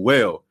cover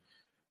well,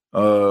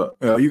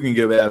 you can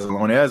give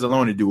Azalone.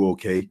 Azalone do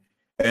okay.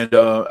 And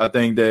I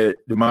think that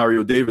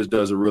Demario Davis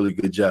does a really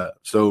good job.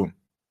 So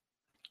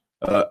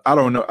I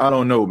don't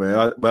know,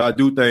 man. But I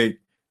do think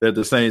that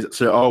the Saints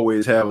should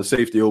always have a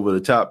safety over the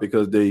top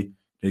because their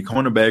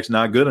cornerback's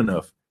not good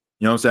enough.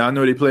 You know what I'm saying? I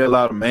know they play a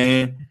lot of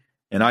man,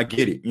 and I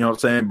get it. You know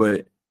what I'm saying?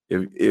 But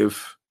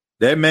if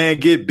that man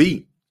get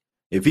beat,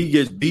 if he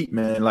gets beat,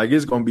 man, like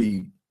it's gonna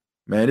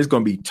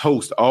be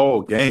toast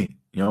all game.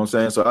 You know what I'm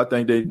saying? So I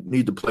think they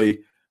need to play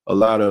a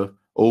lot of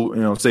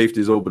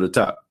safeties over the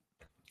top.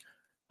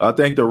 I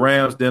think the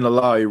Rams didn't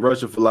allow a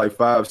rusher for like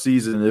 5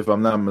 seasons, if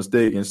I'm not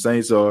mistaken.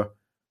 Saints are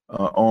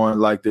on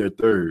like their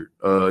third.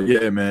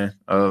 Yeah, man.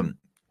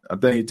 I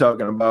think you're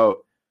talking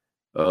about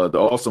the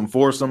Awesome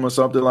Foursome or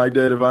something like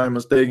that, if I'm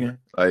mistaken.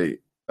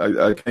 Like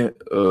I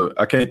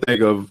can't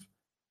think of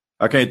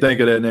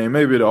that name.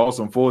 Maybe the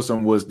Awesome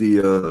Foursome was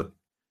the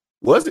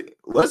was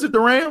it the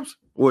Rams?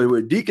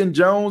 With Deacon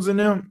Jones and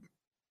them?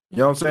 You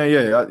know what I'm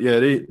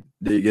saying?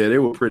 They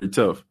were pretty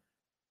tough.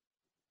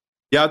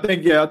 I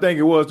think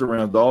it was the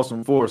Rams, the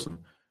Awesome Foursome.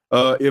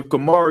 If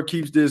Kamara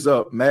keeps this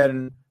up,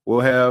 Madden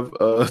will have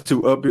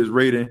to up his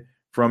rating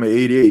from an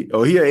 88.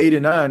 Oh, he at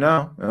 89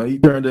 now. He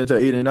turned into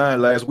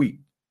 89 last week.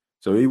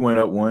 So he went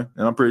up one,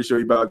 and I'm pretty sure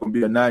he's about going to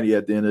be a 90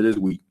 at the end of this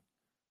week.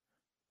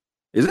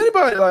 Is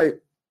anybody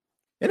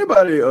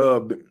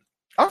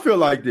I feel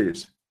like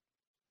this.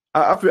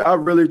 I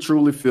really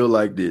truly feel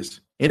like this.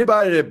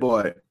 Anybody that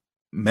bought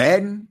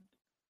Madden,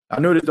 I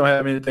know this don't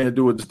have anything to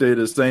do with the state of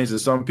the Saints,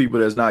 and some people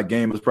that's not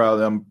gamers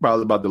I'm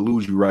probably about to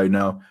lose you right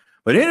now.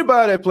 But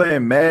anybody that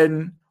playing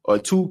Madden or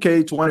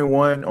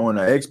 2K21 on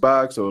the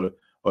Xbox or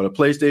the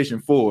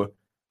PlayStation 4,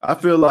 I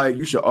feel like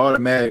you should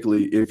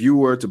automatically, if you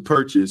were to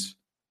purchase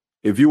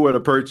the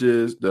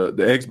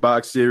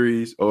Xbox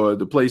Series or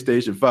the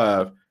PlayStation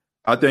 5,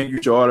 I think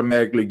you should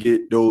automatically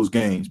get those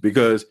games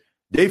because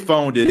they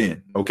phoned it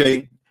in,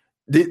 okay?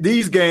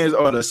 These games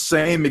are the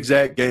same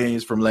exact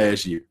games from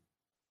last year.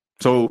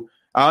 So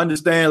I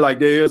understand like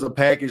there is a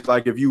package,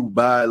 like if you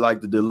buy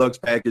like the deluxe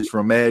package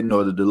from Madden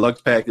or the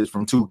deluxe package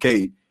from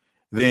 2K,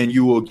 then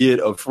you will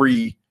get a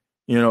free,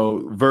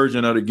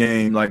 version of the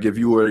game. Like if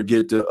you were to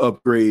get to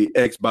upgrade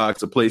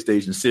Xbox or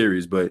PlayStation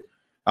Series, but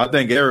I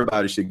think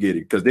everybody should get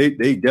it because they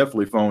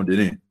definitely phoned it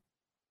in.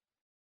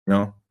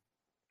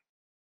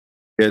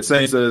 Yeah,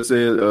 Saints said,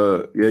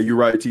 yeah, you're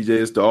right, TJ.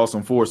 It's the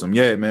Awesome Foursome.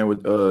 Yeah, man,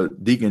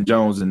 with Deacon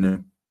Jones in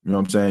there. You know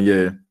what I'm saying?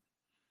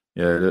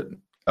 Yeah.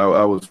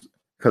 I was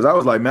because I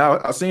was like, man,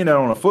 I seen that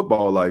on a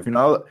Football Life. I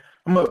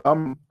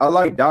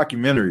like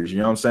documentaries. You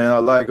know what I'm saying? I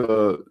like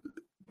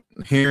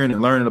hearing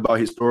and learning about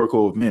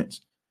historical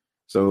events.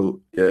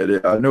 So yeah,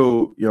 I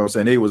know. You know what I'm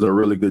saying? They was a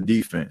really good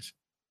defense.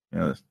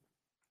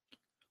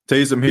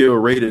 Taysom Hill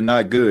rated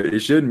not good. It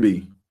shouldn't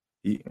be.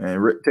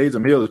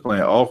 Taysom Hill is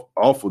playing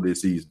awful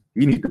this season.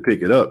 He needs to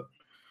pick it up.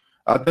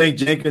 I think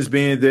Jenkins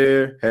being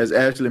there has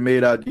actually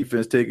made our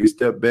defense take a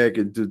step back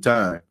into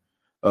time.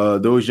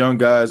 Those young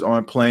guys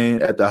aren't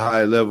playing at the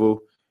high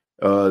level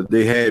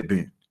they had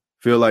been.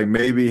 Feel like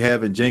maybe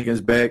having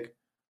Jenkins back,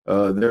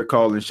 they're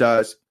calling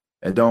shots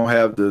and don't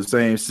have the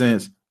same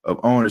sense of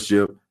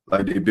ownership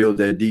like they built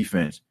that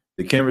defense.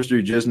 The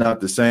chemistry just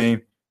not the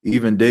same.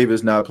 Even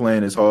Davis not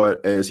playing as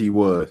hard as he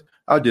was.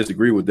 I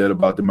disagree with that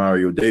about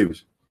Demario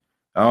Davis.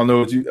 I don't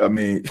know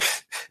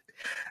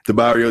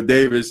Demario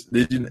Davis,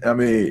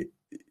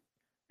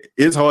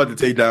 it's hard to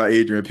take down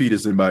Adrian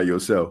Peterson by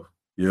yourself.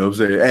 You know what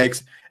I'm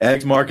saying?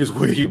 Ask Marcus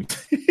Williams.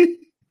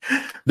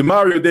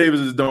 Demario Davis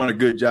is doing a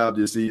good job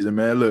this season,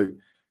 man. Look,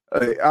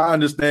 I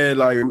understand,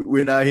 like,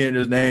 we're not hearing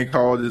his name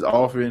called as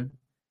often,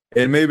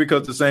 and maybe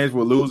because the Saints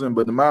were losing,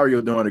 but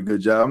Demario doing a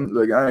good job.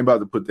 Look, I ain't about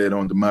to put that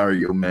on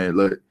Demario, man.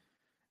 Look,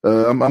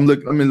 let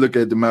me look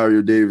at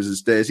Demario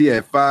Davis' stats. He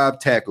had 5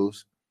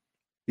 tackles.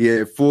 He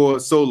had 4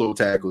 solo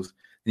tackles,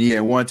 and he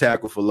had 1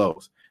 tackle for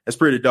loss. That's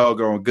pretty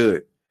doggone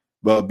good.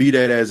 But be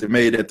that as it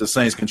may, that the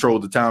Saints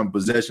controlled the time of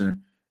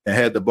possession and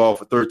had the ball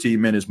for 13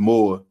 minutes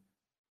more.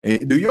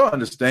 And do you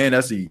understand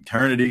that's the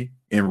eternity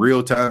in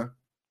real time?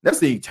 That's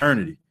the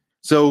eternity.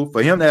 So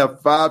for him to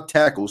have 5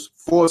 tackles,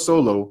 4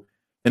 solo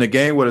in a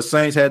game where the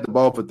Saints had the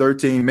ball for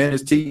 13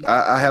 minutes,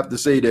 I have to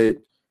say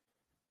that,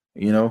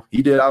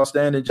 he did an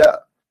outstanding job.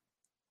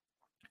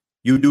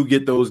 You do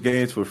get those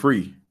games for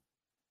free.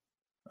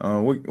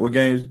 What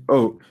games?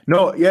 Oh,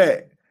 no,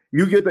 yeah.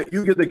 You get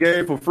the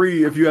game for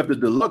free if you have the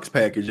deluxe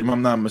package, if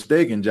I'm not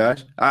mistaken,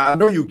 Josh. I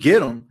know you get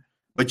them,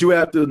 but you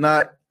have to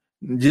not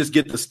just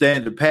get the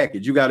standard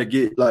package. You got to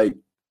get I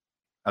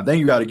think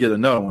you got to get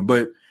another one.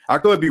 But I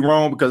could be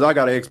wrong because I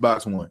got an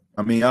Xbox One.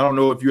 I don't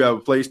know if you have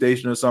a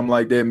PlayStation or something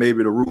like that.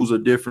 Maybe the rules are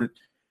different.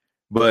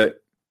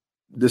 But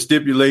the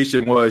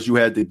stipulation was you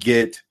had to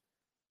get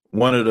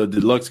one of the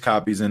deluxe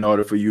copies in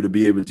order for you to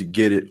be able to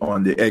get it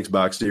on the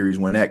Xbox Series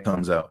when that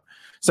comes out.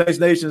 Saints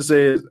Nation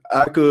says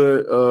I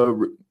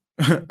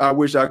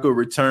wish I could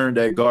return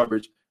that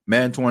garbage.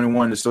 Man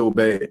 21 is so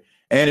bad.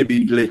 And it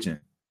be glitching.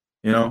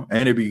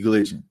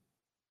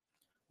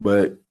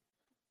 But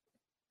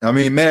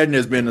Madden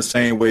has been the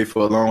same way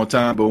for a long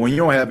time. But when you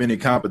don't have any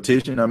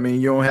competition,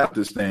 you don't have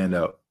to stand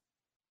out.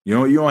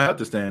 You don't have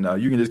to stand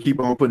out. You can just keep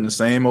on putting the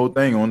same old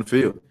thing on the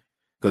field.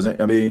 Because,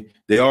 I mean,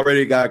 they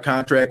already got a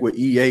contract with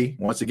EA.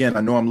 Once again,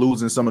 I know I'm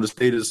losing some of the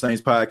State of the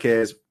Saints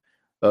podcast,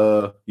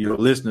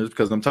 listeners,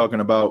 because I'm talking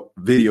about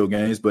video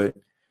games. But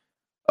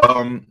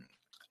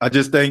I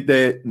just think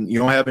that you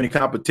don't have any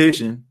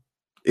competition.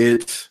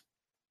 It's,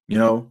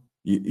 you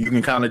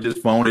can kind of just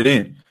phone it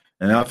in.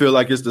 And I feel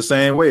like it's the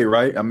same way,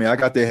 right? I mean, I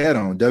got their hat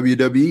on,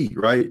 WWE,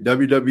 right?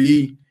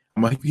 WWE,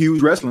 I'm a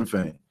huge wrestling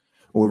fan.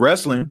 With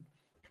wrestling,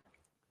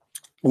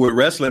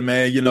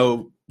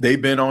 man,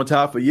 they've been on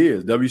top for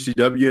years.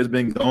 WCW has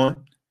been going,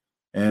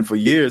 and for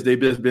years they've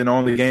just been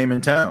on the game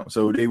in town.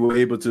 So they were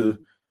able to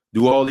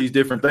do all these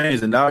different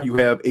things. And now you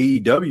have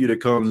AEW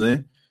that comes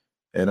in,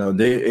 and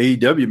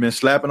AEW been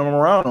slapping them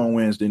around on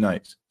Wednesday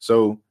nights.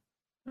 So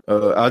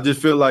I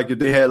just feel like if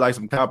they had like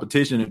some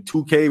competition and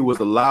 2K was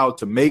allowed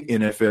to make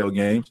NFL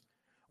games,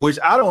 which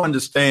I don't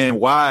understand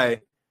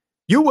why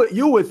you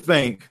would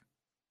think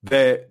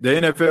that the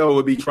NFL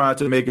would be trying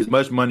to make as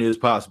much money as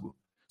possible.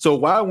 So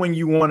why, when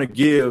you want to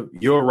give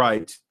your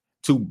rights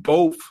to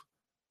both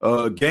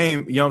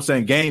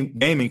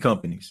gaming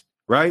companies,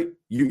 right?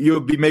 You'll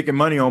be making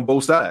money on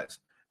both sides.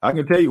 I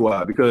can tell you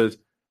why, because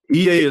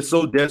EA is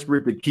so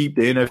desperate to keep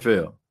the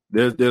NFL.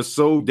 They're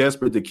so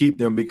desperate to keep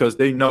them because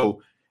they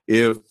know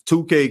if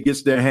 2K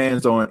gets their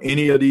hands on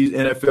any of these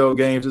NFL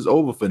games, it's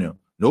over for them.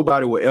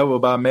 Nobody will ever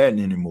buy Madden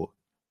anymore.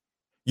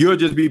 You'll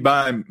just be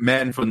buying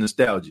Madden for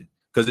nostalgia,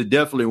 because it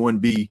definitely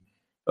wouldn't be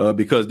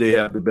because they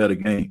have the better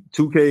game.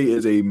 2K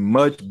is a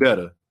much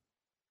better,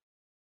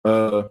 you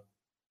know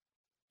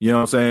what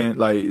I'm saying?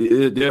 Like,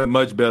 they're a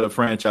much better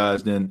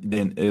franchise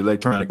than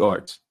Electronic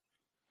Arts.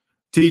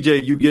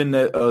 TJ, you getting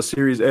that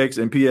Series X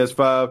and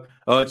PS5?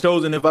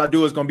 Chosen, if I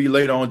do, it's going to be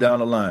later on down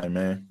the line,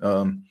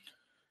 man.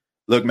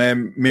 Look,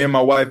 man, me and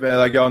my wife, man,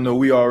 like y'all know,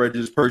 we already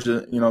just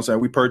purchased, you know what I'm saying?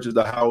 We purchased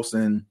the house,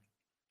 and,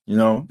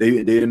 they're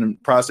in the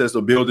process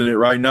of building it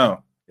right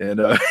now.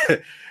 And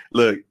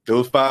look,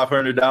 those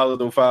 $500,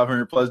 those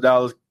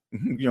 $500+,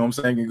 you know what I'm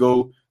saying, can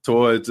go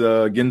towards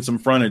getting some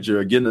furniture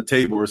or getting a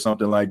table or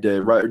something like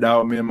that. Right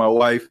now, me and my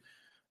wife,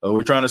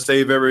 we're trying to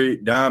save every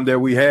dime that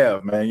we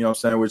have, man. You know what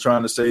I'm saying? We're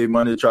trying to save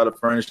money to try to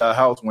furnish our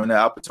house when the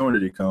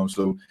opportunity comes.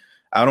 So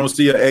I don't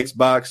see an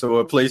Xbox or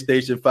a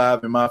PlayStation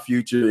 5 in my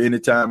future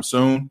anytime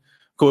soon.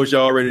 Of course, you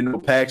already know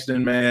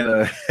Paxton,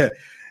 man.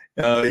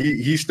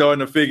 He's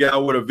starting to figure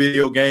out what a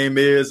video game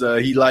is.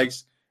 He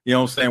likes, you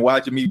know what I'm saying,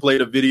 watching me play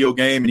the video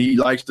game, and he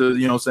likes to,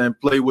 you know what I'm saying,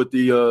 play with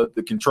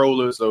the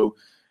controller. So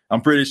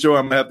I'm pretty sure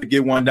I'm going to have to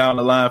get one down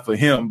the line for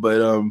him.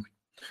 But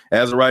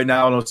as of right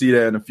now, I don't see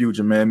that in the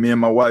future, man. Me and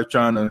my wife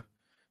trying to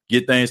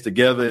get things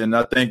together. And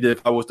I think that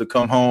if I was to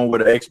come home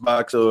with an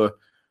Xbox or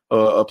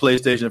a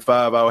PlayStation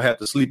 5, I would have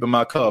to sleep in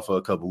my car for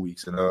a couple of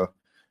weeks. And,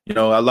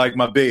 I like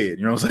my bed.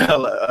 You know what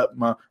I'm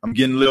saying? I'm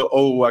getting a little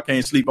old. I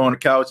can't sleep on the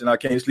couch, and I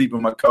can't sleep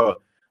in my car,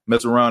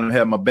 mess around and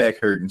have my back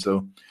hurting.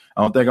 So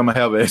I don't think I'm going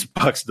to have an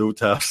Xbox no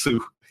time soon.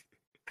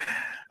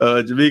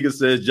 Jamaica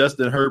says,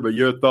 Justin Herbert,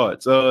 your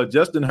thoughts?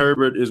 Justin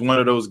Herbert is one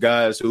of those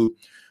guys who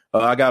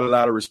I got a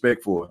lot of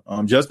respect for.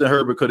 Justin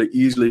Herbert could have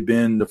easily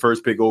been the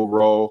first pick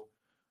overall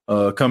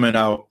coming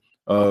out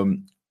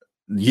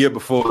year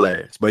before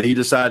last, but he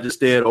decided to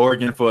stay at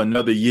Oregon for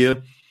another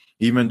year,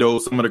 even though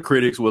some of the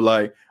critics were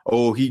like,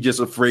 oh, he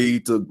just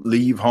afraid to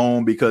leave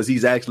home because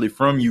he's actually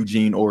from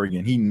Eugene,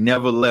 Oregon. He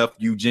never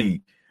left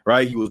Eugene,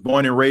 right? He was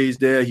born and raised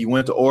there. He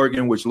went to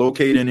Oregon, which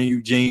located in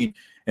Eugene.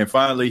 And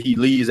finally, he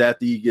leaves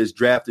after he gets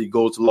drafted,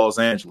 goes to Los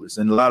Angeles.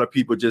 And a lot of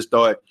people just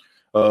thought,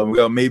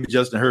 well, maybe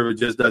Justin Herbert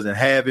just doesn't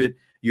have it.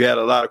 You had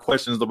a lot of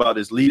questions about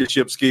his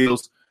leadership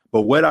skills.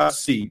 But what I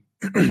see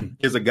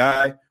is a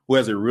guy who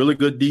has a really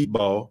good deep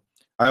ball.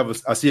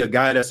 I see a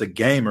guy that's a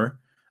gamer.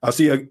 I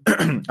see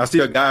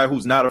a guy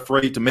who's not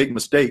afraid to make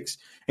mistakes.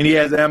 And he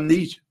has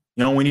amnesia.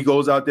 When he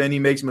goes out there and he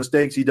makes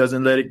mistakes, he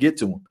doesn't let it get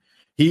to him.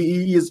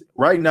 He is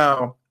right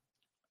now,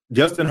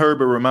 Justin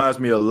Herbert reminds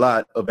me a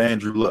lot of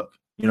Andrew Luck,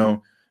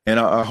 and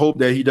I hope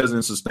that he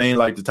doesn't sustain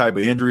like the type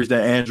of injuries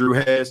that Andrew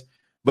has,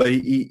 but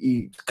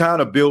he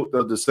kind of built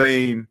the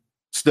same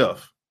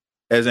stuff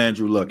as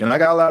Andrew Luck. And I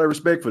got a lot of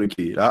respect for the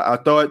kid. I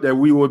thought that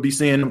we would be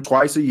seeing him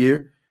twice a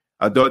year.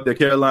 I thought the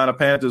Carolina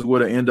Panthers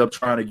would have ended up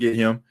trying to get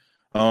him,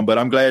 but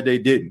I'm glad they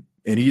didn't.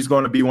 And he's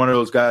going to be one of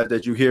those guys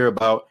that you hear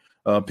about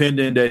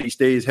pending that he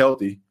stays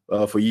healthy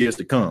for years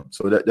to come.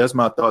 So that's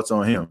my thoughts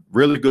on him.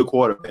 Really good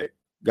quarterback.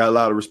 Got a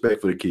lot of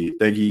respect for the kid.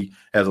 Think he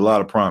has a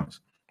lot of promise.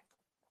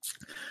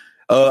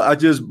 I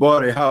just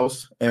bought a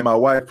house, and my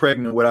wife,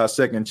 pregnant with our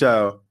second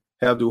child,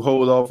 have to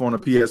hold off on a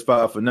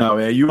PS5 for now.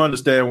 And you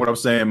understand what I'm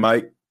saying,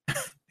 Mike?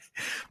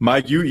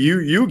 Mike,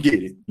 you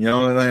get it. You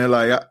know what I'm saying?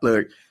 Like,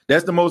 look,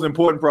 that's the most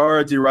important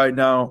priority right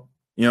now,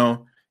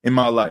 in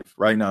my life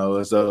right now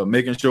is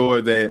making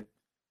sure that,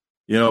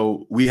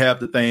 we have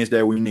the things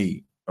that we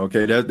need.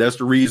 Okay, that's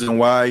the reason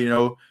why,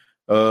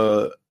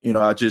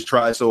 I just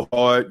try so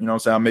hard.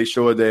 I make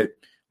sure that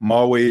I'm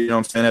always,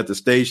 at the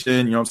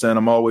station,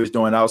 I'm always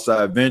doing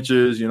outside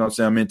ventures,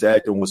 I'm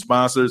interacting with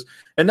sponsors.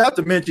 And not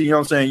to mention,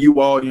 you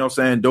all,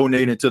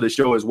 donating to the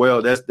show as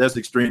well. That's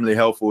extremely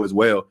helpful as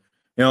well.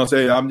 You know what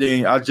I'm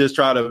saying? I just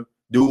try to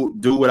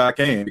do what I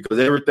can, because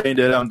everything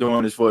that I'm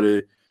doing is for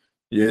the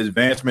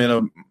advancement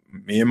of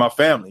me and my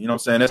family. You know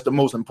what I'm saying? That's the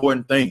most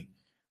important thing.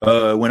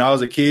 When I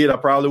was a kid, I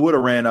probably would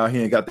have ran out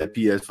here and got that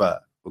PS5.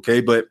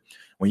 Okay. But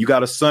when you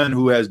got a son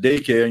who has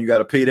daycare and you got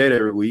to pay that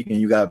every week, and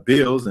you got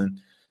bills, and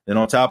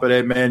on top of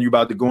that, man, you're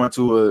about to go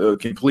into a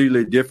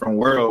completely different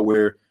world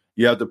where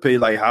you have to pay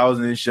like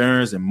housing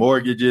insurance and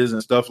mortgages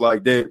and stuff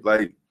like that.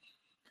 Like,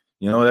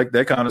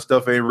 that kind of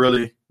stuff ain't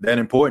really that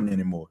important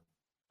anymore.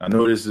 I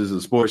know this is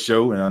a sports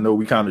show, and I know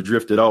we kind of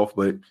drifted off,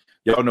 but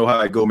y'all know how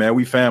it go, man.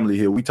 We family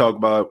here. We talk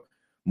about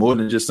more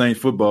than just Saints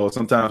football.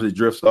 Sometimes it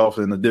drifts off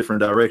in a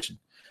different direction.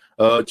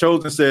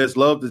 Chosen says,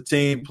 love the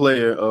team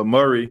player,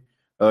 Murray.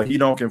 He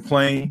don't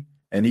complain,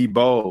 and he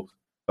balls.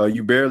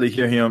 You barely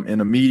hear him in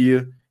the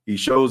media. He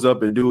shows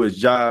up and do his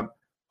job.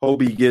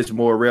 Hope he gets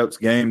more reps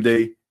game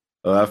day.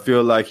 I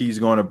feel like he's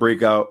going to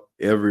break out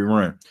every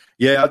run.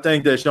 Yeah, I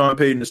think that Sean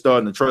Payton is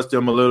starting to trust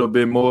him a little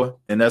bit more,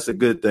 and that's a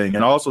good thing.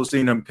 And I also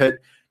seen him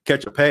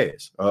catch a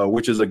pass,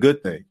 which is a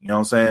good thing. You know what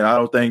I'm saying? I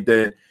don't think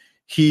that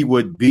he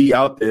would be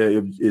out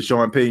there if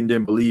Sean Payton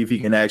didn't believe he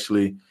can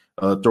actually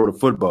throw the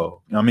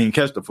football.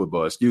 Catch the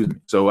football, excuse me.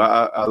 So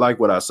I like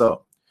what I saw.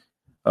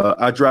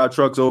 I drive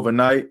trucks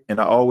overnight, and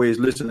I always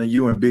listen to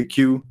you and Big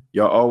Q.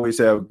 Y'all always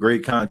have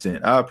great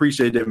content. I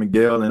appreciate that,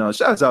 Miguel. And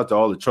shouts out to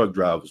all the truck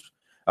drivers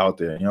out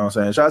there. You know what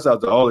I'm saying? Shouts out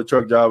to all the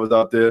truck drivers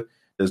out there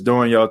that's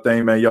doing y'all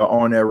thing, man. Y'all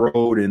on that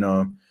road,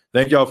 and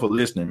thank y'all for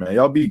listening, man.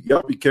 Y'all be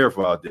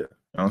careful out there.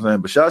 You know what I'm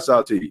saying? But shouts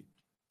out to you.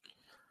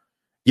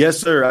 Yes,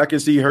 sir. I can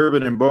see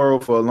Herbert and Burrow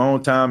for a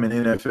long time in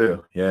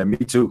NFL. Yeah, me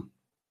too.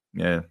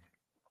 Yeah.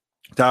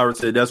 Tyra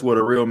said that's what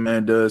a real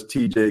man does.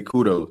 TJ,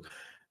 kudos.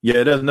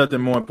 Yeah, there's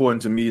nothing more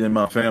important to me than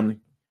my family.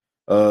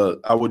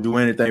 I would do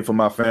anything for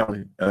my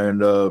family.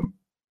 And,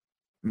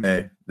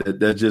 man,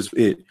 that's just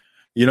it.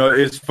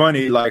 It's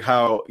funny, like,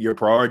 how your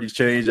priorities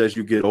change as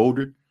you get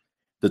older.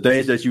 The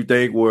things that you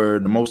think were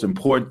the most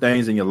important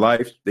things in your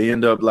life, they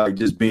end up, like,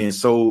 just being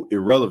so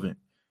irrelevant,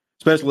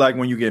 especially, like,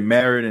 when you get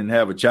married and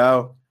have a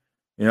child.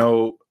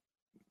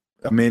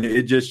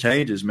 It just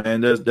changes, man.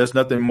 There's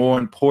nothing more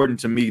important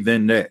to me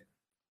than that.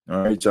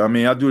 All right. So,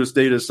 I do the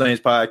State of the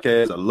Saints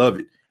podcast. I love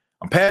it.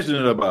 I'm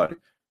passionate about it.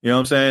 You know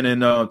what I'm saying?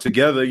 And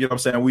together, you know what I'm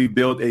saying, we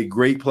built a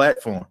great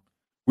platform.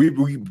 We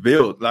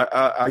built, like,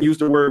 I use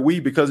the word we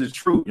because it's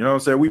true. You know what I'm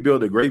saying? We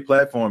built a great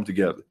platform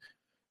together.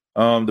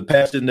 The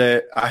passion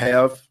that I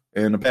have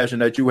and the passion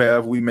that you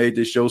have, we made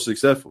this show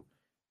successful.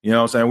 You know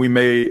what I'm saying? We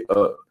made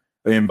an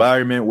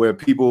environment where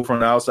people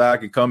from the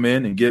outside can come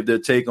in and give their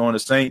take on the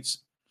Saints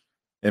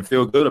and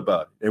feel good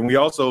about it. And we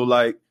also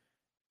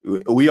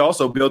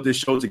built this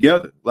show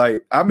together.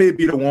 Like, I may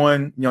be the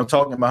one,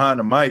 talking behind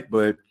the mic,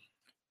 but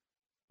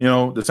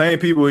the same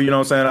people, you know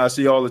what I'm saying, I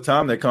see all the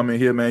time that come in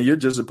here, man, you're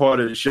just a part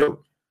of the show.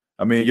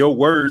 Your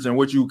words and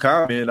what you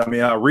comment,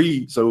 I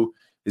read. So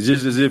it's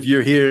just as if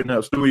you're here in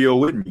the studio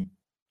with me.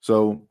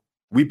 So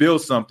we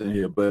built something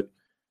here. But,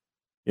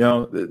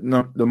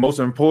 the most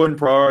important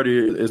priority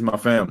is my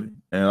family.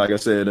 And like I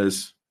said,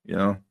 that's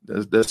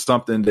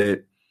something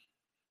that,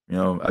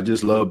 I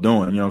just love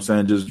doing. You know what I'm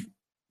saying? Just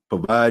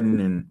providing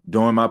and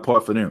doing my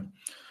part for them.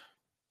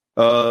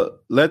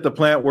 Let the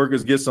plant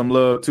workers get some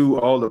love too.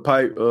 All the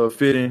pipe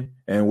fitting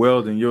and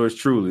welding, yours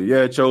truly.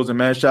 Yeah, Chosen,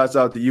 man. Shouts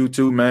out to you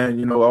too,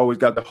 man. Always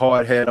got the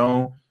hard hat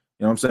on.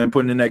 You know what I'm saying?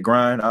 Putting in that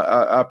grind.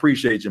 I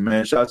appreciate you,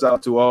 man. Shouts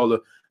out to all the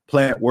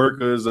plant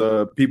workers,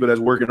 people that's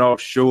working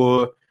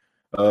offshore.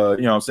 You know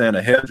what I'm saying?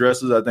 The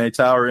hairdressers. I think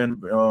Tower in,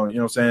 you know what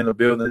I'm saying, the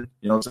building.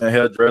 You know what I'm saying?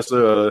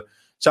 Hairdresser.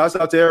 Shouts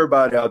out to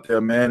everybody out there,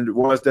 man. The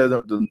ones that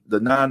the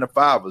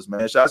 9-to-5ers,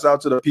 man. Shouts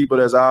out to the people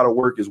that's out of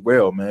work as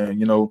well, man.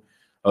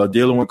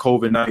 Dealing with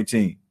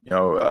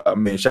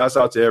COVID-19. Shouts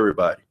out to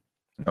everybody.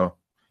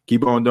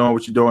 Keep on doing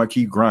what you're doing.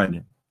 Keep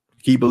grinding.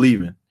 Keep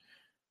believing.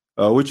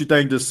 What you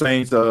think the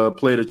Saints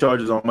play the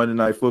Chargers on Monday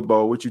Night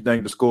Football? What you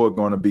think the score is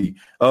going to be?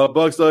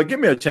 Bucks, give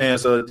me a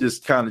chance.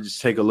 Just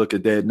take a look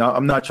at that. Now,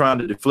 I'm not trying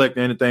to deflect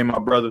anything, my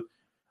brother.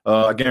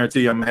 I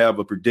guarantee I'm going to have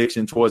a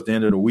prediction towards the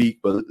end of the week.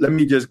 But let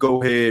me just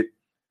go ahead.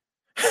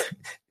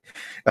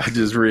 I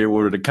just read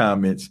one of the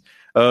comments.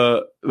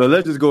 But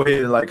let's just go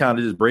ahead and kind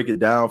of just break it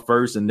down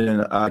first, and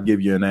then I'll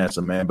give you an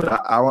answer, man. But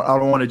I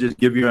don't want to just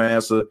give you an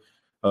answer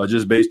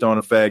just based on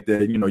the fact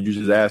that, you're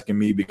just asking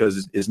me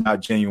because it's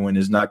not genuine.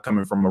 It's not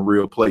coming from a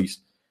real place.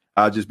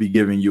 I'll just be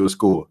giving you a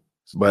score.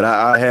 But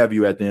I have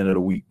you at the end of the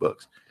week,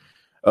 Bucks.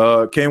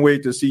 Can't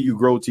wait to see you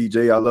grow,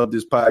 TJ. I love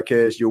this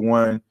podcast. You're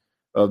one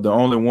of the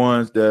only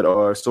ones that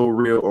are so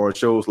real on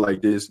shows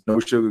like this. No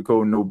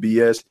sugarcoat, no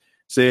BS.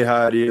 Say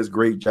how it is.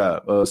 Great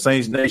job.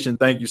 Saints Nation,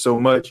 thank you so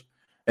much.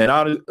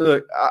 And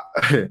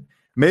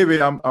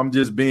maybe I'm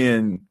just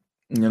being,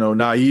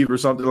 naive or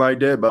something like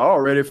that, but I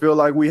already feel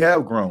like we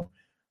have grown.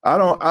 I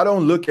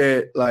don't look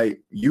at like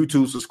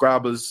YouTube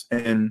subscribers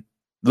and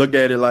look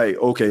at it like,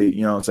 okay,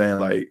 you know what I'm saying?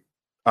 Like,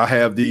 I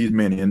have these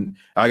many and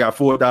I got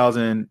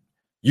 4,000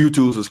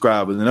 YouTube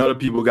subscribers and other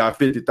people got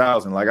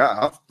 50,000. Like,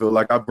 I feel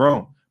like I've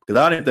grown because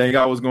I didn't think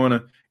I was going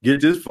to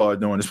get this far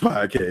doing this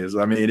podcast.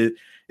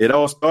 it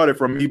all started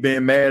from me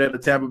being mad at the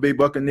Tampa Bay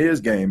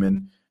Buccaneers game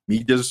and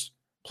me just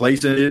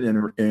placing it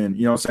and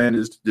you know what I'm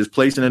saying, just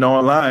placing it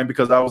online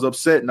because I was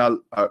upset and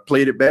I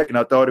played it back and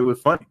I thought it was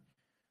funny.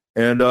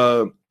 And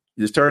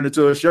just turned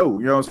into a show,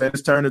 you know what I'm saying?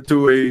 It's turned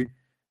into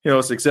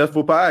a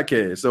successful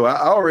podcast. So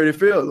I already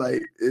feel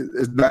like,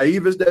 as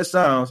naive as that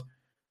sounds,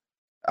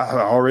 I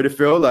already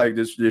feel like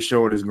this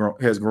show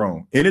has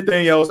grown.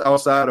 Anything else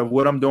outside of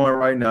what I'm doing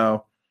right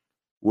now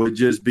would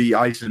just be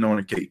icing on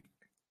the cake.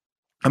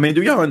 I mean,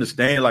 do y'all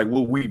understand like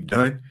what we've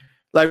done?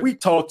 Like we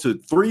talked to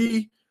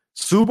 3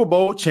 Super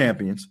Bowl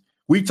champions.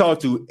 We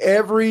talked to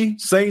every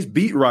Saints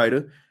beat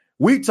writer.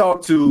 We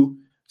talked to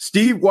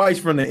Steve Weiss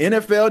from the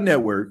NFL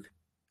Network.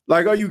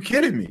 Like, are you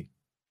kidding me?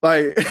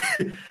 Like,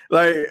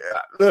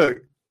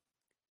 look,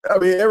 I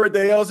mean,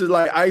 everything else is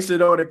like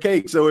icing on the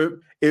cake. So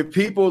if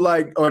people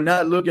like are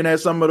not looking at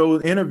some of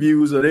those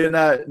interviews or they're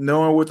not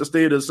knowing what the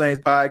State of the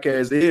Saints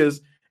podcast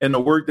is and the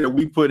work that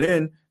we put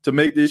in to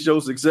make this show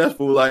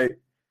successful, like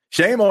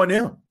shame on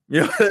them.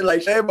 You know,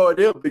 like shame on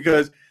them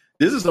because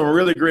this is some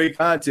really great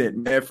content,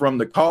 man, from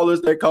the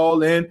callers that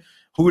call in,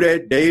 Who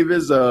Dat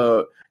Davis,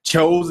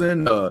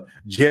 Chosen,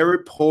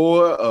 Jared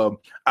Poor,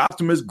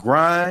 Optimus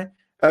Grind.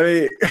 I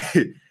mean,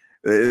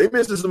 they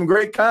missing some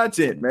great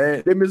content,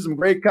 man. They missing some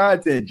great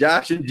content.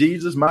 Josh and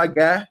Jesus, my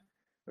guy.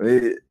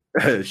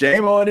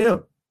 Shame on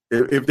them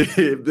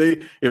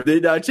if they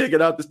not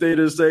checking out the State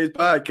of the Saints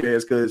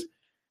podcast because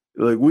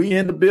like we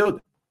in the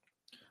building.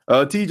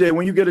 TJ,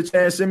 when you get a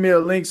chance, send me a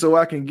link so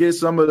I can get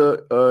some of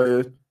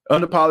the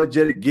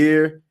unapologetic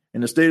gear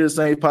and the State of the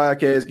Saints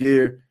podcast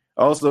gear.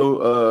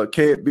 Also,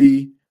 can't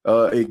be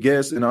a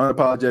guest in the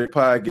Unapologetic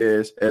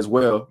podcast as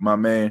well, my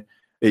man.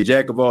 A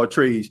jack of all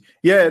trades.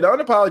 Yeah, the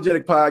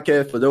Unapologetic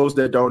podcast, for those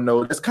that don't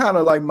know, that's kind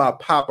of like my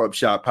pop-up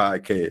shop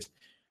podcast.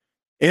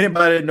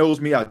 Anybody that knows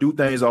me, I do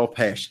things all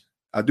passion.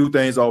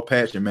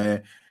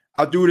 Man.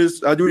 I do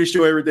this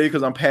show every day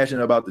because I'm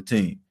passionate about the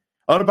team.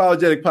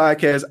 Unapologetic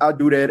podcast, I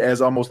do that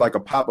as almost like a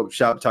pop-up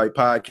shop type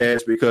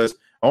podcast because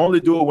I only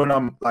do it when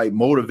I'm like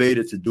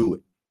motivated to do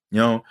it.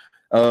 You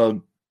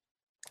know?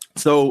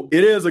 So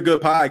it is a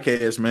good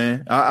podcast,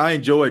 man. I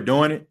enjoy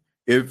doing it.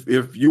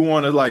 If you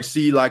want to like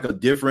see like a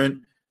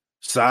different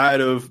side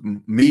of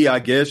me, I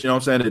guess, you know what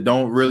I'm saying, that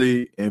don't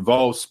really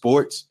involve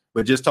sports,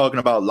 but just talking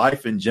about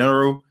life in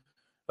general,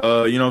 you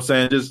know what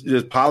I'm saying,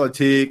 just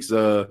politics, you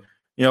know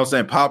what I'm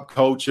saying, pop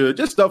culture,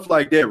 just stuff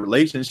like that,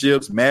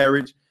 relationships,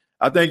 marriage.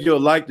 I think you'll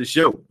like the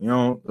show, you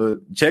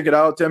know, check it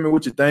out. Tell me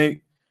what you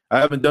think.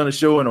 I haven't done a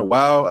show in a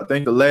while. I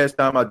think the last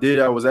time I did,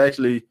 I was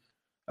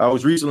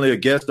recently a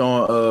guest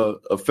on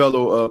a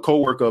fellow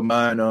coworker of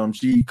mine.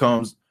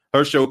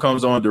 Her show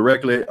comes on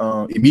directly,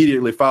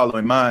 immediately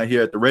following mine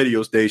here at the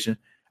radio station.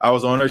 I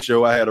was on her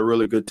show. I had a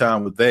really good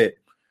time with that.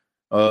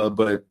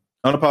 But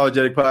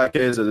Unapologetic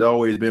Podcast has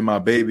always been my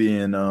baby.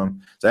 And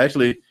it's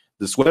actually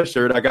the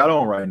sweatshirt I got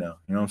on right now.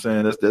 You know what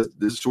I'm saying? That's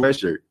this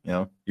sweatshirt. You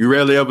know, you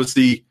rarely ever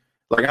see,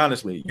 like,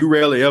 honestly, you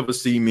rarely ever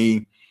see me,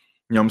 you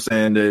know what I'm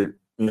saying, that,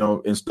 you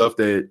know, in stuff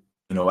that,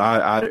 you know,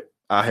 I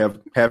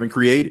haven't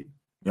created.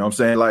 You know what I'm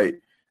saying?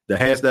 Like the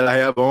hats that I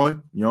have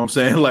on, you know what I'm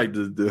saying? Like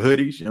the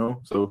hoodies, you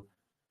know, so.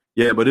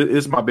 Yeah, but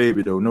it's my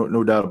baby, though.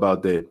 No doubt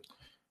about that.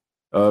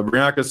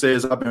 Bianca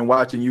says, I've been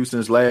watching you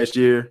since last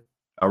year.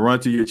 I run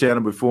to your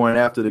channel before and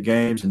after the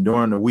games and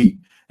during the week.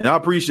 And I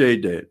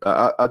appreciate that.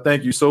 I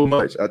thank you so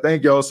much. I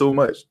thank y'all so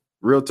much.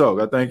 Real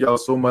talk. I thank y'all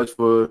so much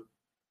for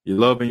your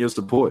love and your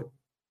support.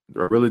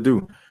 I really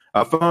do.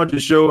 I found your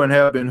show and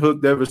have been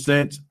hooked ever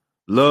since.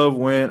 Love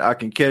when I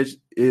can catch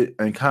it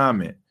and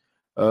comment.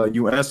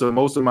 You answer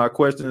most of my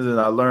questions, and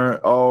I learn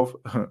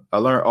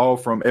all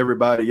from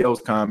everybody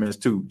else's comments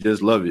too.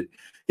 Just love it.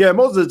 Yeah,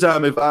 most of the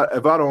time, if I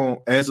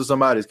don't answer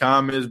somebody's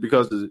comments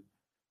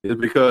it's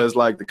because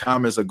like the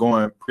comments are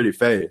going pretty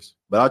fast.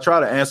 But I try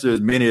to answer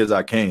as many as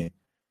I can.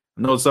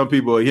 I know some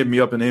people hit me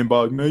up in the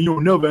inbox, man, you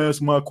don't never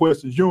answer my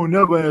questions.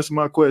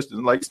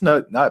 Like it's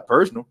not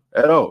personal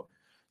at all.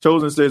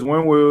 Chosen says,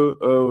 when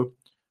will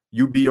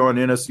you be on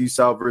NFC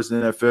South versus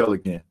NFL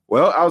again?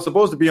 Well, I was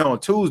supposed to be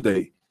on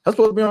Tuesday. I'm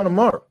supposed to be on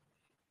tomorrow.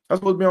 I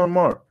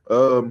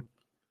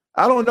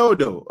don't know,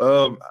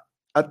 though.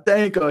 I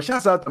think,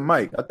 shouts out to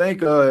Mike. I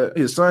think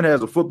his son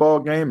has a football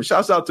game. And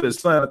shouts out to his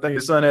son. I think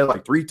his son had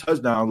like 3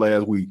 touchdowns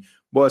last week.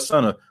 Boy, his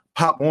son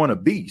pop on a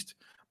beast.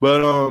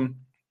 But,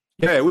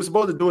 yeah, we're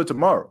supposed to do it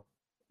tomorrow.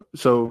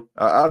 So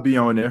I'll be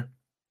on there.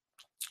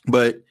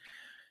 But,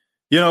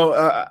 you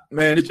know,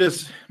 man, it's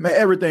just, man,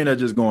 everything that's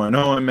just going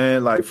on,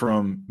 man, like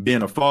from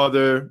being a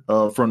father,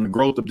 from the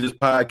growth of this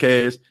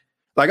podcast.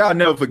 Like, I'll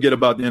never forget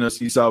about the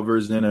NFC South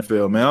versus the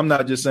NFL, man. I'm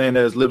not just saying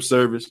that as lip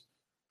service,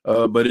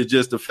 but it's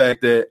just the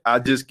fact that I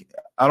just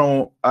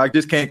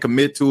can't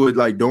commit to it,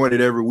 like doing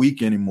it every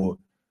week anymore.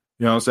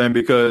 You know what I'm saying?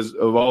 Because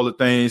of all the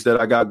things that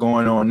I got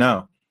going on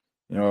now.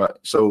 You know,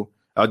 so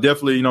I'll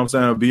definitely, you know what I'm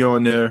saying, I'll be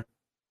on there.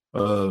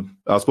 I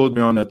was supposed to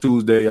be on that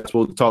Tuesday. I'm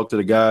supposed to talk to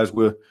the guys.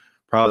 We'll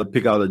probably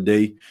pick out a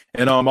day.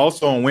 And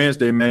also on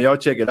Wednesday, man, y'all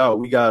check it out.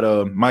 We got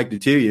Mike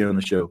Detillier on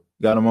the show.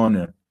 Got him on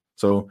there.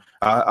 So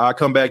I'll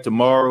come back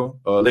tomorrow,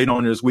 later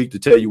on this week, to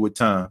tell you what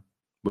time.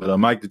 But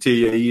Mike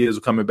Detillier, he is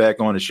coming back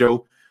on the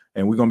show,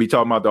 and we're going to be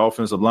talking about the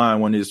offensive line,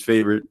 one of his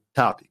favorite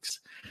topics.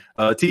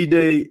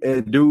 TJ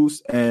and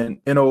Deuce and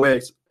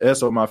NOX,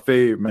 that's my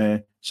favorite,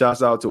 man.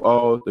 Shouts out to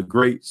all the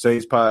great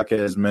Saints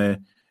podcasts,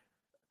 man.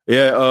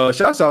 Yeah,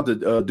 shouts out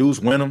to Deuce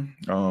Wenham,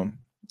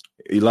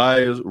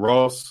 Elias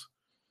Ross.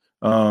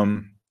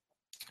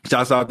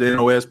 Shouts out to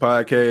NOS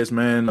podcast,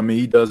 man. I mean,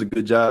 he does a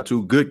good job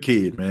too. Good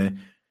kid,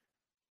 man.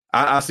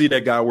 I see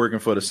that guy working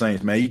for the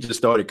Saints, man. He just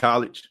started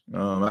college.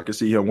 I can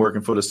see him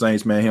working for the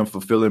Saints, man. Him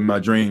fulfilling my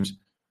dreams.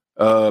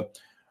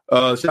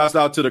 Shouts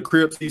out to the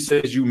Crips. He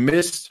says you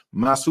missed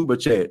my super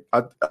chat.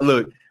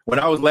 Look, when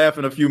I was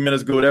laughing a few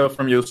minutes ago, that was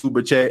from your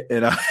super chat,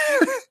 and I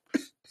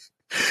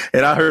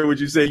and I heard what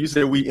you said. You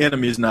said we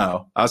enemies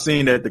now. I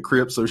seen that, the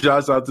Crips. So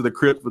shouts out to the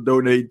Crips for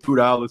donating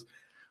 $2.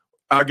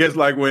 I guess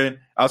like when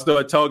I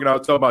started talking, I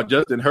was talking about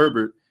Justin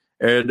Herbert,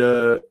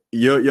 and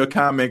your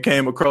comment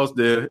came across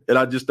there, and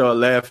I just started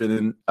laughing,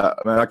 and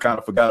I kind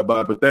of forgot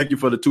about it. But thank you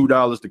for the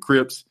 $2, the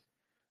Crips.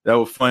 That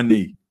was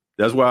funny.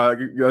 That's why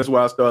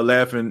I started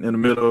laughing in the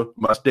middle of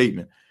my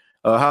statement.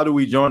 How do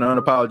we join the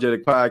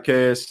Unapologetic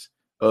Podcast?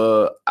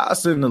 I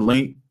send the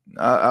link.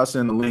 I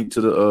send the link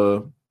to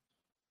the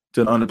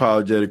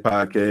Unapologetic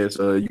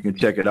Podcast. You can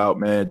check it out,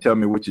 man. Tell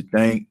me what you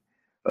think.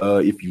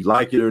 If you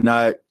like it or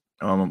not.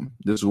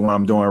 This is what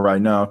I'm doing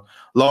right now.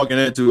 Logging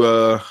into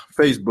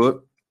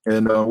Facebook,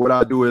 and what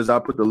I do is I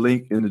put the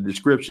link in the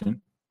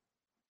description.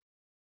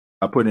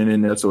 I put it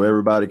in there so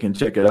everybody can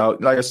check it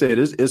out. Like I said,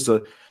 it's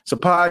a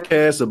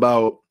podcast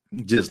about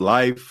just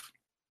life.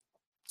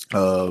 You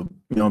know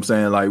what I'm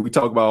saying? Like, we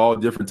talk about all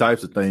different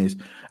types of things.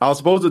 I was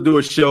supposed to do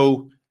a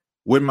show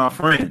with my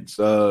friends.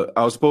 I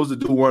was supposed to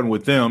do one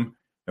with them,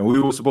 and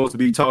we were supposed to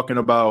be talking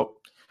about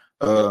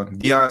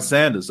Deion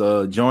Sanders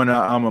joining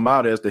our alma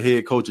mater as the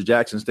head coach of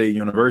Jackson State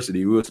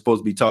University. We were supposed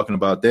to be talking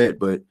about that,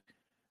 but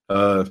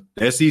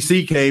the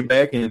SEC came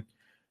back, and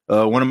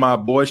one of my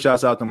boys,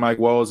 shouts out to Mike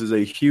Walls, is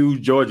a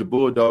huge Georgia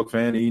Bulldog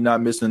fan. He's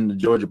not missing the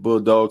Georgia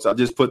Bulldogs. I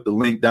just put the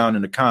link down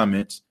in the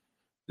comments.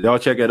 Y'all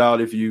check it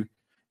out if you're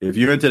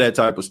into that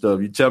type of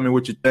stuff. You tell me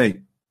what you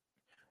think.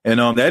 And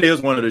that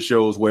is one of the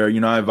shows where,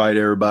 I invite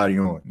everybody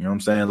on. You know what I'm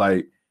saying?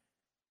 Like,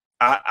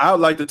 I would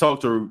like to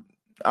talk to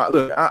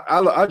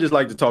I just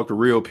like to talk to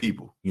real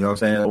people, you know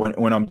what I'm saying,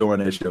 when I'm doing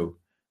that show.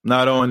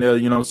 Not on there,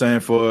 you know what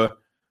I'm saying, for,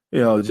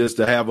 just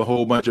to have a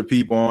whole bunch of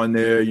people on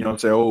there, you know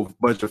what I'm saying,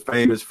 a bunch of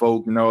famous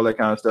folk and all that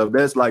kind of stuff.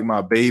 That's like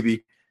my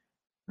baby.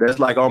 That's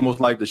like almost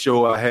like the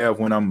show I have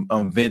when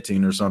I'm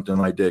venting or something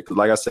like that. Because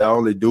like I said, I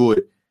only do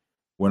it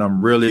when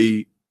I'm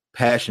really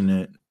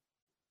passionate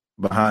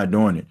behind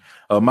doing it.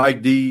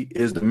 Mike D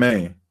is the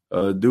man.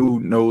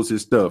 Dude knows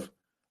his stuff.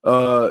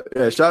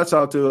 Shouts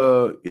out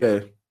to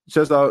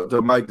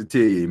Mike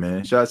Detillier,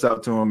 man. Shouts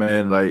out to him,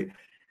 man. Like,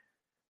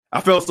 I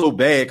felt so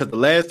bad because the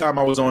last time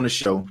I was on the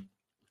show,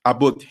 I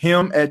booked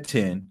him at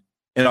 10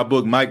 and I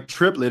booked Mike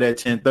Triplett at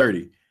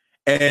 10:30.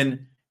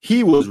 And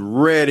he was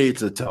ready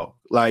to talk.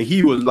 Like,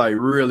 he was like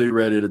really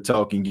ready to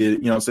talk and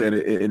get,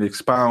 and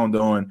expound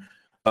on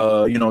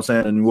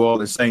the New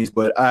Orleans Saints.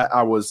 But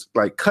I was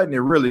like cutting it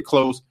really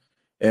close.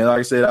 And like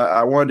I said,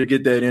 I wanted to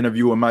get that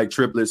interview with Mike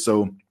Triplett.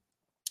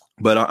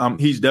 But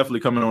he's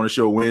definitely coming on the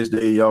show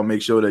Wednesday. Y'all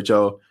make sure that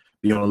y'all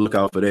be on the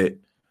lookout for that.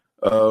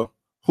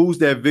 Who's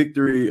that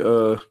victory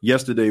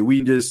yesterday?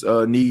 We just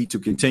need to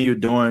continue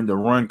doing the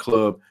run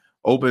club,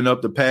 open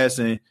up the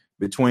passing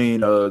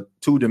between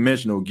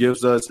two-dimensional,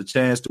 gives us a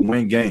chance to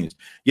win games.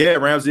 Yeah,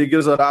 Ramsey, it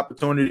gives us an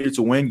opportunity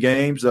to win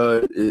games.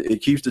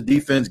 It keeps the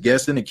defense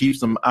guessing. It keeps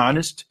them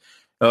honest.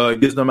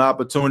 It gives them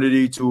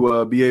opportunity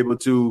to be able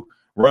to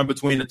run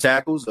between the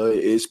tackles.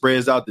 It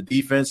spreads out the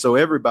defense, so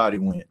everybody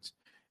wins.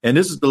 And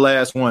this is the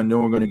last one.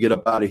 Then we're going to get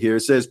up out of here.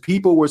 It says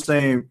people were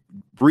saying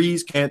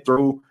Breeze can't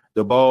throw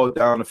the ball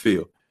down the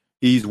field.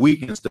 He's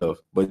weak and stuff.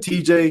 But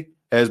TJ,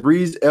 has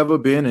Breeze ever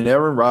been an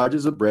Aaron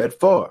Rodgers or Brett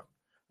Favre?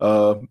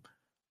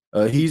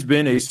 He's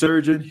been a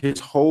surgeon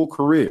his whole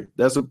career.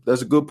 That's a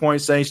good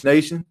point, Saints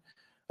Nation.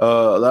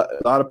 A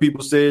lot of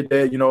people said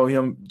that,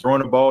 him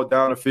throwing the ball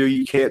down the field,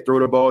 he can't throw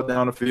the ball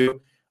down the field.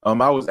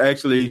 I was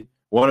actually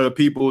one of the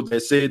people that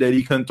said that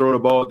he couldn't throw the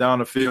ball down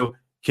the field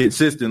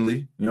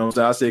consistently. You know what I'm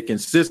saying? I said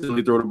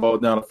consistently throw the ball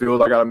down the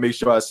field. I got to make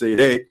sure I say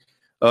that.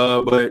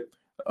 But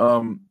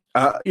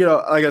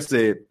like I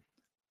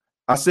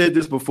said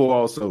this before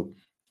also.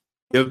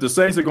 If the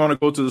Saints are going to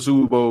go to the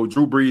Super Bowl,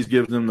 Drew Brees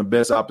gives them the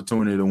best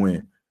opportunity to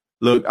win.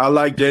 Look, I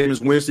like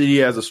Jameis Winston. He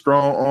has a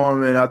strong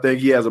arm, and I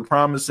think he has a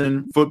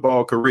promising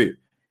football career.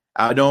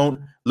 I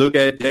don't look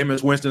at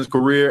Jameis Winston's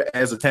career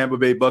as a Tampa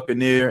Bay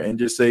Buccaneer and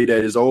just say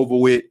that it's over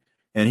with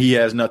and he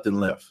has nothing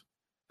left.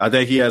 I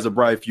think he has a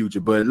bright future,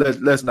 but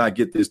let's not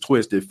get this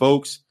twisted,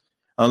 folks.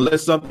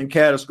 Unless something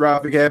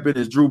catastrophic happens,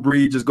 as Drew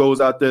Brees just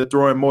goes out there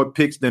throwing more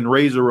picks than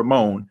Razor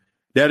Ramon,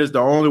 that is the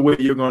only way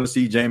you're going to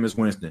see Jameis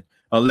Winston.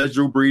 Unless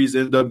Drew Brees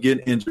ends up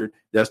getting injured,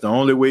 that's the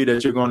only way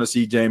that you're going to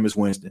see Jameis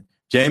Winston.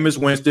 Jameis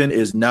Winston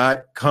is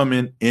not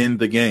coming in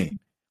the game,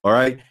 all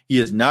right? He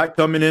is not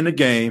coming in the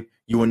game.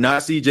 You will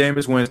not see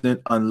Jameis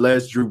Winston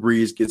unless Drew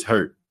Brees gets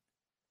hurt,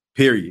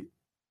 period.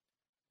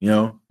 You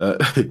know,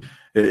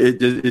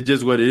 it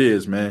just what it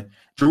is, man.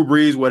 Drew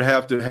Brees would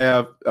have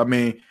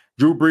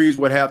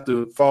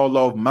to fall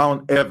off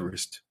Mount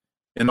Everest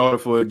in order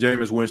for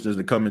Jameis Winston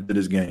to come into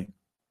this game.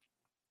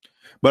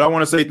 But I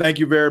want to say thank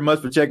you very much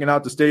for checking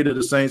out the State of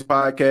the Saints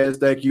podcast.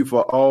 Thank you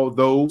for all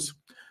those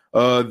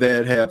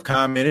that have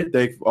commented.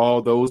 Thank you for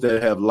all those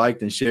that have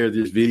liked and shared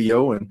this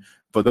video. And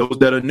for those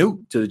that are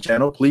new to the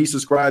channel, please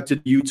subscribe to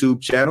the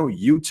YouTube channel,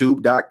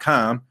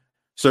 youtube.com.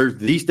 Search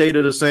The State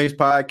of the Saints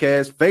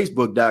podcast,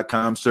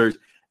 facebook.com. Search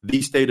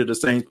The State of the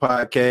Saints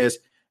podcast.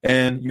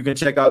 And you can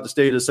check out the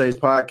State of the Saints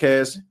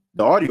podcast,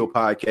 the audio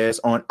podcast,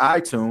 on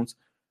iTunes,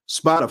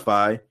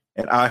 Spotify,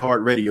 and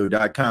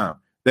iHeartRadio.com.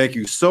 Thank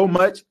you so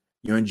much.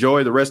 You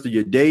enjoy the rest of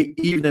your day,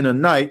 evening,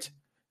 and night.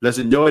 Let's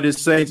enjoy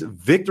this Saints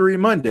Victory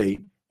Monday.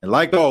 And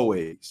like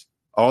always,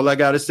 all I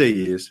got to say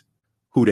is